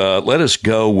us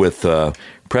go with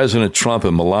President Trump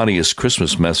and Melania's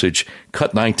Christmas message.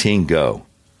 Cut 19, go.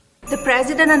 The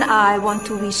President and I want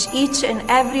to wish each and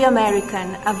every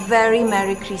American a very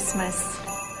Merry Christmas.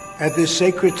 At this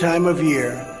sacred time of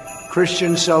year,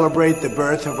 Christians celebrate the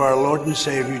birth of our Lord and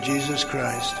Savior, Jesus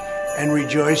Christ, and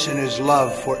rejoice in his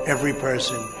love for every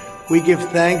person. We give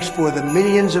thanks for the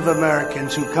millions of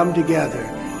Americans who come together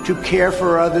to care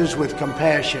for others with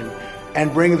compassion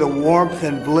and bring the warmth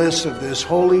and bliss of this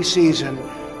holy season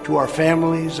to our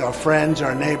families, our friends,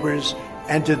 our neighbors,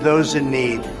 and to those in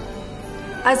need.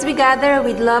 As we gather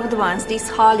with loved ones this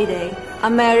holiday,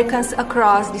 Americans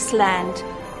across this land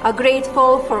are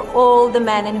grateful for all the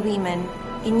men and women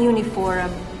in uniform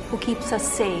who keeps us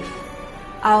safe,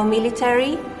 our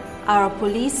military, our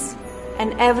police,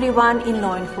 and everyone in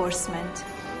law enforcement.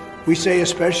 We say a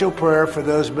special prayer for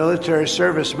those military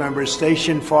service members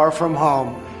stationed far from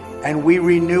home, and we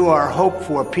renew our hope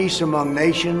for peace among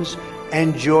nations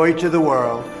and joy to the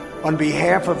world. On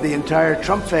behalf of the entire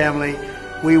Trump family,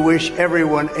 we wish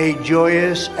everyone a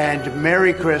joyous and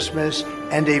Merry Christmas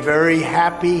and a very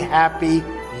happy, happy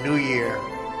New Year.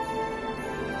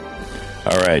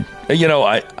 All right. You know,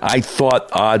 I thought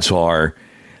odds are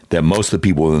that most of the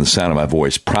people within the sound of my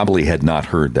voice probably had not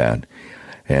heard that.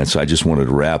 And so I just wanted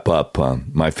to wrap up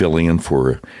my filling in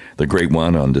for the great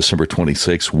one on December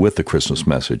 26th with the Christmas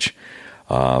message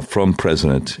from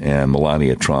President and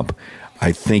Melania Trump.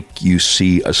 I think you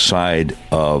see a side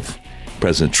of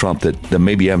President Trump that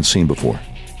maybe you haven't seen before.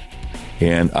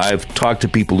 And I've talked to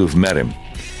people who've met him,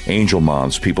 angel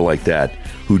moms, people like that,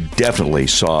 who definitely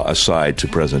saw a side to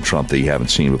President Trump that you haven't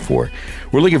seen before.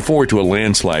 We're looking forward to a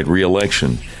landslide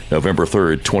re-election, November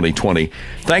 3rd, 2020.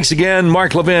 Thanks again,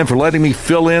 Mark Levin, for letting me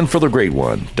fill in for the great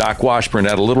one. Doc Washburn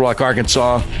out of Little Rock,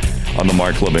 Arkansas, on The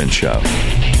Mark Levin Show.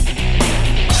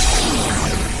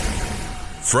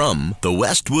 From the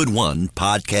Westwood One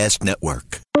Podcast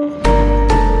Network.